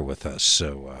share with us.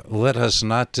 So let us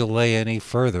not delay any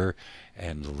further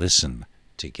and listen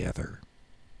together.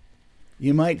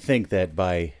 You might think that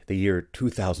by the year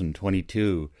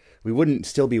 2022, we wouldn't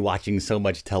still be watching so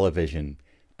much television.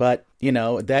 But,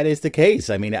 that is the case.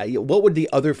 I mean, what would the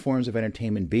other forms of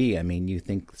entertainment be? I mean, you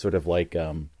think sort of like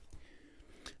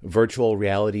virtual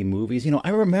reality movies. I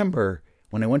remember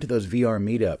when I went to those VR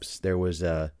meetups, there was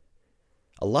a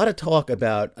lot of talk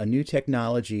about a new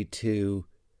technology to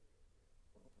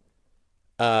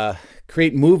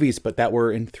create movies, but that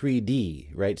were in 3D,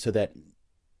 right? So that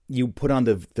you put on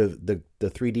the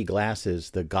 3D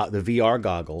glasses, the VR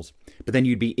goggles, but then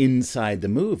you'd be inside the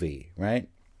movie, right?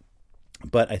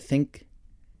 But I think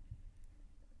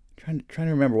trying to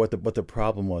remember what the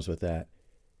problem was with that.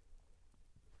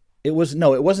 It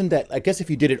wasn't that. I guess if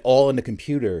you did it all in the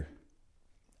computer,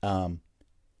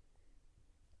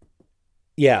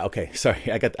 yeah, okay,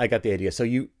 sorry, I got the idea. So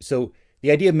the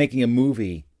idea of making a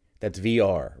movie that's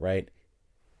VR, right?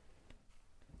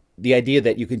 The idea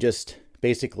that you can just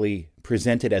basically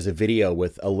present it as a video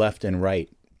with a left and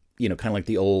right, kind of like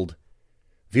the old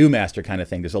Viewmaster kind of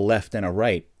thing. There's a left and a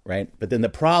right. Right, but then the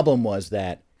problem was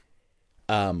that,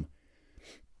 that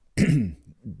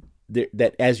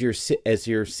as you're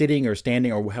sitting or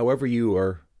standing or however you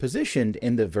are positioned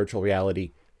in the virtual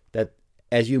reality, that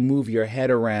as you move your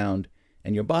head around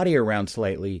and your body around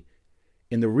slightly,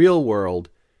 in the real world,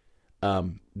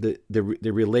 the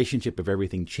relationship of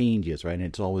everything changes, right? And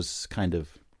it's always kind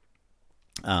of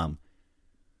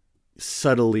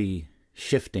subtly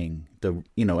shifting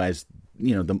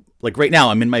like right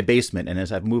now I'm in my basement, and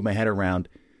as I've moved my head around,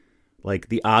 like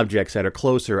the objects that are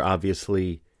closer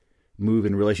obviously move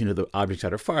in relation to the objects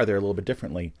that are farther a little bit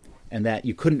differently, and that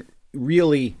you couldn't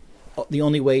really, the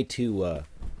only way to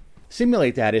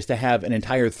simulate that is to have an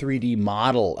entire 3D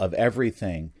model of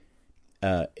everything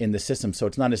in the system. So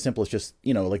it's not as simple as just,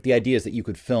 like the idea is that you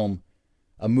could film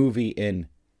a movie in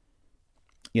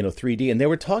 3D, and they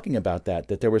were talking about that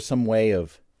there was some way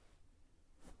of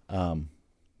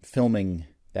filming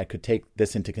that could take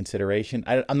this into consideration.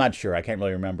 I'm not sure. I can't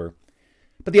really remember.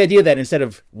 But the idea that instead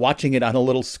of watching it on a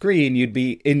little screen, you'd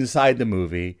be inside the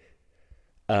movie.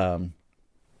 And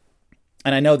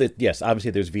I know that, yes,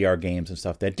 obviously there's VR games and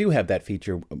stuff that do have that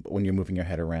feature when you're moving your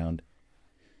head around.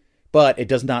 But it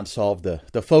does not solve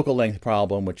the focal length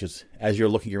problem, which is as you're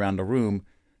looking around the room,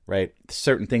 right?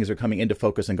 Certain things are coming into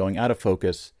focus and going out of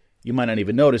focus. You might not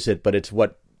even notice it, but it's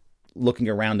what looking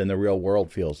around in the real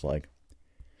world feels like.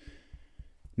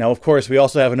 Now, of course, we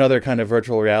also have another kind of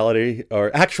virtual reality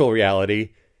or actual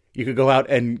reality. You could go out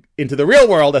and into the real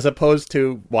world as opposed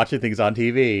to watching things on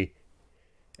TV.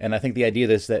 And I think the idea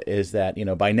is that, you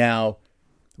know, by now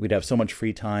we'd have so much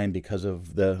free time because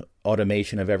of the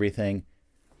automation of everything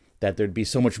that there'd be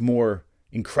so much more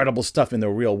incredible stuff in the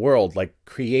real world, like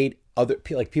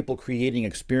people creating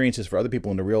experiences for other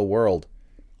people in the real world,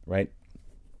 right?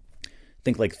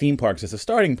 Think like theme parks as a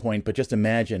starting point, but just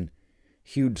imagine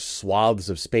huge swaths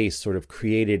of space sort of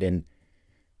created in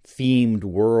themed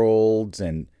worlds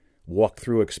and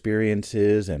walk-through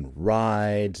experiences and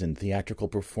rides and theatrical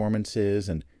performances,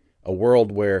 and a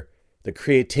world where the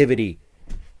creativity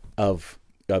of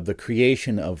the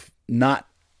creation of not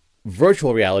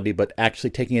virtual reality, but actually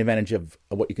taking advantage of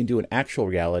what you can do in actual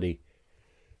reality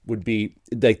would be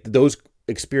like those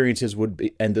experiences would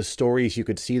be, and the stories you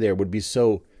could see there would be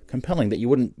so compelling that you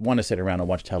wouldn't want to sit around and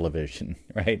watch television,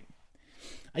 right?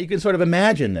 You can sort of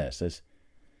imagine this as,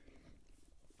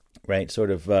 right,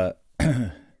 sort of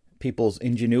people's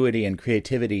ingenuity and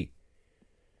creativity.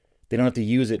 They don't have to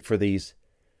use it for these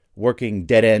working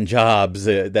dead-end jobs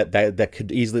that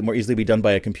could more easily be done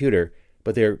by a computer,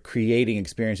 but they're creating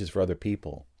experiences for other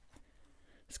people.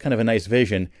 It's kind of a nice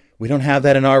vision. We don't have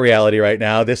that in our reality right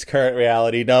now. This current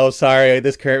reality, no, sorry,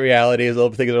 this current reality is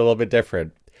things are a little bit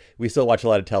different. We still watch a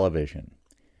lot of television.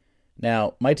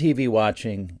 Now, my TV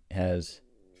watching has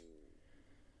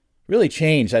really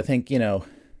changed. I think, you know,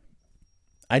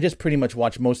 I just pretty much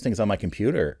watch most things on my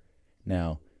computer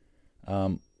now.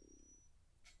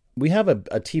 We have a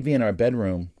TV in our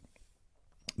bedroom,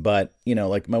 but, you know,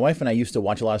 like my wife and I used to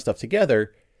watch a lot of stuff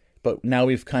together, but now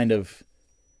we've kind of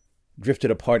drifted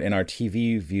apart in our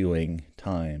TV viewing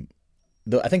time.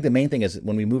 Though I think the main thing is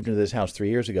when we moved into this house 3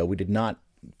 years ago, we did not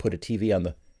put a TV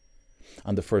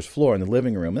on the first floor in the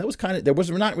living room. That was there was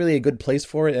not really a good place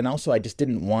for it, and also I just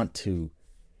didn't want to.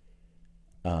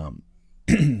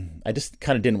 I just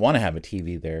kind of didn't want to have a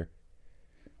TV there.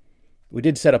 We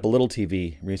did set up a little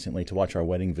TV recently to watch our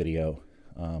wedding video,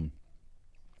 and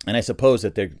I suppose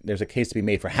that there's a case to be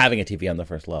made for having a TV on the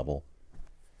first level.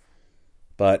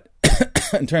 But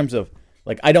in terms of,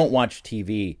 like, I don't watch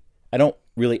TV. I don't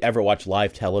really ever watch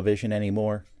live television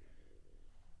anymore.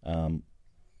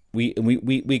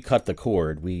 We cut the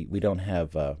cord. We don't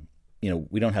have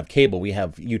we don't have cable. We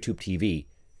have YouTube TV,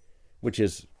 which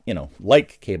is, you know,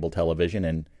 like cable television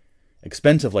and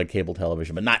expensive like cable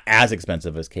television, but not as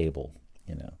expensive as cable.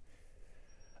 You know,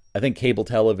 I think cable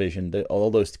television,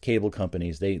 all those cable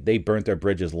companies, they burnt their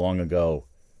bridges long ago,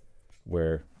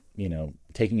 where, you know,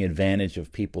 taking advantage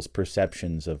of people's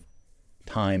perceptions of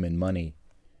time and money,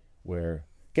 where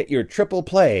get your triple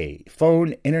play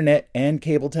phone, internet, and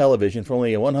cable television for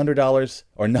only $100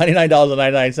 or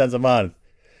 $99.99 a month.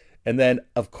 And then,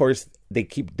 of course, and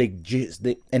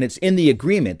it's in the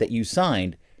agreement that you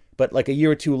signed, but like a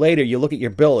year or two later, you look at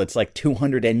your bill, it's like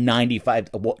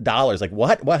 $295. Like,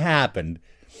 what happened?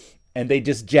 And they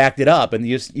just jacked it up, and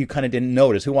you kind of didn't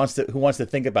notice. Who wants to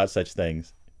think about such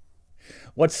things?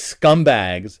 What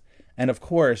scumbags? And of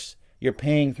course, you're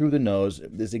paying through the nose,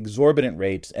 these exorbitant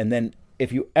rates, and then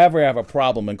if you ever have a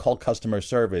problem and call customer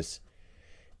service,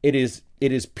 it is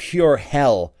pure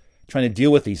hell trying to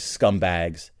deal with these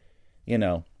scumbags. You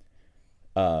know,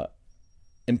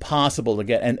 impossible to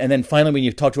get. And then finally, when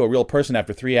you talk to a real person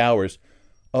after 3 hours,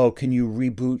 oh, can you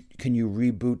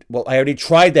reboot? Well, I already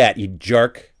tried that, you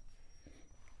jerk.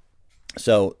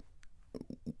 So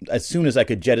as soon as I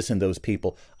could jettison those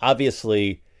people,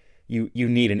 obviously you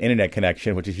need an internet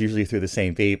connection, which is usually through the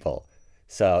same people.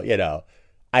 So, you know,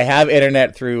 I have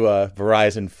internet through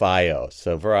Verizon Fios.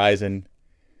 So Verizon,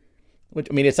 which,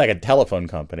 I mean, it's like a telephone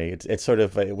company. It's sort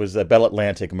of, it was Bell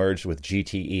Atlantic merged with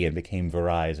GTE and became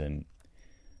Verizon.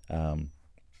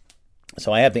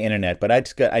 So I have the internet, but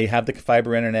I have the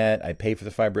fiber internet. I pay for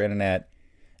the fiber internet,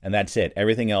 and that's it.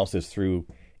 Everything else is through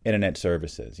internet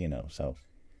services, you know. So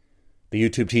the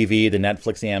YouTube TV, the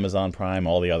Netflix, the Amazon Prime,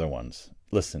 all the other ones.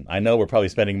 Listen, I know we're probably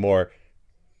spending more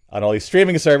on all these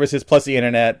streaming services, plus the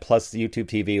internet, plus the YouTube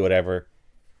TV, whatever.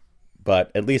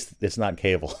 But at least it's not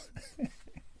cable.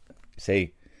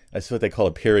 Say, that's what they call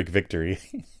a Pyrrhic victory.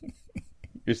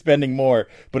 You're spending more,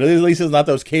 but at least it's not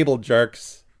those cable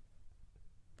jerks.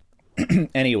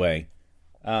 Anyway,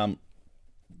 when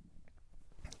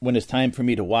it's time for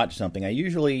me to watch something, I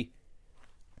usually,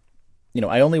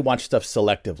 I only watch stuff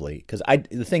selectively, because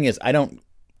the thing is, I don't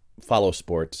follow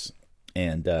sports,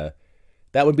 and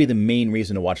that would be the main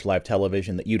reason to watch live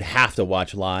television, that you'd have to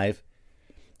watch live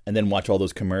and then watch all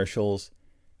those commercials.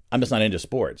 I'm just not into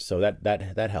sports, so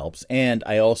that helps. And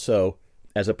I also,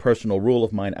 as a personal rule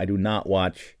of mine, I do not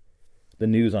watch the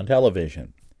news on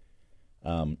television.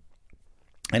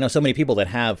 I know so many people that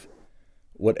have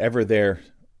whatever their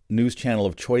news channel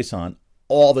of choice on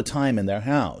all the time in their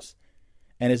house.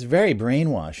 And it's very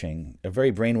brainwashing, a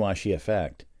very brainwashy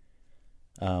effect.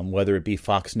 Whether it be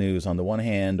Fox News on the one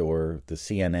hand or the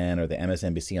CNN or the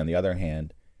MSNBC on the other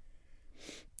hand.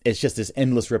 It's just this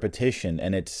endless repetition.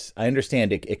 And I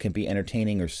understand it can be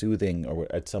entertaining or soothing or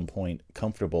at some point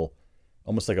comfortable,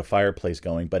 almost like a fireplace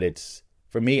going. But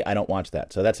for me, I don't watch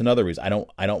that. So that's another reason.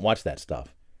 I don't watch that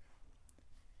stuff.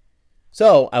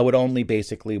 So I would only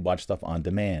basically watch stuff on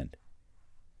demand.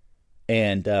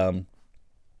 And so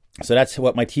that's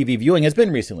what my TV viewing has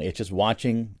been recently. It's just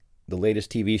watching the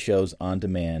latest TV shows on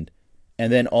demand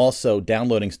and then also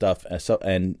downloading stuff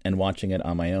and watching it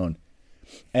on my own.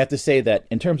 I have to say that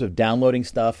in terms of downloading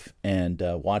stuff and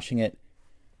watching it,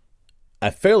 I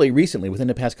fairly recently, within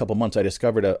the past couple months, I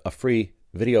discovered a free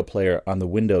video player on the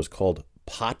Windows called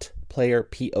Pot Player,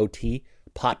 P-O-T,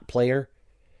 Pot Player.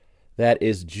 That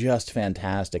is just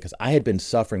fantastic because I had been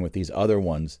suffering with these other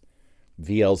ones,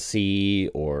 VLC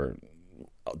or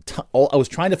I was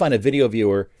trying to find a video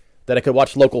viewer that I could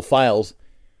watch local files.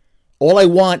 All I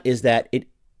want is that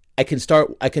I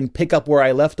can pick up where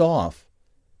I left off,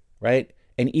 right?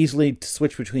 And easily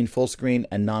switch between full screen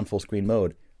and non-full screen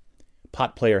mode.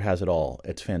 Pot Player has it all.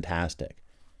 It's fantastic.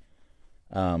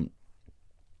 So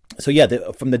yeah,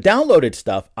 from the downloaded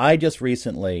stuff, I just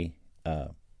recently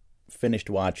finished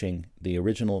watching the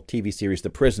original TV series The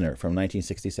Prisoner from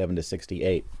 1967 to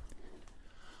 68.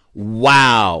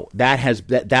 Wow,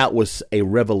 that was a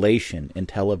revelation in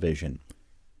television.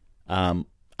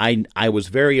 I was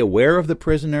very aware of The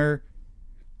Prisoner,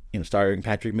 starring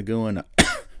Patrick McGoohan.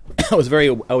 I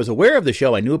was aware of the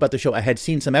show. I knew about the show. I had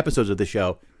seen some episodes of the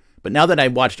show, but now that I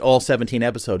watched all 17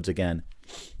 episodes again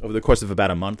over the course of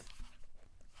about a month,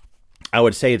 I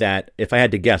would say that if I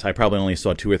had to guess, I probably only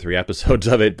saw 2 or 3 episodes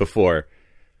of it before.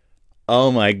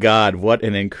 Oh my God, what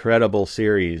an incredible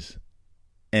series!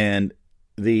 And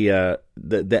the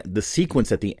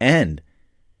sequence at the end,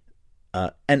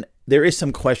 and there is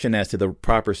some question as to the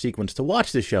proper sequence to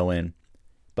watch the show in,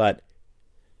 but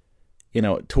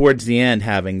towards the end,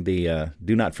 having the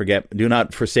 "Do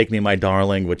not forsake me, my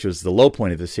darling," which was the low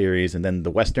point of the series, and then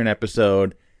the Western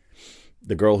episode,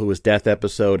 the Girl Who Was Death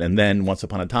episode, and then Once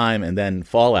Upon a Time, and then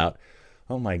Fallout.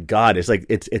 Oh my God, it's like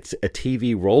it's a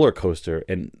TV roller coaster.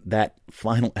 And that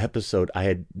final episode, I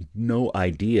had no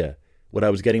idea what I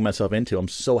was getting myself into. I'm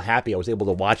so happy I was able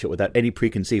to watch it without any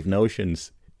preconceived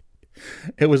notions.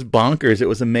 It was bonkers. It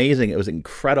was amazing. It was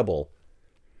incredible.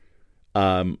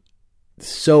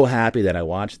 So happy that I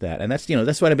watched that. And that's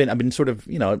what I've been sort of,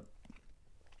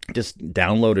 just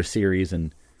download a series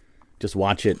and just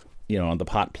watch it, on the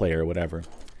Pot Player or whatever.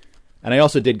 And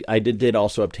I did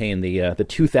also obtain the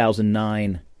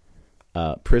 2009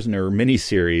 Prisoner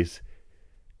miniseries,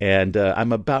 and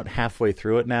I'm about halfway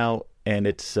through it now, and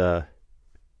it's an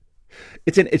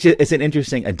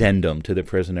interesting addendum to The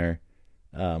Prisoner.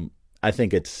 I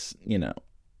think it's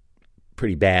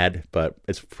pretty bad, but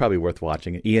it's probably worth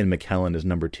watching. Ian McKellen is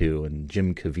number 2, and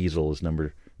Jim Caviezel is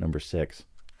number 6.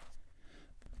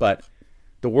 But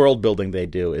the world building they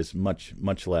do is much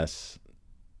less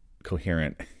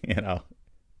coherent,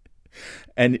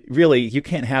 And really, you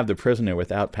can't have The Prisoner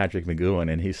without Patrick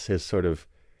McGoohan and his sort of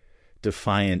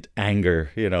defiant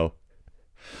anger.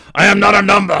 I am not a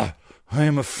number. I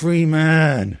am a free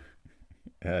man.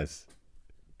 Yes.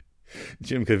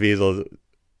 Jim Caviezel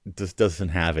just doesn't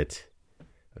have it.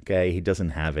 Okay, he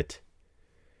doesn't have it.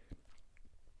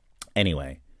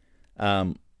 Anyway,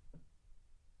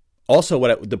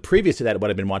 also the previous to that, what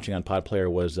I've been watching on Pod Player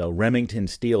was Remington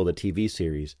Steele, the TV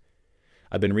series.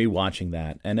 I've been rewatching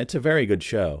that, and it's a very good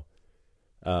show.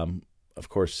 Of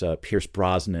course, Pierce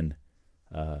Brosnan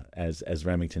as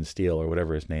Remington Steele or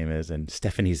whatever his name is, and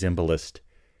Stephanie Zimbalist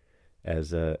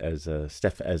as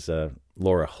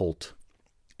Laura Holt.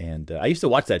 And I used to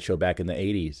watch that show back in the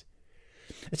 80s.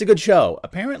 It's a good show.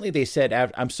 Apparently, they said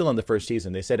I'm still on the first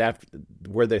season. They said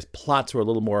where the plots were a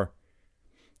little more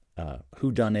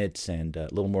whodunits and a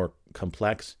little more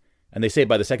complex. And they say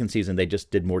by the second season, they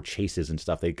just did more chases and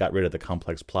stuff. They got rid of the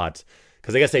complex plots.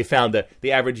 Because I guess they found that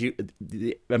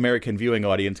the American viewing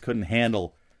audience couldn't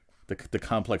handle the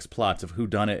complex plots of who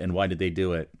done it and why did they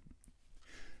do it.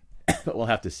 But we'll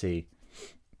have to see.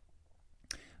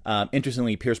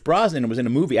 Interestingly, Pierce Brosnan was in a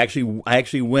movie. I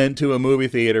actually went to a movie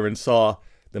theater and saw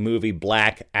the movie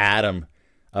Black Adam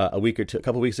a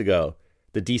couple weeks ago.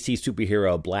 The DC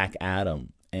superhero Black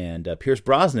Adam. And Pierce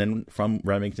Brosnan from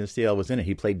Remington Steele was in it.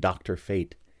 He played Dr.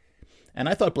 Fate. And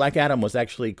I thought Black Adam was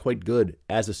actually quite good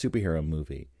as a superhero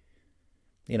movie.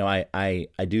 I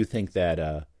do think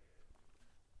that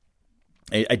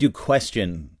I do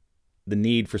question the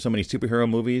need for so many superhero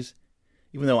movies,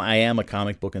 even though I am a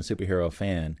comic book and superhero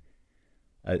fan,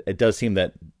 it does seem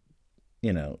that,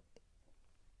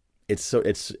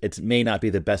 it may not be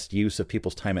the best use of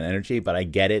people's time and energy, but I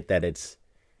get it that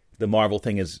the Marvel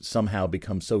thing has somehow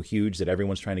become so huge that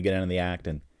everyone's trying to get in on the act.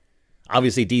 And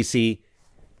obviously DC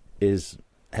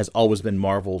has always been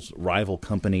Marvel's rival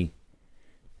company,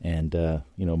 and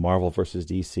Marvel versus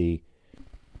DC.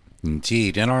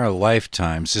 Indeed, in our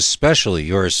lifetimes, especially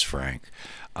yours, Frank.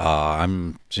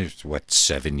 I'm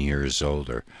 7 years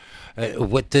older.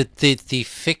 What the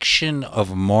fiction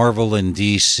of Marvel and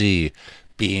DC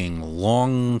being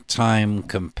longtime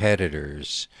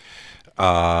competitors.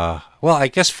 Well, I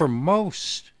guess for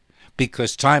most,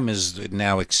 because time has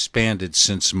now expanded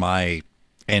since my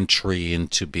entry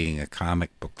into being a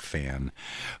comic book fan.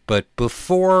 But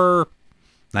before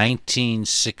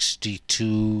 1962,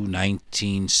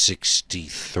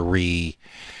 1963,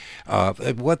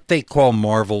 what they call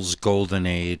Marvel's Golden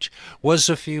Age was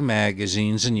a few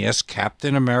magazines, and yes,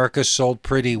 Captain America sold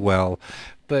pretty well,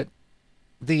 but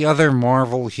the other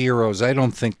Marvel heroes, I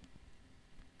don't think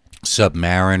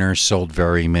Submariner sold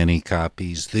very many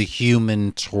copies. The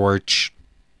Human Torch,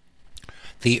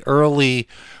 the early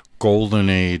Golden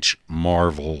Age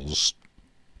Marvels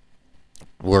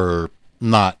were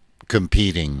not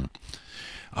competing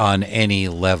on any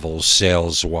level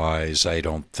sales-wise, I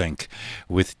don't think,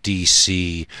 with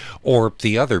DC or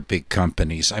the other big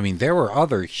companies. I mean, there were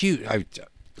other huge...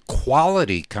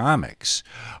 Quality Comics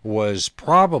was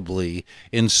probably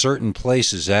in certain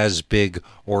places as big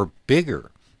or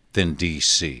bigger than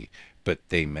DC, but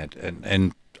they met,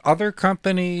 and other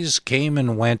companies came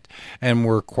and went and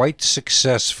were quite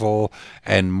successful,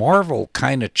 and Marvel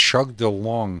kind of chugged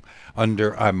along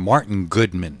under Martin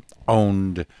Goodman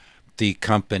owned the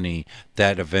company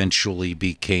that eventually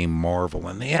became Marvel,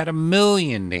 and they had a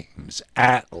million names.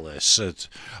 Atlas,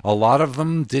 a lot of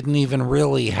them didn't even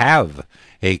really have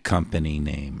a company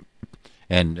name.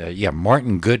 And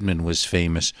Martin Goodman was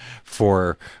famous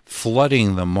for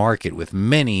flooding the market with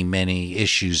many, many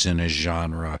issues in a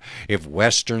genre. If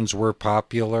Westerns were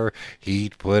popular,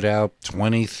 he'd put out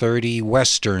 20, 30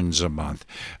 Westerns a month.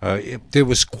 There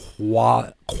was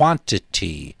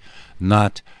quantity,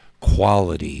 not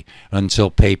quality,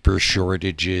 until paper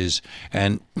shortages.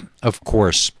 And, of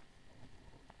course,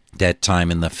 that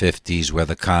time in the 50s where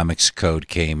the Comics Code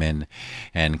came in,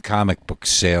 and comic book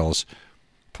sales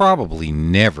probably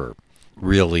never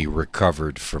really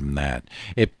recovered from that.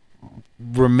 It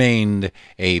remained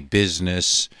a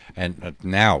business, and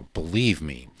now, believe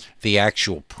me, the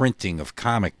actual printing of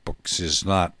comic books is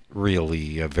not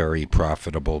really a very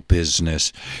profitable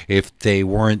business. If they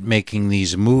weren't making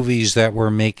these movies that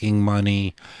were making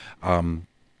money,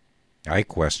 I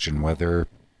question whether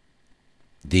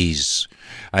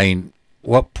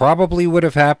what probably would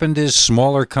have happened is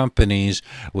smaller companies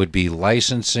would be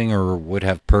licensing or would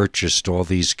have purchased all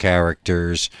these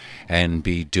characters and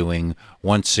be doing,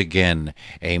 once again,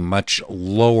 a much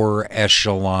lower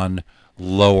echelon,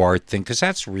 low art thing, because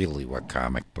that's really what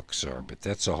comic books are. But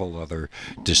that's a whole other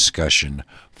discussion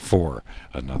for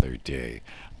another day.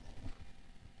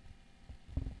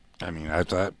 I mean, I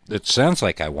thought it sounds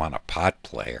like I want a pot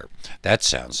player. That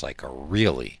sounds like a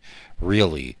really,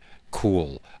 really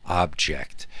cool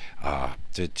object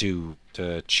to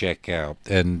check out.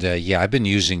 And I've been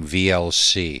using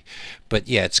VLC, but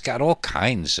it's got all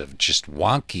kinds of just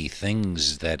wonky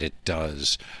things that it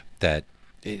does that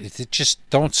it just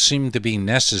don't seem to be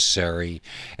necessary.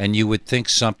 And you would think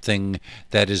something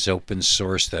that is open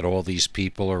source that all these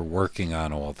people are working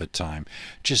on all the time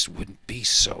just wouldn't be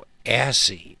so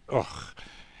assy. Ugh.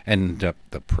 And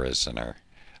The Prisoner.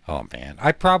 Oh, man.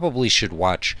 I probably should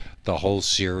watch the whole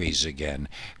series again,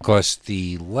 because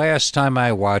the last time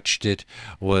I watched it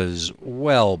was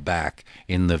well back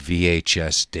in the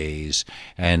VHS days.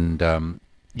 And,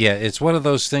 it's one of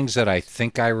those things that I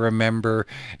think I remember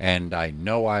and I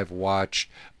know I've watched,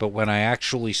 but when I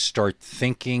actually start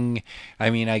thinking,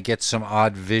 I get some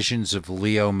odd visions of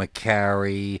Leo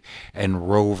McCarey and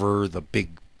Rover, the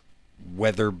big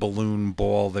weather balloon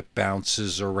ball that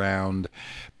bounces around,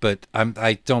 but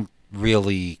I don't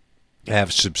really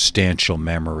have substantial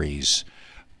memories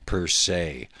per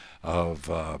se of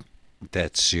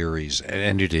that series,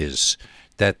 and it is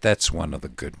that's one of the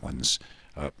good ones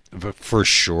for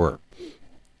sure.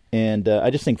 And I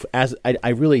just think I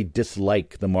really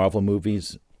dislike the Marvel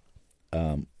movies.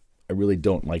 I really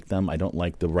don't like them. I don't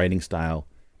like the writing style.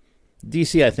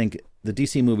 DC, I think the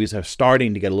DC movies are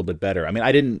starting to get a little bit better.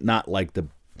 I did not like the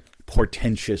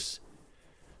portentous.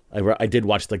 I did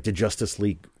watch like the Justice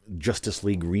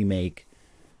League remake,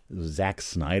 Zack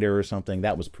Snyder or something.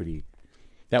 That was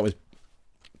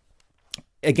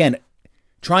again,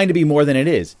 trying to be more than it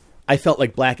is. I felt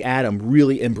like Black Adam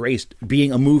really embraced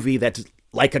being a movie that's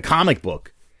like a comic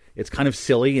book. It's kind of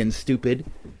silly and stupid,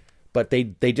 but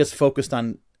they just focused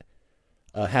on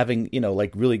having,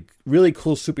 like really, really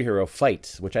cool superhero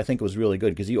fights, which I think was really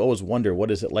good, because you always wonder,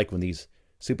 what is it like when these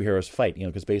superheroes fight?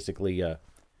 Because basically,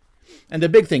 and the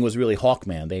big thing was really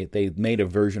Hawkman. They made a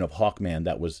version of Hawkman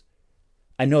that was,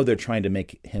 I know they're trying to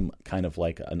make him kind of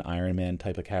like an Iron Man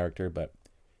type of character, but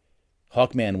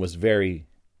Hawkman was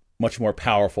much more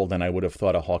powerful than I would have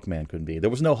thought a Hawkman could be. There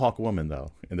was no Hawkwoman,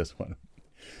 though, in this one.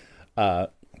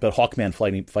 But Hawkman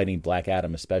fighting Black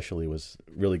Adam especially was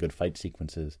really good fight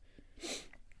sequences.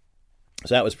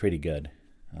 So that was pretty good.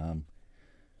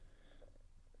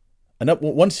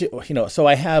 So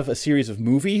I have a series of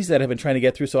movies that I've been trying to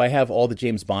get through. So I have all the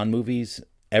James Bond movies,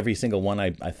 every single one.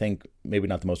 I think, maybe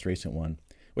not the most recent one,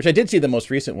 which I did see the most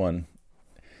recent one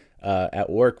at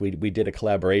work. We did a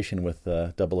collaboration with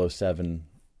 007.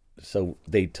 So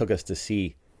they took us to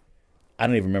see, I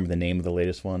don't even remember the name of the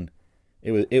latest one.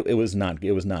 It was not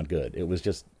good. It was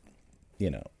just,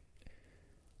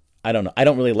 I don't know. I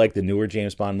don't really like the newer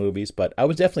James Bond movies, but I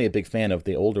was definitely a big fan of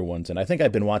the older ones. And I think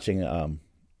I've been watching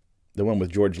the one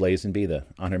with George Lazenby, the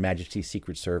On Her Majesty's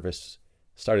Secret Service.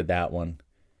 Started that one.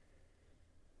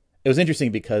 It was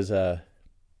interesting because in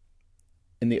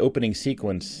the opening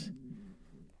sequence,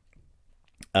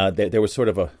 there was sort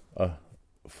of a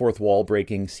fourth wall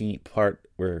breaking scene part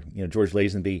where George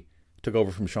Lazenby took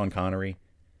over from Sean Connery,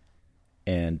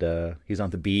 and he's on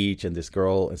the beach, and this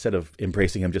girl, instead of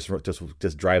embracing him,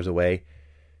 just drives away.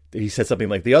 He said something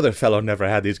like, "The other fellow never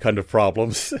had these kind of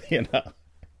problems,"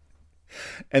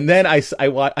 And then I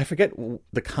forget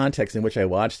the context in which I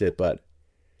watched it, but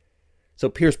so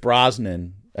Pierce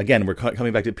Brosnan, again, we're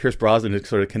coming back to Pierce Brosnan, who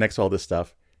sort of connects all this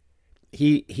stuff.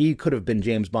 He could have been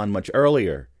James Bond much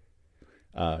earlier.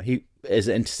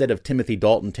 Instead of Timothy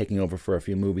Dalton taking over for a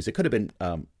few movies, it could have been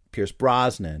Pierce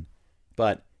Brosnan,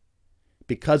 but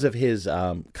because of his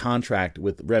contract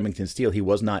with Remington Steele, he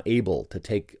was not able to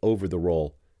take over the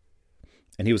role,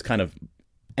 and he was kind of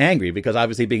angry because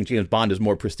obviously being James Bond is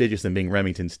more prestigious than being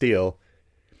Remington Steele.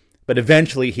 But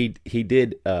eventually he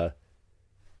did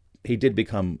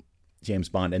become James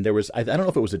Bond, and there was, I don't know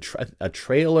if it was a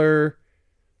trailer.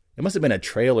 It must have been a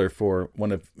trailer for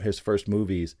one of his first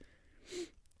movies.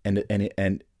 And in the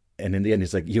end,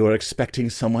 he's like, "You were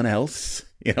expecting someone else?"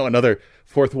 Another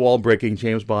fourth wall breaking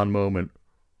James Bond moment,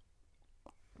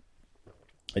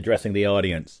 addressing the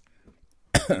audience.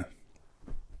 Yeah,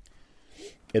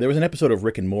 there was an episode of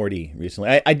Rick and Morty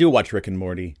recently. I do watch Rick and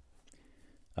Morty.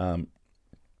 It's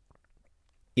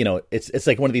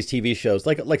like one of these TV shows,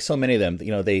 like so many of them.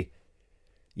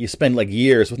 You spend like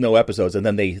years with no episodes, and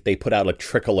then they put out a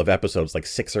trickle of episodes, like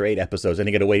 6 or 8 episodes, and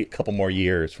you got to wait a couple more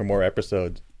years for more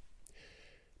episodes.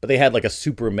 But they had like a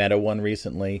super meta one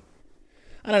recently.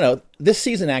 I don't know. This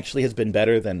season actually has been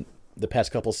better than the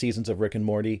past couple seasons of Rick and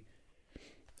Morty.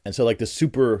 And so like the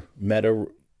super meta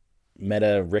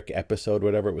Rick episode,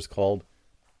 whatever it was called,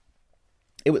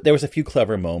 there was a few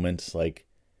clever moments. Like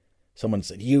someone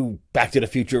said, "You Back to the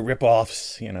Future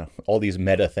ripoffs," all these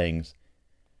meta things.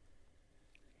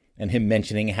 And him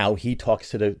mentioning how he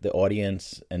talks to the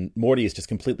audience, and Morty is just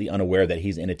completely unaware that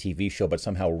he's in a TV show, but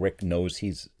somehow Rick knows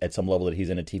he's at some level that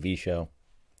he's in a TV show.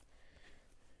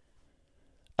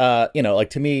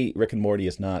 Like to me, Rick and Morty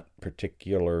is not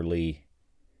particularly.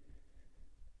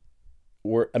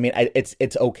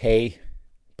 It's okay,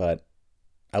 but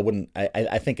I wouldn't.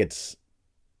 I think it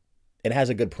has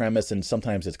a good premise, and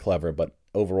sometimes it's clever, but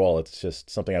overall, it's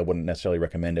just something I wouldn't necessarily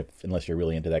recommend unless you're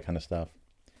really into that kind of stuff.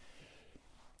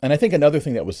 And I think another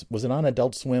thing that was it on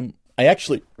Adult Swim? I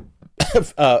actually, I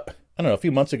don't know, a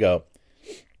few months ago,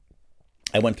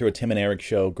 I went through a Tim and Eric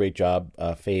show, great job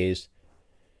phase.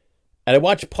 And I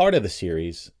watched part of the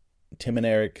series, Tim and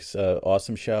Eric's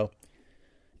awesome show.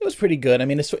 It was pretty good. I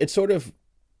mean, it's sort of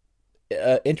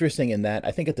interesting in that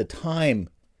I think at the time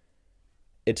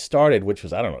it started, which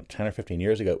was, 10 or 15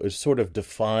 years ago, it was sort of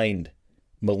defined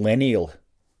millennial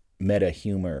meta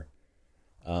humor.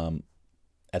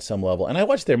 At some level. And I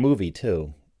watched their movie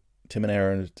too. Tim and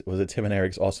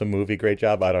Eric's awesome movie? Great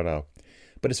job? I don't know.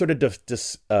 But it's sort of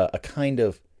a kind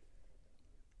of,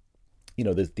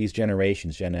 these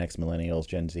generations, Gen X, Millennials,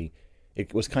 Gen Z.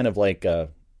 It was kind of like the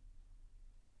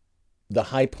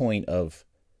high point of,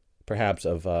 perhaps,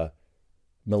 of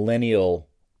millennial,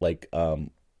 like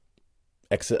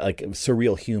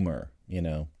surreal humor,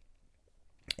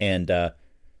 And I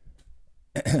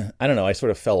don't know, I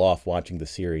sort of fell off watching the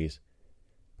series.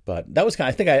 But that was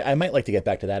I think I might like to get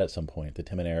back to that at some point. The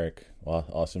Tim and Eric,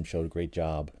 awesome show, great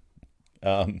job.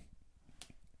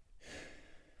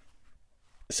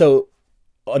 So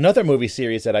another movie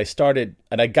series that I started,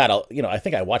 and I got, I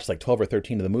think I watched like 12 or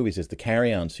 13 of the movies, is the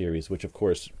Carry On series, which of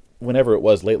course, whenever it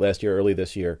was, late last year, early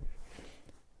this year,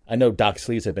 I know Doc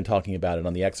Sleeves had been talking about it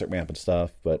on the Exit Ramp and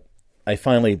stuff, but I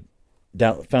finally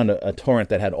found a torrent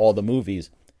that had all the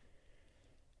movies,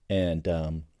 and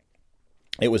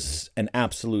it was an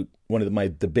absolute, one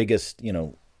of the biggest,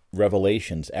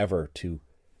 revelations ever to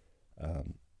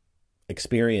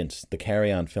experience the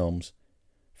Carry On films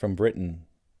from Britain,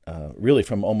 really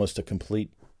from almost completely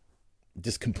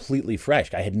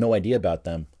fresh. I had no idea about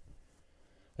them.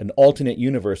 An alternate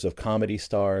universe of comedy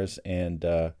stars, and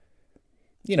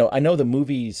I know the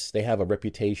movies, they have a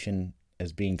reputation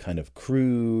as being kind of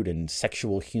crude and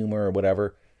sexual humor or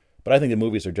whatever, but I think the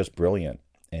movies are just brilliant.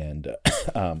 And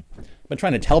I've been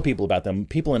trying to tell people about them.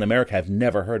 People in America have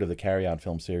never heard of the Carry On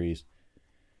film series,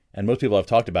 and most people I've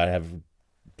talked about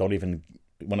don't even,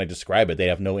 when I describe it, they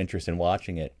have no interest in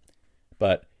watching it.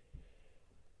 But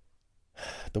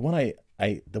the one I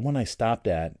stopped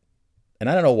at, and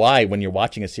I don't know why when you're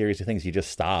watching a series of things you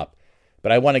just stop,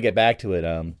 but I want to get back to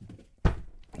it.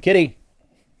 Kitty,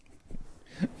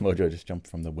 Mojo just jumped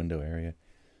from the window area.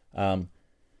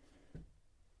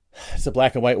 It's a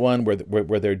black and white one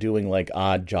where they're doing like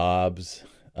odd jobs.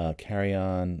 Carry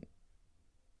On.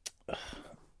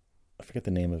 I forget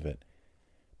the name of it,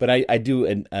 but I do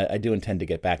intend to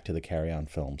get back to the Carry On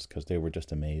films because they were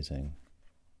just amazing.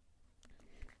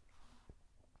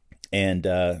 And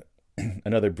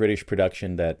another British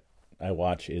production that I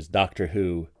watch is Doctor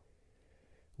Who,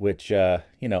 which I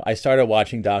started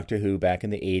watching Doctor Who back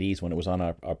in the 80s when it was on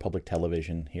our public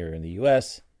television here in the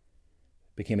U.S.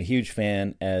 Became a huge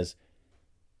fan as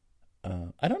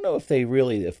I don't know if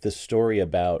the story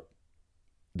about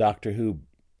Doctor Who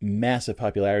massive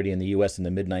popularity in the U.S. in the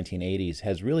mid-1980s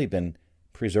has really been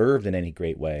preserved in any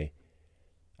great way,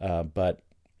 but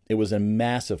it was a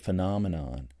massive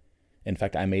phenomenon. In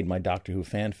fact, I made my Doctor Who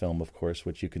fan film, of course,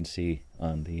 which you can see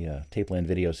on the Tapeland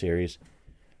video series,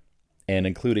 and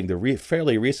including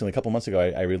fairly recently, a couple months ago,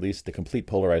 I released The Complete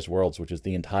Polarized Worlds, which is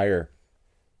the entire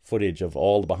footage of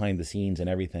all the behind the scenes and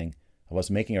everything of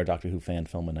us making our Doctor Who fan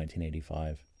film in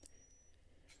 1985.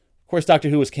 Of course, Doctor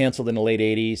Who was canceled in the late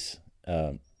 80s,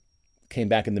 came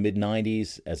back in the mid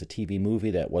 90s as a TV movie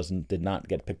that did not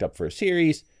get picked up for a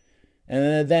series,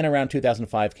 and then around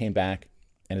 2005 came back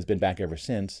and has been back ever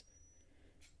since.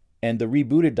 And the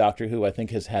rebooted Doctor Who, I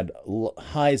think, has had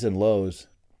highs and lows,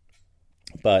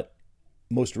 but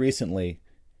most recently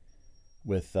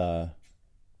with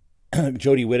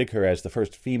Jodie Whittaker as the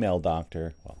first female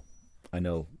Doctor. Well, I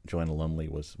know Joanna Lumley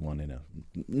was one.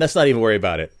 Let's not even worry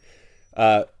about it.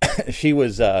 She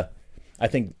was, I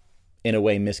think, in a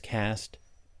way miscast.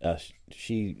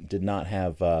 She did not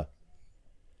have,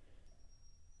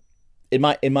 in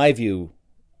my view,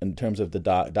 in terms of the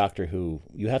Doctor Who,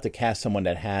 you have to cast someone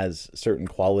that has certain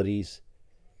qualities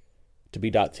to be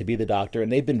the Doctor,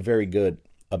 and they've been very good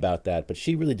about that. But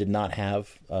she really did not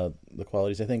have the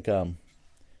qualities. I think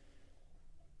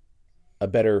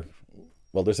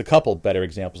there's a couple better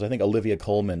examples. I think Olivia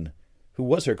Colman, who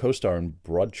was her co-star in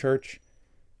Broadchurch,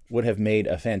 would have made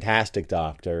a fantastic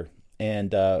Doctor,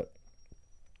 and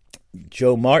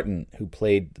Jo Martin, who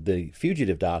played the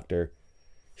fugitive Doctor.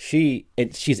 She's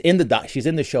in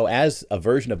the show as a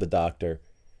version of the Doctor.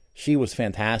 She was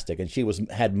fantastic, and she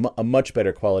had a much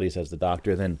better qualities as the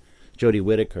Doctor than Jodie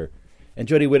Whittaker. And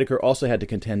Jodie Whittaker also had to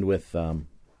contend with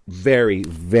very,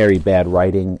 very bad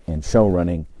writing and show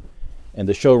running. And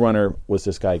the showrunner was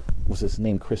this guy, was his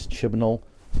name Chris Chibnall,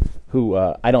 who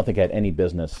I don't think had any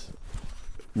business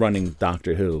running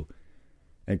Doctor Who,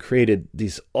 and created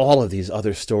all of these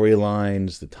other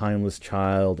storylines, the Timeless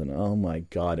Child, and oh my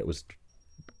God, it was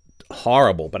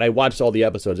horrible. But I watched all the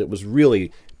episodes. It was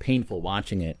really painful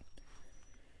watching it.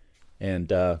 And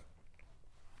and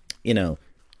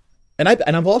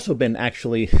I've also been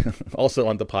actually also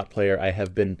on the Pot Player. I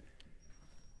have been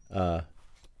I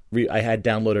had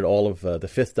downloaded all of the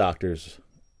Fifth Doctor's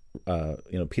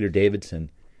Peter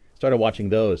Davidson, started watching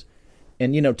those.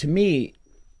 And to me,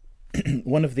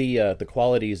 one of the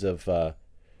qualities of the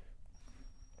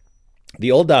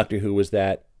old Doctor Who was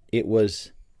that it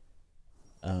was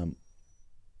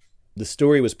the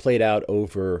story was played out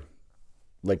over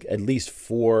like at least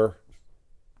 4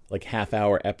 like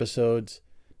half-hour episodes,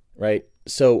 right?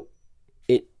 So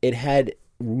it had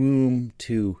room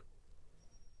to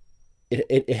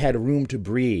it had room to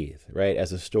breathe, right,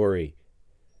 as a story,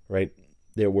 right?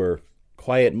 There were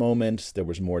quiet moments, there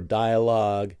was more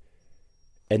dialogue,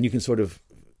 and you can sort of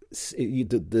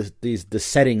the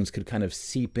settings could kind of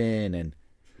seep in, and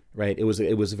right, it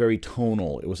was very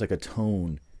tonal. It was like a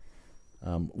tone.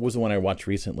 What was the one I watched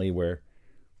recently where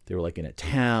they were like in a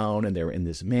town, and they were in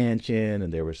this mansion,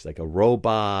 and there was like a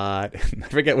robot. I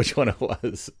forget which one it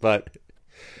was, but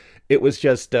it was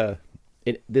just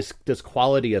this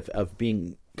quality of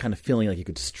being kind of feeling like you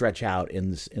could stretch out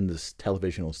in this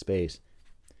televisional space,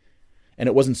 and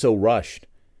it wasn't so rushed.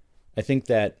 I think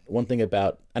that one thing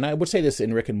about, and I would say this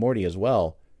in Rick and Morty as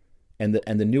well, and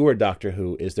the newer Doctor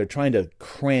Who, is they're trying to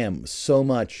cram so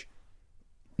much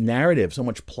narrative, so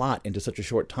much plot into such a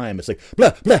short time. It's like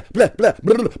blah blah blah blah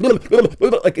blah blah blah,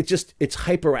 blah. Like it's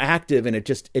hyperactive, and it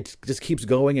just keeps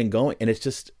going and going, and it's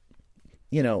just,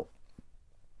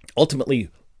 ultimately,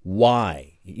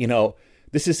 why?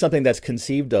 This is something that's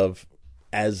conceived of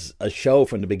as a show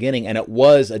from the beginning, and it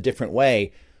was a different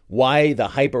way. Why the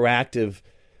hyperactive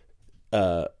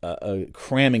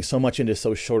cramming so much into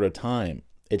so short a time?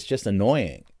 It's just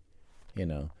annoying,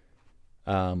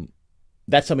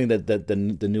 That's something that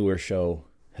the newer show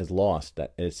has lost.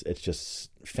 That it's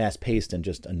just fast paced and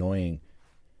just annoying.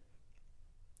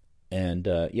 And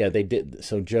they did.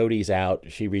 So Jodie's out.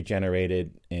 She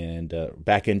regenerated and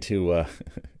back into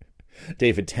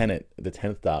David Tennant, the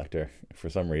 10th Doctor, for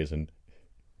some reason.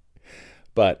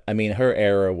 But I mean, her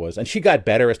era was, and she got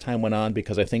better as time went on,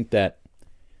 because I think that,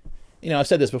 I've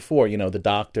said this before. The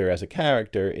Doctor as a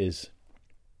character is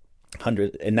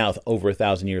 100 and now over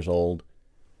 1,000 years old,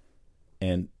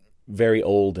 and very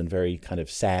old and very kind of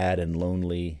sad and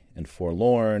lonely and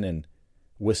forlorn and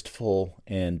wistful,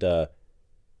 and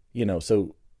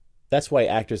so that's why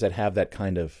actors that have that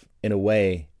kind of, in a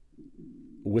way,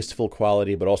 wistful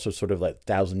quality, but also sort of like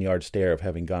 1,000-yard stare of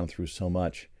having gone through so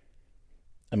much.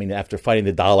 I mean, after fighting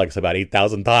the Daleks about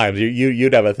 8,000 times,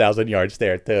 you'd have a 1,000-yard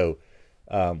stare too,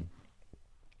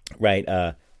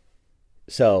 right?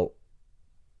 So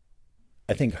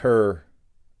I think her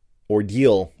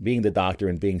ordeal being the Doctor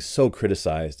and being so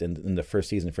criticized in the first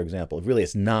season, for example, really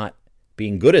it's not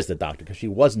being good as the Doctor, because she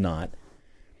was not.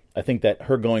 I think that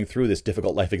her going through this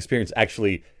difficult life experience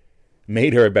actually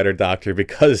made her a better Doctor,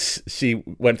 because she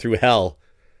went through hell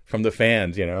from the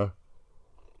fans,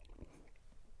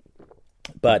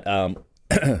 But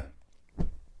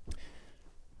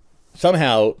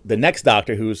somehow the next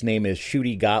Doctor, whose name is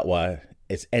Ncuti Gatwa,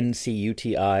 it's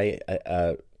Ncuti.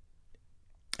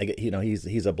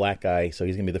 He's a black guy, so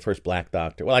he's gonna be the first black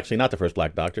Doctor. Well, actually, not the first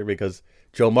black Doctor, because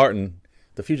Joe Martin,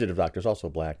 the fugitive Doctor, is also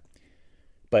black.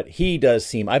 But he does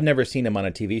seem, I've never seen him on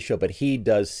a TV show, but he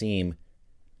does seem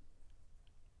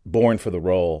born for the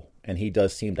role, and he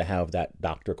does seem to have that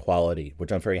Doctor quality,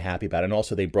 which I'm very happy about. And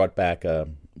also they brought back,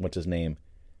 what's his name,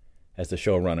 as the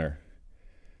showrunner.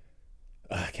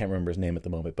 I can't remember his name at the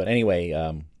moment. But anyway,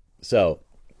 so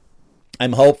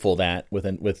I'm hopeful that with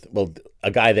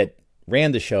a guy that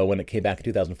ran the show when it came back in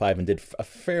 2005 and did a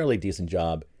fairly decent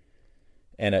job,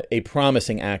 and a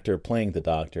promising actor playing the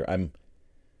Doctor, I'm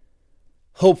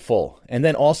hopeful. And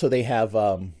then also they have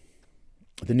the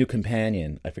new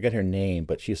companion. I forget her name,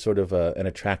 but she's sort of an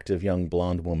attractive young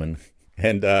blonde woman,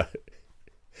 and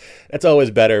that's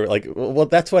always better. Like, well,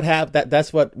 that's what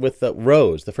that's what with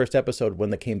Rose, the first episode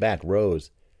when they came back, Rose,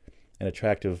 an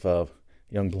attractive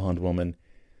young blonde woman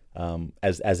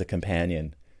as a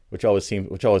companion, which always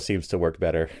seems to work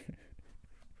better.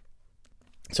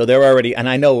 So they're already, and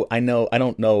I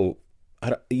don't know.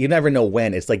 You never know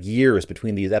when. It's like years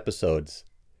between these episodes.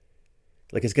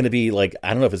 Like it's going to be like,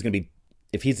 I don't know if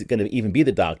he's going to even be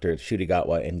the Doctor, Ncuti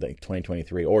Gatwa, in like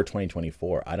 2023 or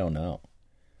 2024. I don't know.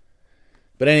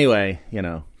 But anyway,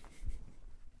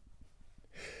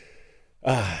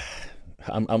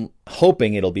 I'm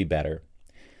hoping it'll be better.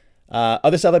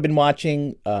 Other stuff I've been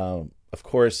watching, of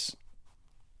course,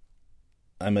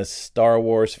 I'm a Star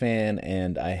Wars fan,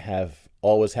 and I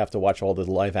always have to watch all the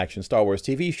live action Star Wars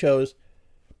TV shows.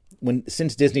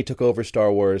 Since Disney took over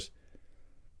Star Wars,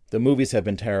 the movies have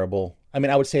been terrible. I mean,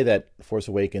 I would say that Force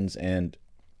Awakens and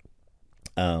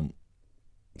Rogue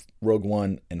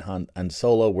One and Han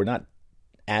Solo were not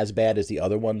as bad as the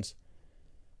other ones.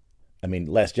 I mean,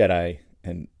 Last Jedi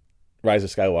and Rise of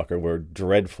Skywalker were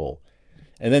dreadful.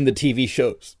 And then the TV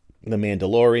shows, The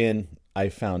Mandalorian, I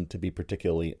found to be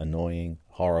particularly annoying,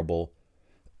 horrible.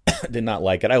 Did not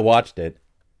like it. I watched it.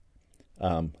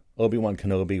 Obi-Wan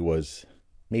Kenobi was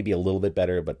maybe a little bit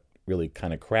better, but really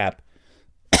kind of crap.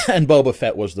 And Boba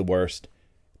Fett was the worst.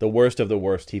 The worst of the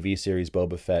worst TV series,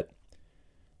 Boba Fett.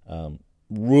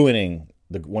 Ruining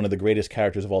one of the greatest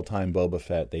characters of all time, Boba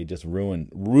Fett. They just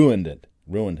ruined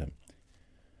him.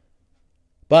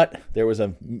 But there was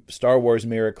a Star Wars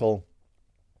miracle.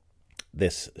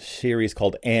 This series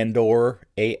called Andor,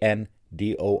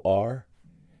 Andor,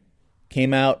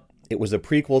 came out. It was a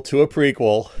prequel to a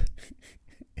prequel.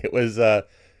 It was the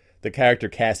character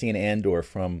Cassian Andor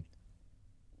from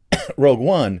Rogue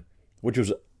One, which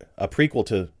was a prequel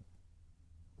to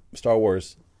Star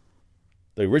Wars,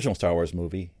 the original Star Wars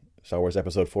movie, Star Wars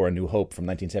Episode 4, A New Hope from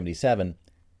 1977,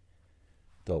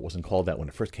 though it wasn't called that when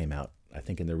it first came out. I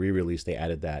think in the re-release they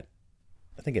added that.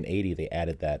 I think in 80 they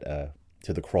added that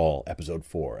to the crawl, Episode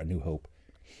 4, A New Hope.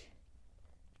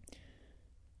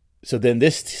 So then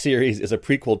this series is a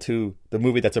prequel to the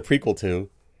movie that's a prequel to,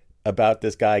 about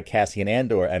this guy Cassian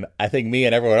Andor, and I think me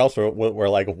and everyone else were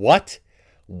like, what?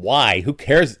 Why? Who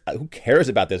cares? Who cares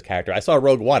about this character? I saw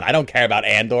Rogue One. I don't care about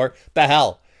Andor. The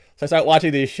hell? So I started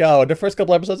watching this show, and the first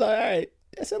couple episodes, all right,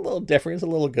 it's a little different, it's a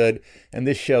little good, and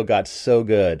this show got so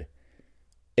good.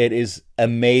 It is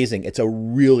amazing. It's a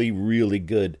really, really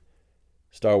good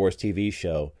Star Wars TV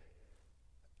show.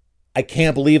 I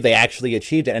can't believe they actually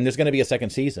achieved it, and there's going to be a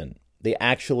second season.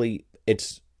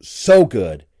 It's so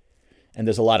good. And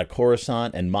there's a lot of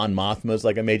Coruscant, and Mon Mothma's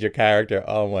like a major character.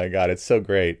 Oh my God, it's so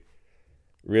great.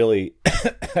 Really,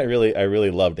 I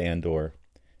really loved Andor.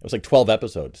 It was like 12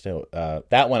 episodes. So,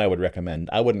 that one I would recommend.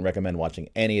 I wouldn't recommend watching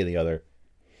any of the other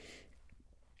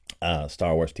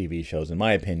Star Wars TV shows. In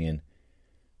my opinion,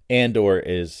 Andor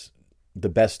is the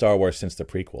best Star Wars since the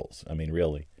prequels. I mean,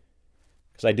 really.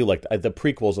 Because I do like the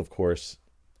prequels, of course.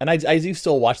 And I do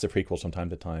still watch the prequels from time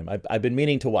to time. I've been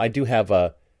meaning to. I do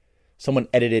have someone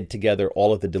edited together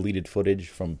all of the deleted footage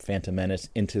from Phantom Menace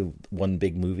into one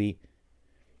big movie.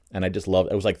 And I just love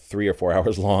it. It was like 3 or 4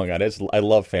 hours long. I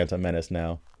love Phantom Menace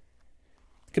now.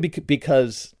 Could be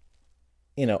because,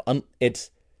 you know, it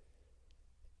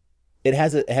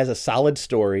has a solid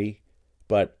story,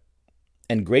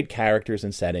 and great characters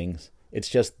and settings. It's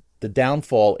just the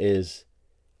downfall is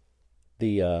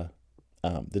the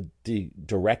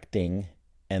directing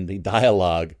and the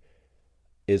dialogue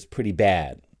is pretty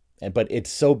bad. But it's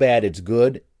so bad it's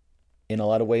good in a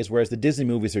lot of ways, whereas the Disney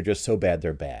movies are just so bad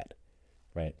they're bad,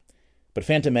 right? But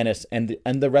Phantom Menace and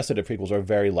the rest of the prequels are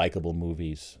very likable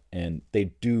movies, and they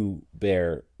do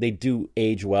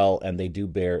age well, and they do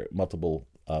bear multiple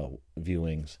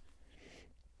viewings.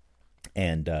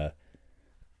 And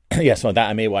yeah, so that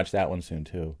I may watch that one soon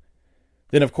too.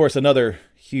 Then, of course, another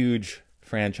huge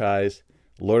franchise,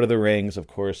 Lord of the Rings. Of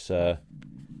course. Ooh,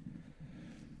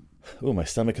 my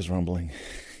stomach is rumbling.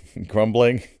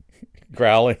 Grumbling,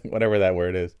 growling, whatever that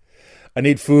word is. I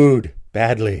need food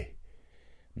badly.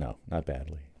 No, not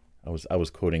badly. I was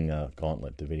quoting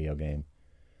Gauntlet, the video game.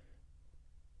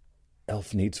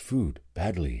 Elf needs food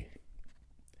badly.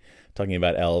 Talking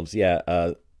about elves,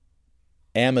 yeah.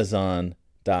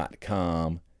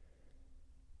 Amazon.com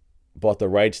bought the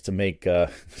rights to make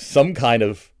some kind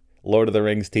of Lord of the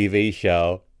Rings TV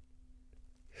show,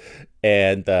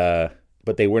 and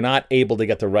but they were not able to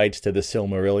get the rights to the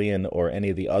Silmarillion or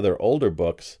any of the other older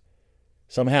books.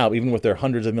 Somehow, even with their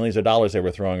hundreds of millions of dollars they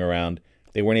were throwing around,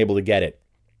 they weren't able to get it.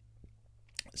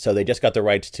 So they just got the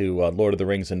rights to Lord of the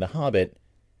Rings and The Hobbit,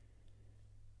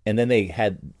 and then they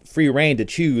had free reign to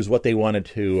choose what they wanted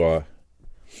to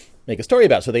make a story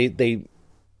about. So they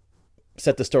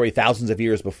set the story thousands of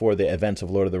years before the events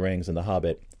of Lord of the Rings and The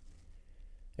Hobbit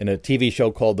in a TV show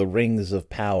called The Rings of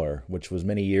Power, which was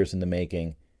many years in the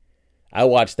making. I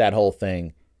watched that whole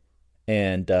thing,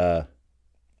 and,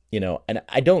 and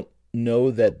I don't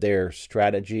know that their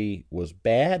strategy was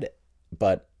bad,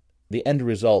 but the end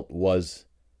result was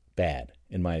bad,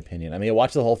 in my opinion. I mean, I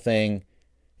watched the whole thing.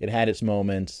 It had its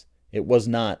moments. It was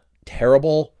not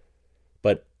terrible,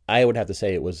 but I would have to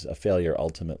say it was a failure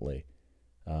ultimately.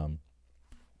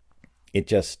 It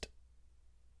just,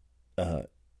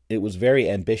 it was very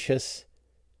ambitious,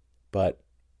 but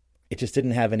it just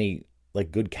didn't have any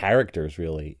like good characters,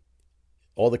 really.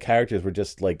 All the characters were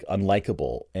just like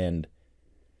unlikable, and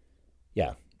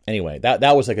yeah. Anyway,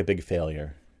 that was like a big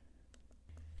failure.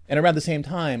 And around the same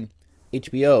time,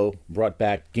 HBO brought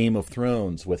back Game of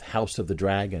Thrones with House of the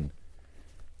Dragon.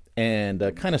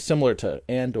 And kind of similar to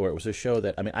Andor, it was a show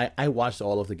that, I mean, I watched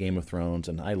all of the Game of Thrones,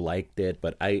 and I liked it,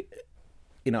 but I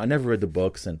never read the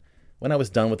books, and when I was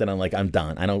done with it, I'm like, I'm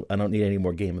done. I don't need any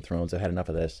more Game of Thrones. I've had enough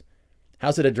of this.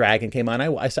 House of the Dragon came on. I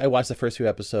watched the first few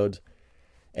episodes,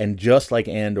 and just like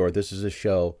Andor, this is a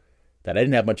show that I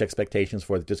didn't have much expectations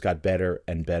for. That just got better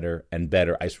and better and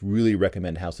better. I really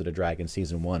recommend House of the Dragon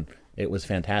Season 1. It was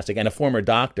fantastic. And a former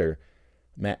doctor,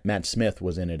 Matt Smith,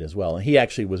 was in it as well. And he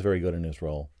actually was very good in his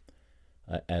role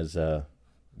as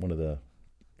one of the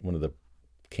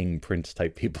king prince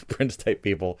type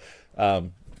people.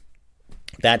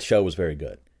 That show was very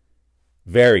good.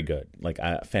 Very good, like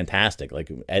fantastic,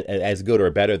 like as good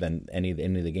or better than any of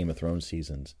the Game of Thrones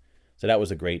seasons. So that was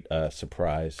a great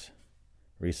surprise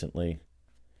recently.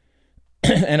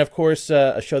 And of course,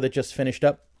 a show that just finished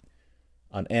up,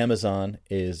 on Amazon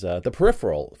is The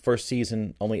Peripheral. First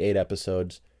season, only 8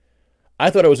 episodes. I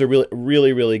thought it was a really,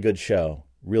 really, really good show.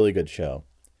 Really good show.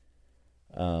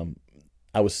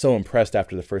 I was so impressed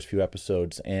after the first few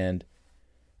episodes, and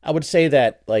I would say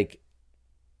that, like,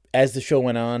 as the show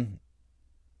went on,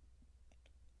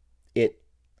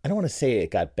 I don't want to say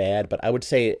it got bad, but I would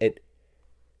say it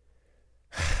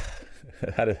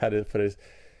how to put it?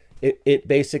 It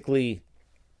basically,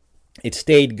 it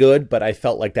stayed good, but I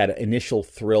felt like that initial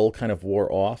thrill kind of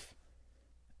wore off,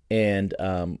 and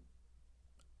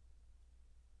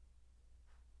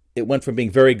it went from being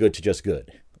very good to just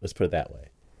good. Let's put it that way,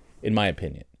 in my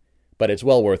opinion. But it's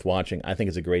well worth watching. I think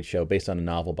it's a great show based on a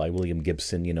novel by William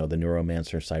Gibson, the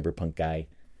neuromancer, cyberpunk guy.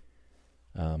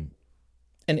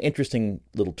 An interesting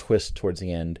little twist towards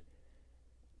the end.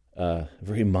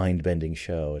 Very mind-bending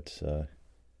show. It's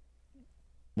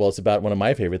it's about one of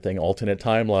my favorite things: alternate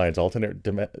timelines,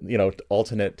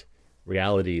 alternate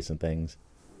realities and things.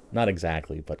 Not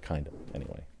exactly, but kind of.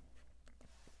 Anyway,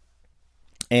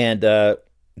 and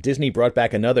Disney brought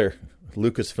back another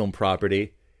Lucasfilm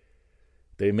property.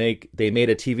 They made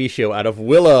a TV show out of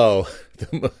Willow,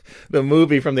 the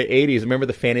movie from the 80s. Remember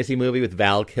the fantasy movie with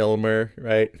Val Kilmer,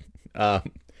 right?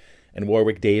 And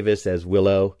Warwick Davis as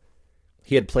Willow.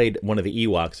 He had played one of the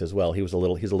Ewoks as well. He's a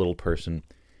little person,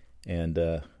 and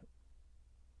so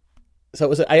it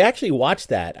was. I actually watched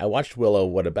that. I watched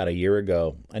Willow about a year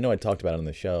ago. I know I talked about it on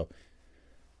the show,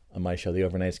 on my show, The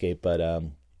Overnightscape, but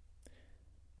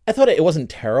I thought it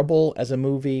wasn't terrible as a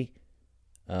movie.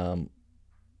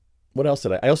 What else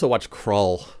did I also watched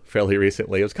Krull fairly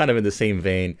recently. It was kind of in the same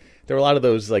vein. There were a lot of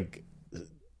those like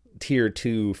tier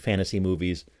 2 fantasy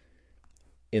movies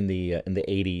in the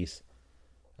 80s.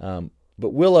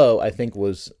 But Willow, I think,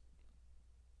 was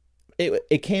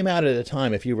it came out at a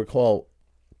time, if you recall,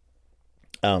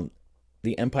 the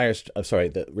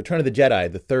Return of the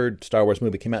Jedi, the third Star Wars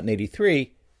movie, came out in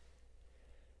 1983,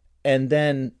 and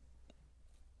then,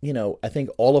 I think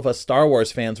all of us Star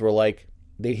Wars fans were like,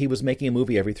 he was making a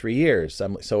movie every 3 years. So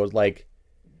it was like,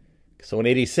 so in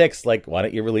 1986, like, why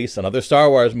don't you release another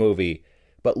Star Wars movie?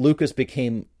 But Lucas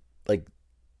became like,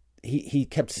 he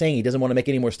kept saying he doesn't want to make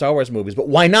any more Star Wars movies, but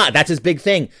why not? That's his big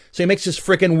thing. So he makes this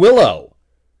frickin' Willow,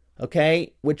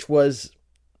 okay, which was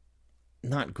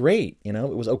not great. It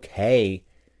was okay,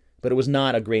 but it was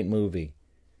not a great movie.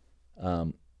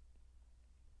 And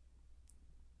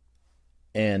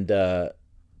it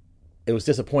was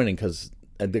disappointing because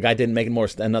the guy didn't make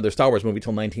another Star Wars movie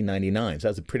till 1999. So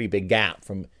that's a pretty big gap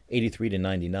from 83 to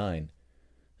 99.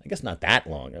 I guess not that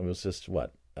long. It was just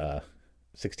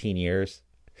 16 years.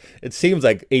 It seems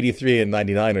like 83 and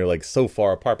 99 are like so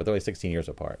far apart, but they're only 16 years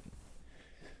apart.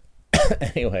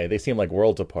 Anyway, they seem like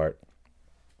worlds apart.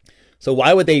 So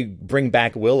why would they bring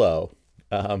back Willow?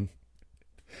 But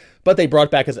they brought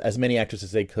back as many actresses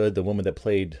as they could. The woman that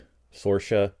played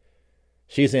Saoirse,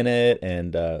 she's in it,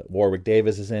 and Warwick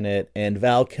Davis is in it, and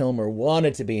Val Kilmer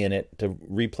wanted to be in it to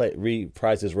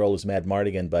reprise his role as Mad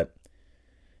Mardigan, but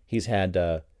he's had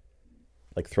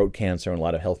like throat cancer and a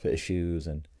lot of health issues,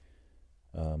 and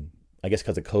I guess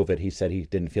because of COVID, he said he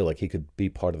didn't feel like he could be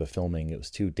part of the filming. It was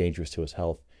too dangerous to his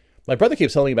health. My brother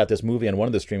keeps telling me about this movie on one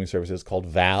of the streaming services called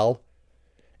Val,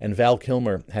 and Val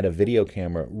Kilmer had a video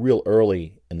camera real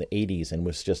early in the 80s and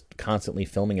was just constantly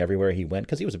filming everywhere he went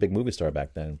because he was a big movie star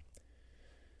back then.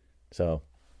 So,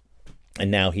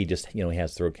 and now he just, he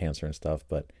has throat cancer and stuff.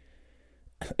 But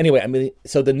anyway,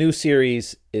 so the new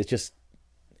series is just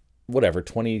whatever,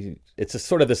 it's a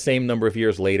sort of the same number of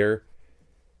years later.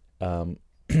 And,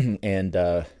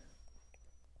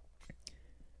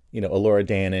 Elora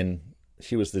Danan,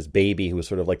 she was this baby who was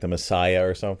sort of like the Messiah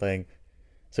or something.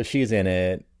 So she's in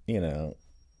it,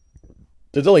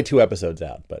 There's only 2 episodes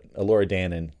out, but Elora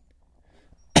Danan,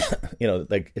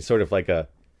 like it's sort of like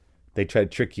they try to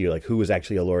trick you, like who was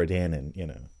actually Elora Danan,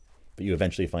 but you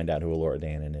eventually find out who Elora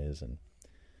Danan is. And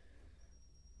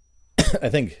I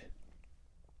think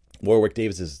Warwick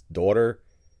Davis's daughter,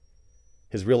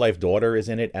 his real life daughter, is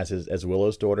in it as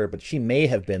Willow's daughter, but she may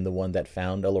have been the one that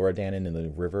found Elora Danan in the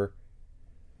river.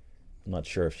 I'm not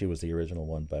sure if she was the original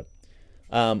one, but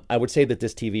I would say that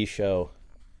this TV show,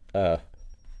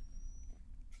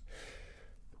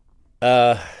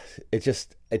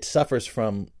 it suffers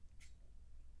from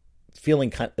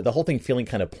the whole thing feeling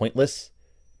kind of pointless,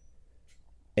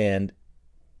 and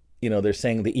they're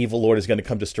saying the evil lord is going to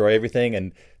come destroy everything,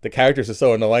 and the characters are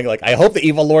so annoying. Like, I hope the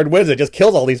evil lord wins. It just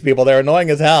kills all these people. They're annoying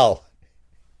as hell.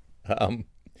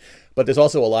 But there's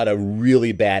also a lot of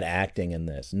really bad acting in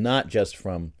this, not just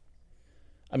from,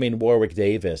 Warwick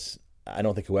Davis. I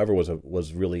don't think whoever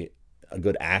was really a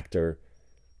good actor.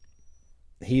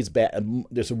 he's bad.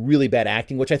 There's some really bad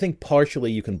acting, which I think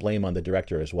partially you can blame on the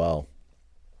director as well,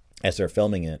 as they're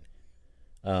filming it.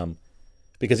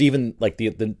 Because even like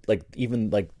the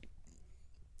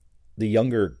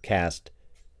younger cast,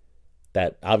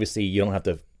 that obviously you don't have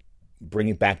to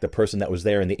bring back the person that was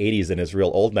there in the 80s and is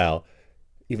real old now.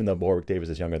 Even though Warwick Davis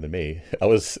is younger than me, I'm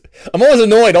always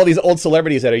annoyed all these old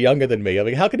celebrities that are younger than me. I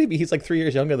mean, how could he be? He's like 3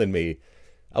 years younger than me.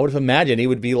 I would have imagined he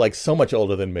would be like so much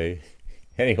older than me.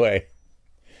 Anyway,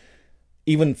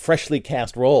 even freshly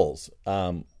cast roles,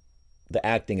 the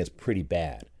acting is pretty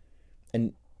bad,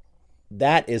 and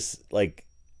that is like,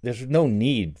 there's no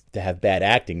need to have bad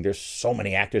acting. There's so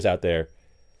many actors out there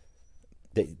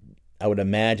that I would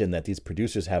imagine that these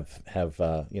producers have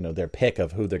their pick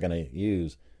of who they're going to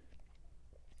use.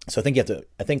 So I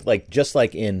think like just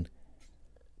like in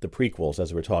the prequels,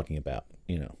 as we're talking about,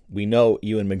 we know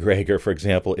Ewan McGregor, for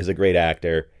example, is a great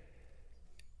actor,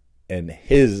 and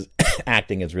his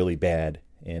acting is really bad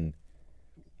in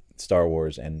Star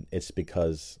Wars, and it's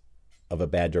because of a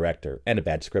bad director and a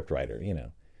bad scriptwriter.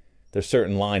 There's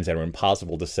certain lines that are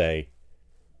impossible to say.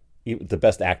 The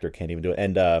best actor can't even do it.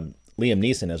 And Liam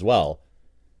Neeson as well,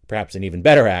 perhaps an even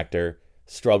better actor,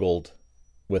 struggled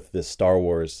with this Star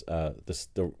Wars, and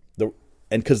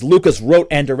because Lucas wrote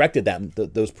and directed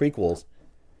those prequels,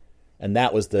 and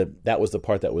that was the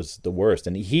part that was the worst,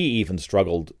 and he even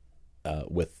struggled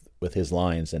with his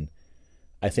lines, and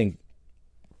I think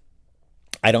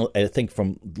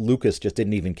from Lucas just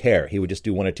didn't even care. He would just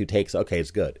do one or two takes. Okay,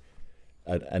 it's good,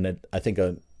 and I think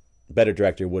a better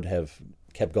director would have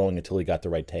kept going until he got the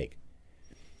right take.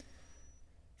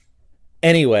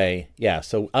 Anyway, yeah,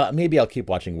 so maybe I'll keep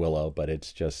watching Willow, but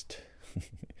it's just...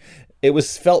 it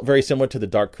felt very similar to the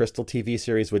Dark Crystal TV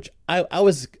series, which I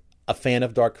was a fan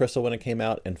of Dark Crystal when it came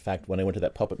out. In fact, when I went to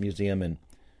that puppet museum in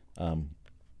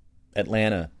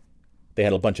Atlanta, they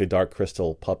had a bunch of Dark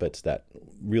Crystal puppets that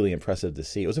really impressive to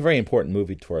see. It was a very important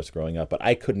movie for us growing up, but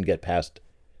I couldn't get past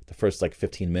the first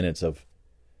 15 minutes of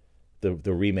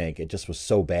the remake. It just was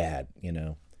so bad,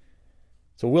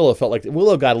 So Willow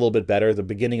got a little bit better. The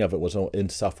beginning of it was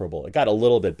insufferable. It got a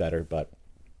little bit better, but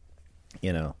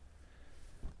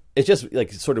it's just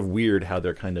sort of weird how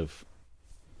they're kind of,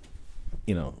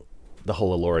 the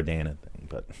whole Elora Danan thing.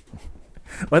 But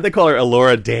why'd they call her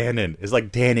Elora Danan? It's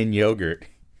like Danon yogurt.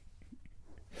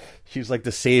 She's like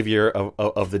the savior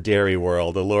of the dairy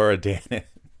world, Elora Danan.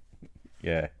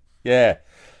 Yeah.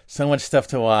 So much stuff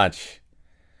to watch.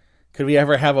 Could we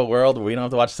ever have a world where we don't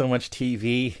have to watch so much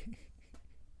TV?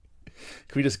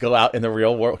 Could we just go out in the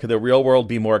real world? Could the real world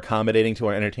be more accommodating to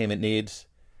our entertainment needs?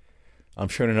 I'm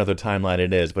sure in another timeline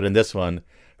it is, but in this one,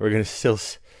 we're going to still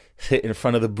sit in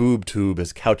front of the boob tube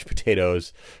as couch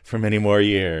potatoes for many more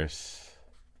years.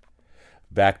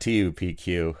 Back to you,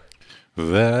 PQ.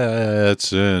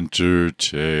 That's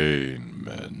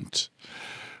entertainment.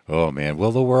 Oh, man.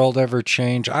 Will the world ever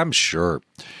change? I'm sure.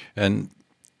 And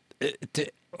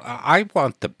I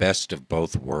want the best of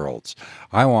both worlds.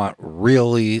 I want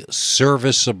really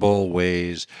serviceable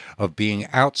ways of being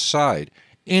outside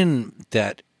in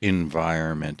that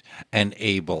environment and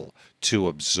able to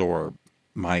absorb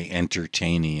my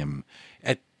entertainium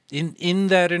in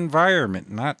that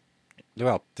environment, not,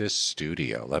 well, this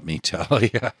studio, let me tell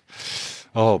you.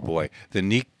 Oh, boy.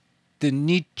 The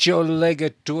Nicho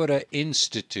Legatura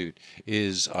Institute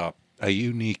is a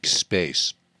unique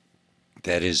space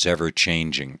that is ever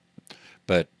changing,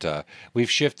 but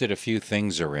we've shifted a few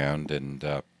things around,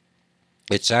 and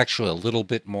it's actually a little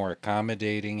bit more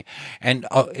accommodating, and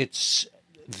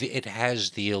it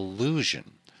has the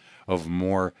illusion of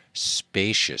more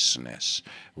spaciousness,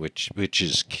 which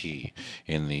is key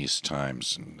in these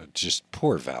times. And just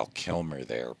poor Val Kilmer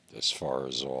there, as far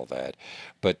as all that.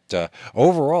 But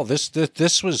overall,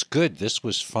 this was good. This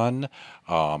was fun,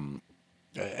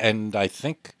 and I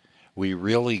think we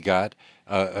really got.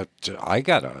 I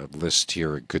got a list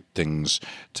here of good things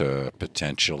to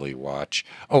potentially watch.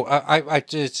 Oh,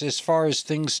 it's, as far as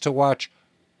things to watch,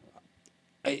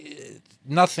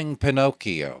 nothing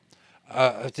Pinocchio.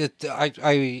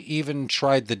 I even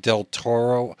tried the Del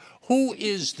Toro. Who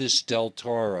is this Del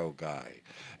Toro guy?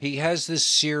 He has this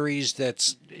series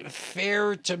that's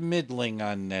fair to middling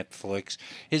on Netflix.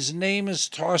 His name is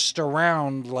tossed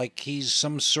around like he's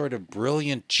some sort of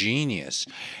brilliant genius.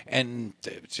 And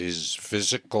his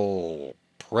physical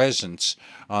presence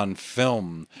on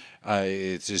film,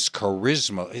 it's his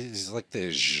charisma. He's like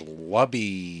this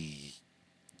schlubby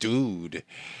dude.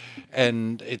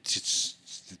 And it's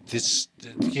this,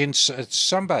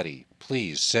 somebody,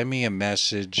 please send me a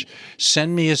message,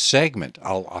 send me a segment.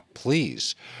 I'll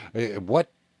please.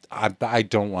 What I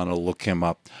don't want to look him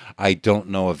up. I don't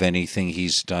know of anything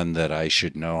he's done that I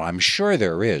should know. I'm sure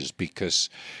there is because,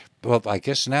 well, I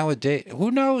guess nowadays,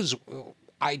 who knows?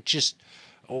 I just,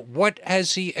 what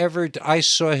has he ever? I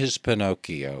saw his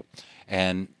Pinocchio,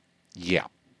 and yeah,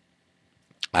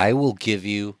 I will give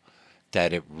you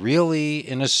that it really,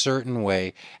 in a certain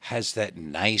way, has that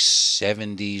nice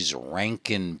 70s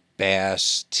Rankin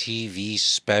Bass TV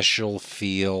special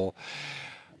feel.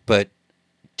 But,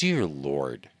 dear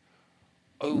Lord,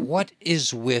 what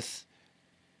is with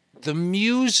the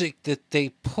music that they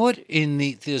put in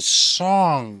the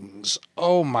songs?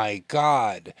 Oh my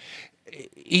God.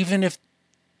 Even if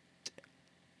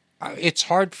it's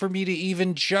hard for me to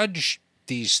even judge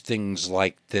these things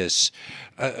like this.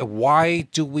 Why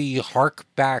do we hark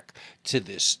back to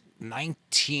this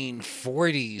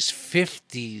 1940s,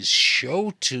 50s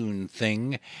show tune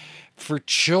thing for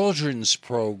children's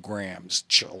programs?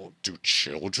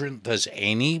 Does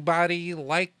anybody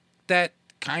like that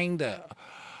kind of?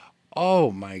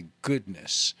 Oh my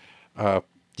goodness.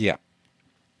 Yeah.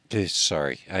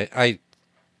 Sorry. I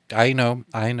know.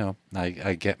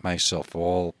 I get myself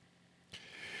all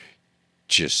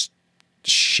just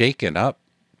shaken up,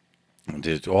 and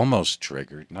it almost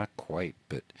triggered, not quite,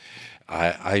 but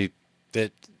I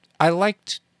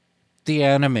liked the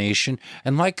animation,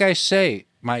 and like I say,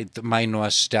 my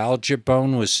nostalgia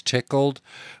bone was tickled,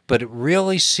 but it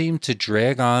really seemed to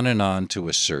drag on and on to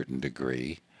a certain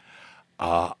degree.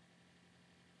 It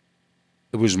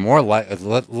was more like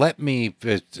let me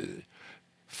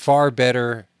far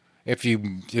better if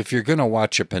you're gonna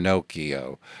watch a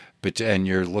Pinocchio, and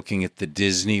you're looking at the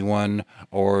Disney one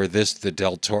or the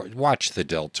Del Toro, watch the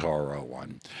Del Toro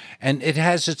one, and it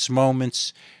has its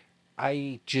moments.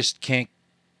 I just can't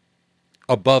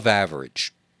above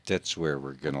average. That's where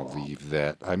we're gonna leave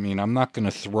that. I mean, I'm not gonna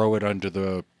throw it under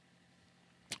the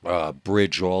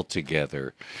bridge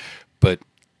altogether, but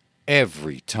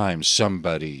every time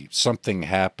something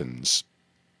happens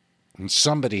and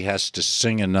somebody has to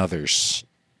sing another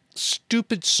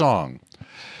stupid song.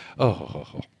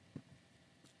 Oh.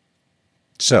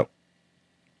 So,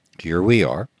 here we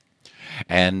are,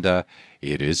 and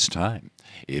it is time.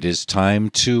 It is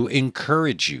time to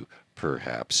encourage you,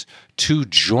 perhaps, to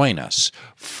join us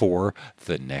for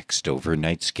the next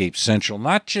Overnightscape Central.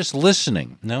 Not just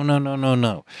listening.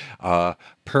 No.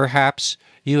 Perhaps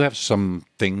you have some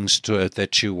things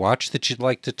that you watch that you'd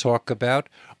like to talk about,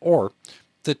 or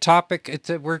the topic,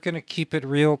 we're going to keep it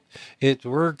real.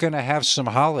 We're going to have some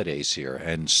holidays here,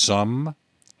 and some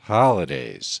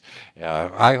holidays.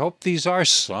 I hope these are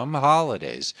some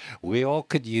holidays. We all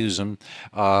could use them,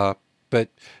 but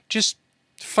just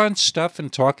fun stuff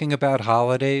and talking about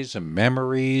holidays and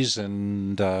memories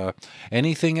and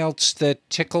anything else that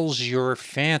tickles your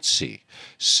fancy,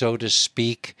 so to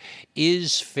speak,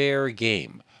 is fair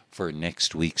game for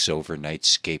next week's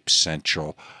Overnightscape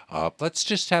Central. Let's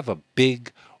just have a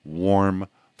big, warm,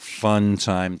 fun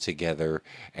time together,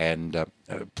 and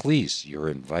please, you're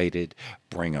invited.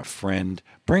 Bring a friend,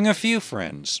 bring a few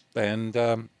friends, and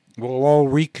we'll all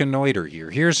reconnoiter here.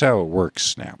 Here's how it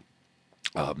works now.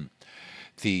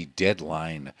 The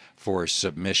deadline for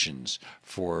submissions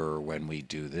for when we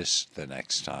do this the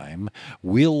next time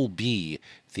will be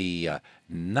the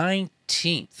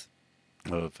 19th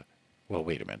of... Well,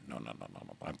 wait a minute. No.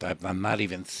 I'm not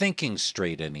even thinking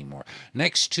straight anymore.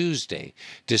 Next Tuesday,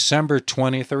 December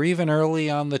 20th, or even early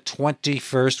on the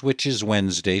 21st, which is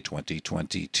Wednesday,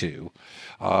 2022,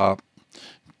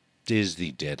 is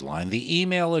the deadline. The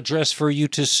email address for you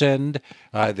to send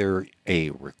either a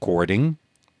recording,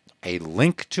 a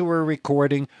link to a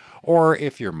recording, or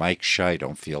if you're mic shy,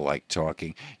 don't feel like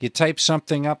talking, you type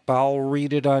something up, I'll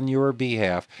read it on your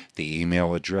behalf. The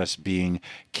email address being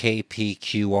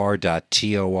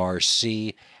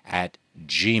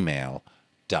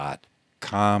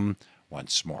kpqr.torc@gmail.com.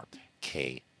 Once more,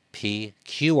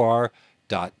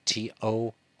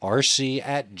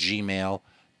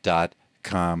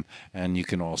 kpqr.torc@gmail.com. And you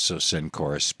can also send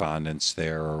correspondence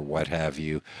there or what have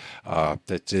you.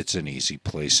 It's an easy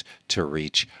place to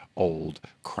reach old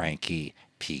cranky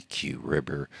PQ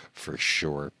Ribber for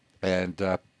sure. And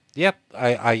yep,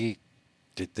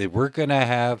 we're gonna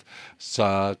have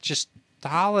just the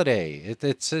holiday.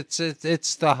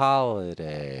 It's the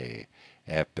holiday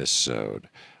episode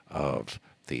of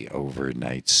the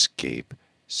Overnightscape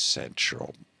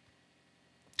Central.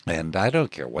 And I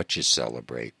don't care what you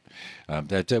celebrate.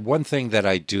 That one thing that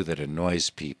I do that annoys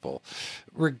people,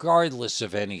 regardless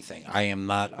of anything, I am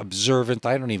not observant.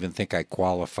 I don't even think I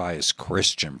qualify as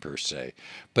Christian per se.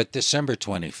 But December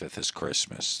 25th is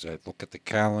Christmas. I look at the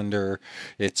calendar.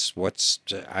 It's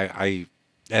I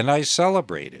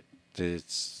celebrate it.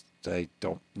 I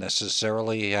don't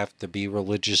necessarily have to be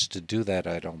religious to do that,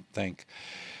 I don't think.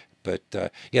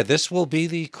 But yeah, this will be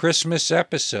the Christmas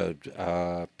episode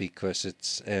because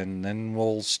and then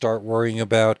we'll start worrying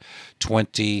about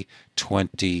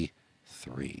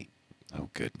 2023. Oh,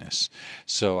 goodness.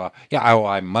 So, yeah,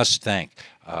 I must thank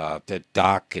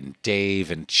Doc and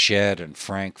Dave and Ched and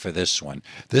Frank for this one.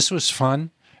 This was fun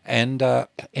and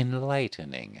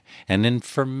enlightening and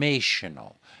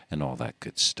informational and all that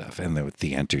good stuff. And with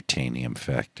the entertainium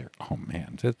factor, oh,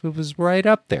 man, it was right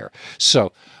up there.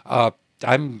 So,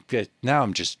 I'm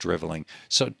just driveling.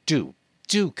 So do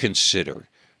consider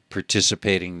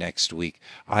participating next week.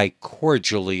 I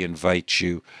cordially invite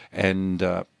you,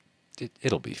 and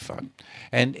it'll be fun.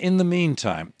 And in the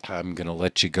meantime, I'm going to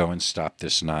let you go and stop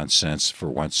this nonsense for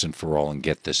once and for all and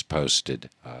get this posted.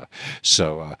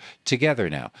 So together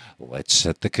now, let's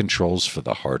set the controls for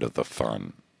the heart of the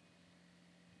fun.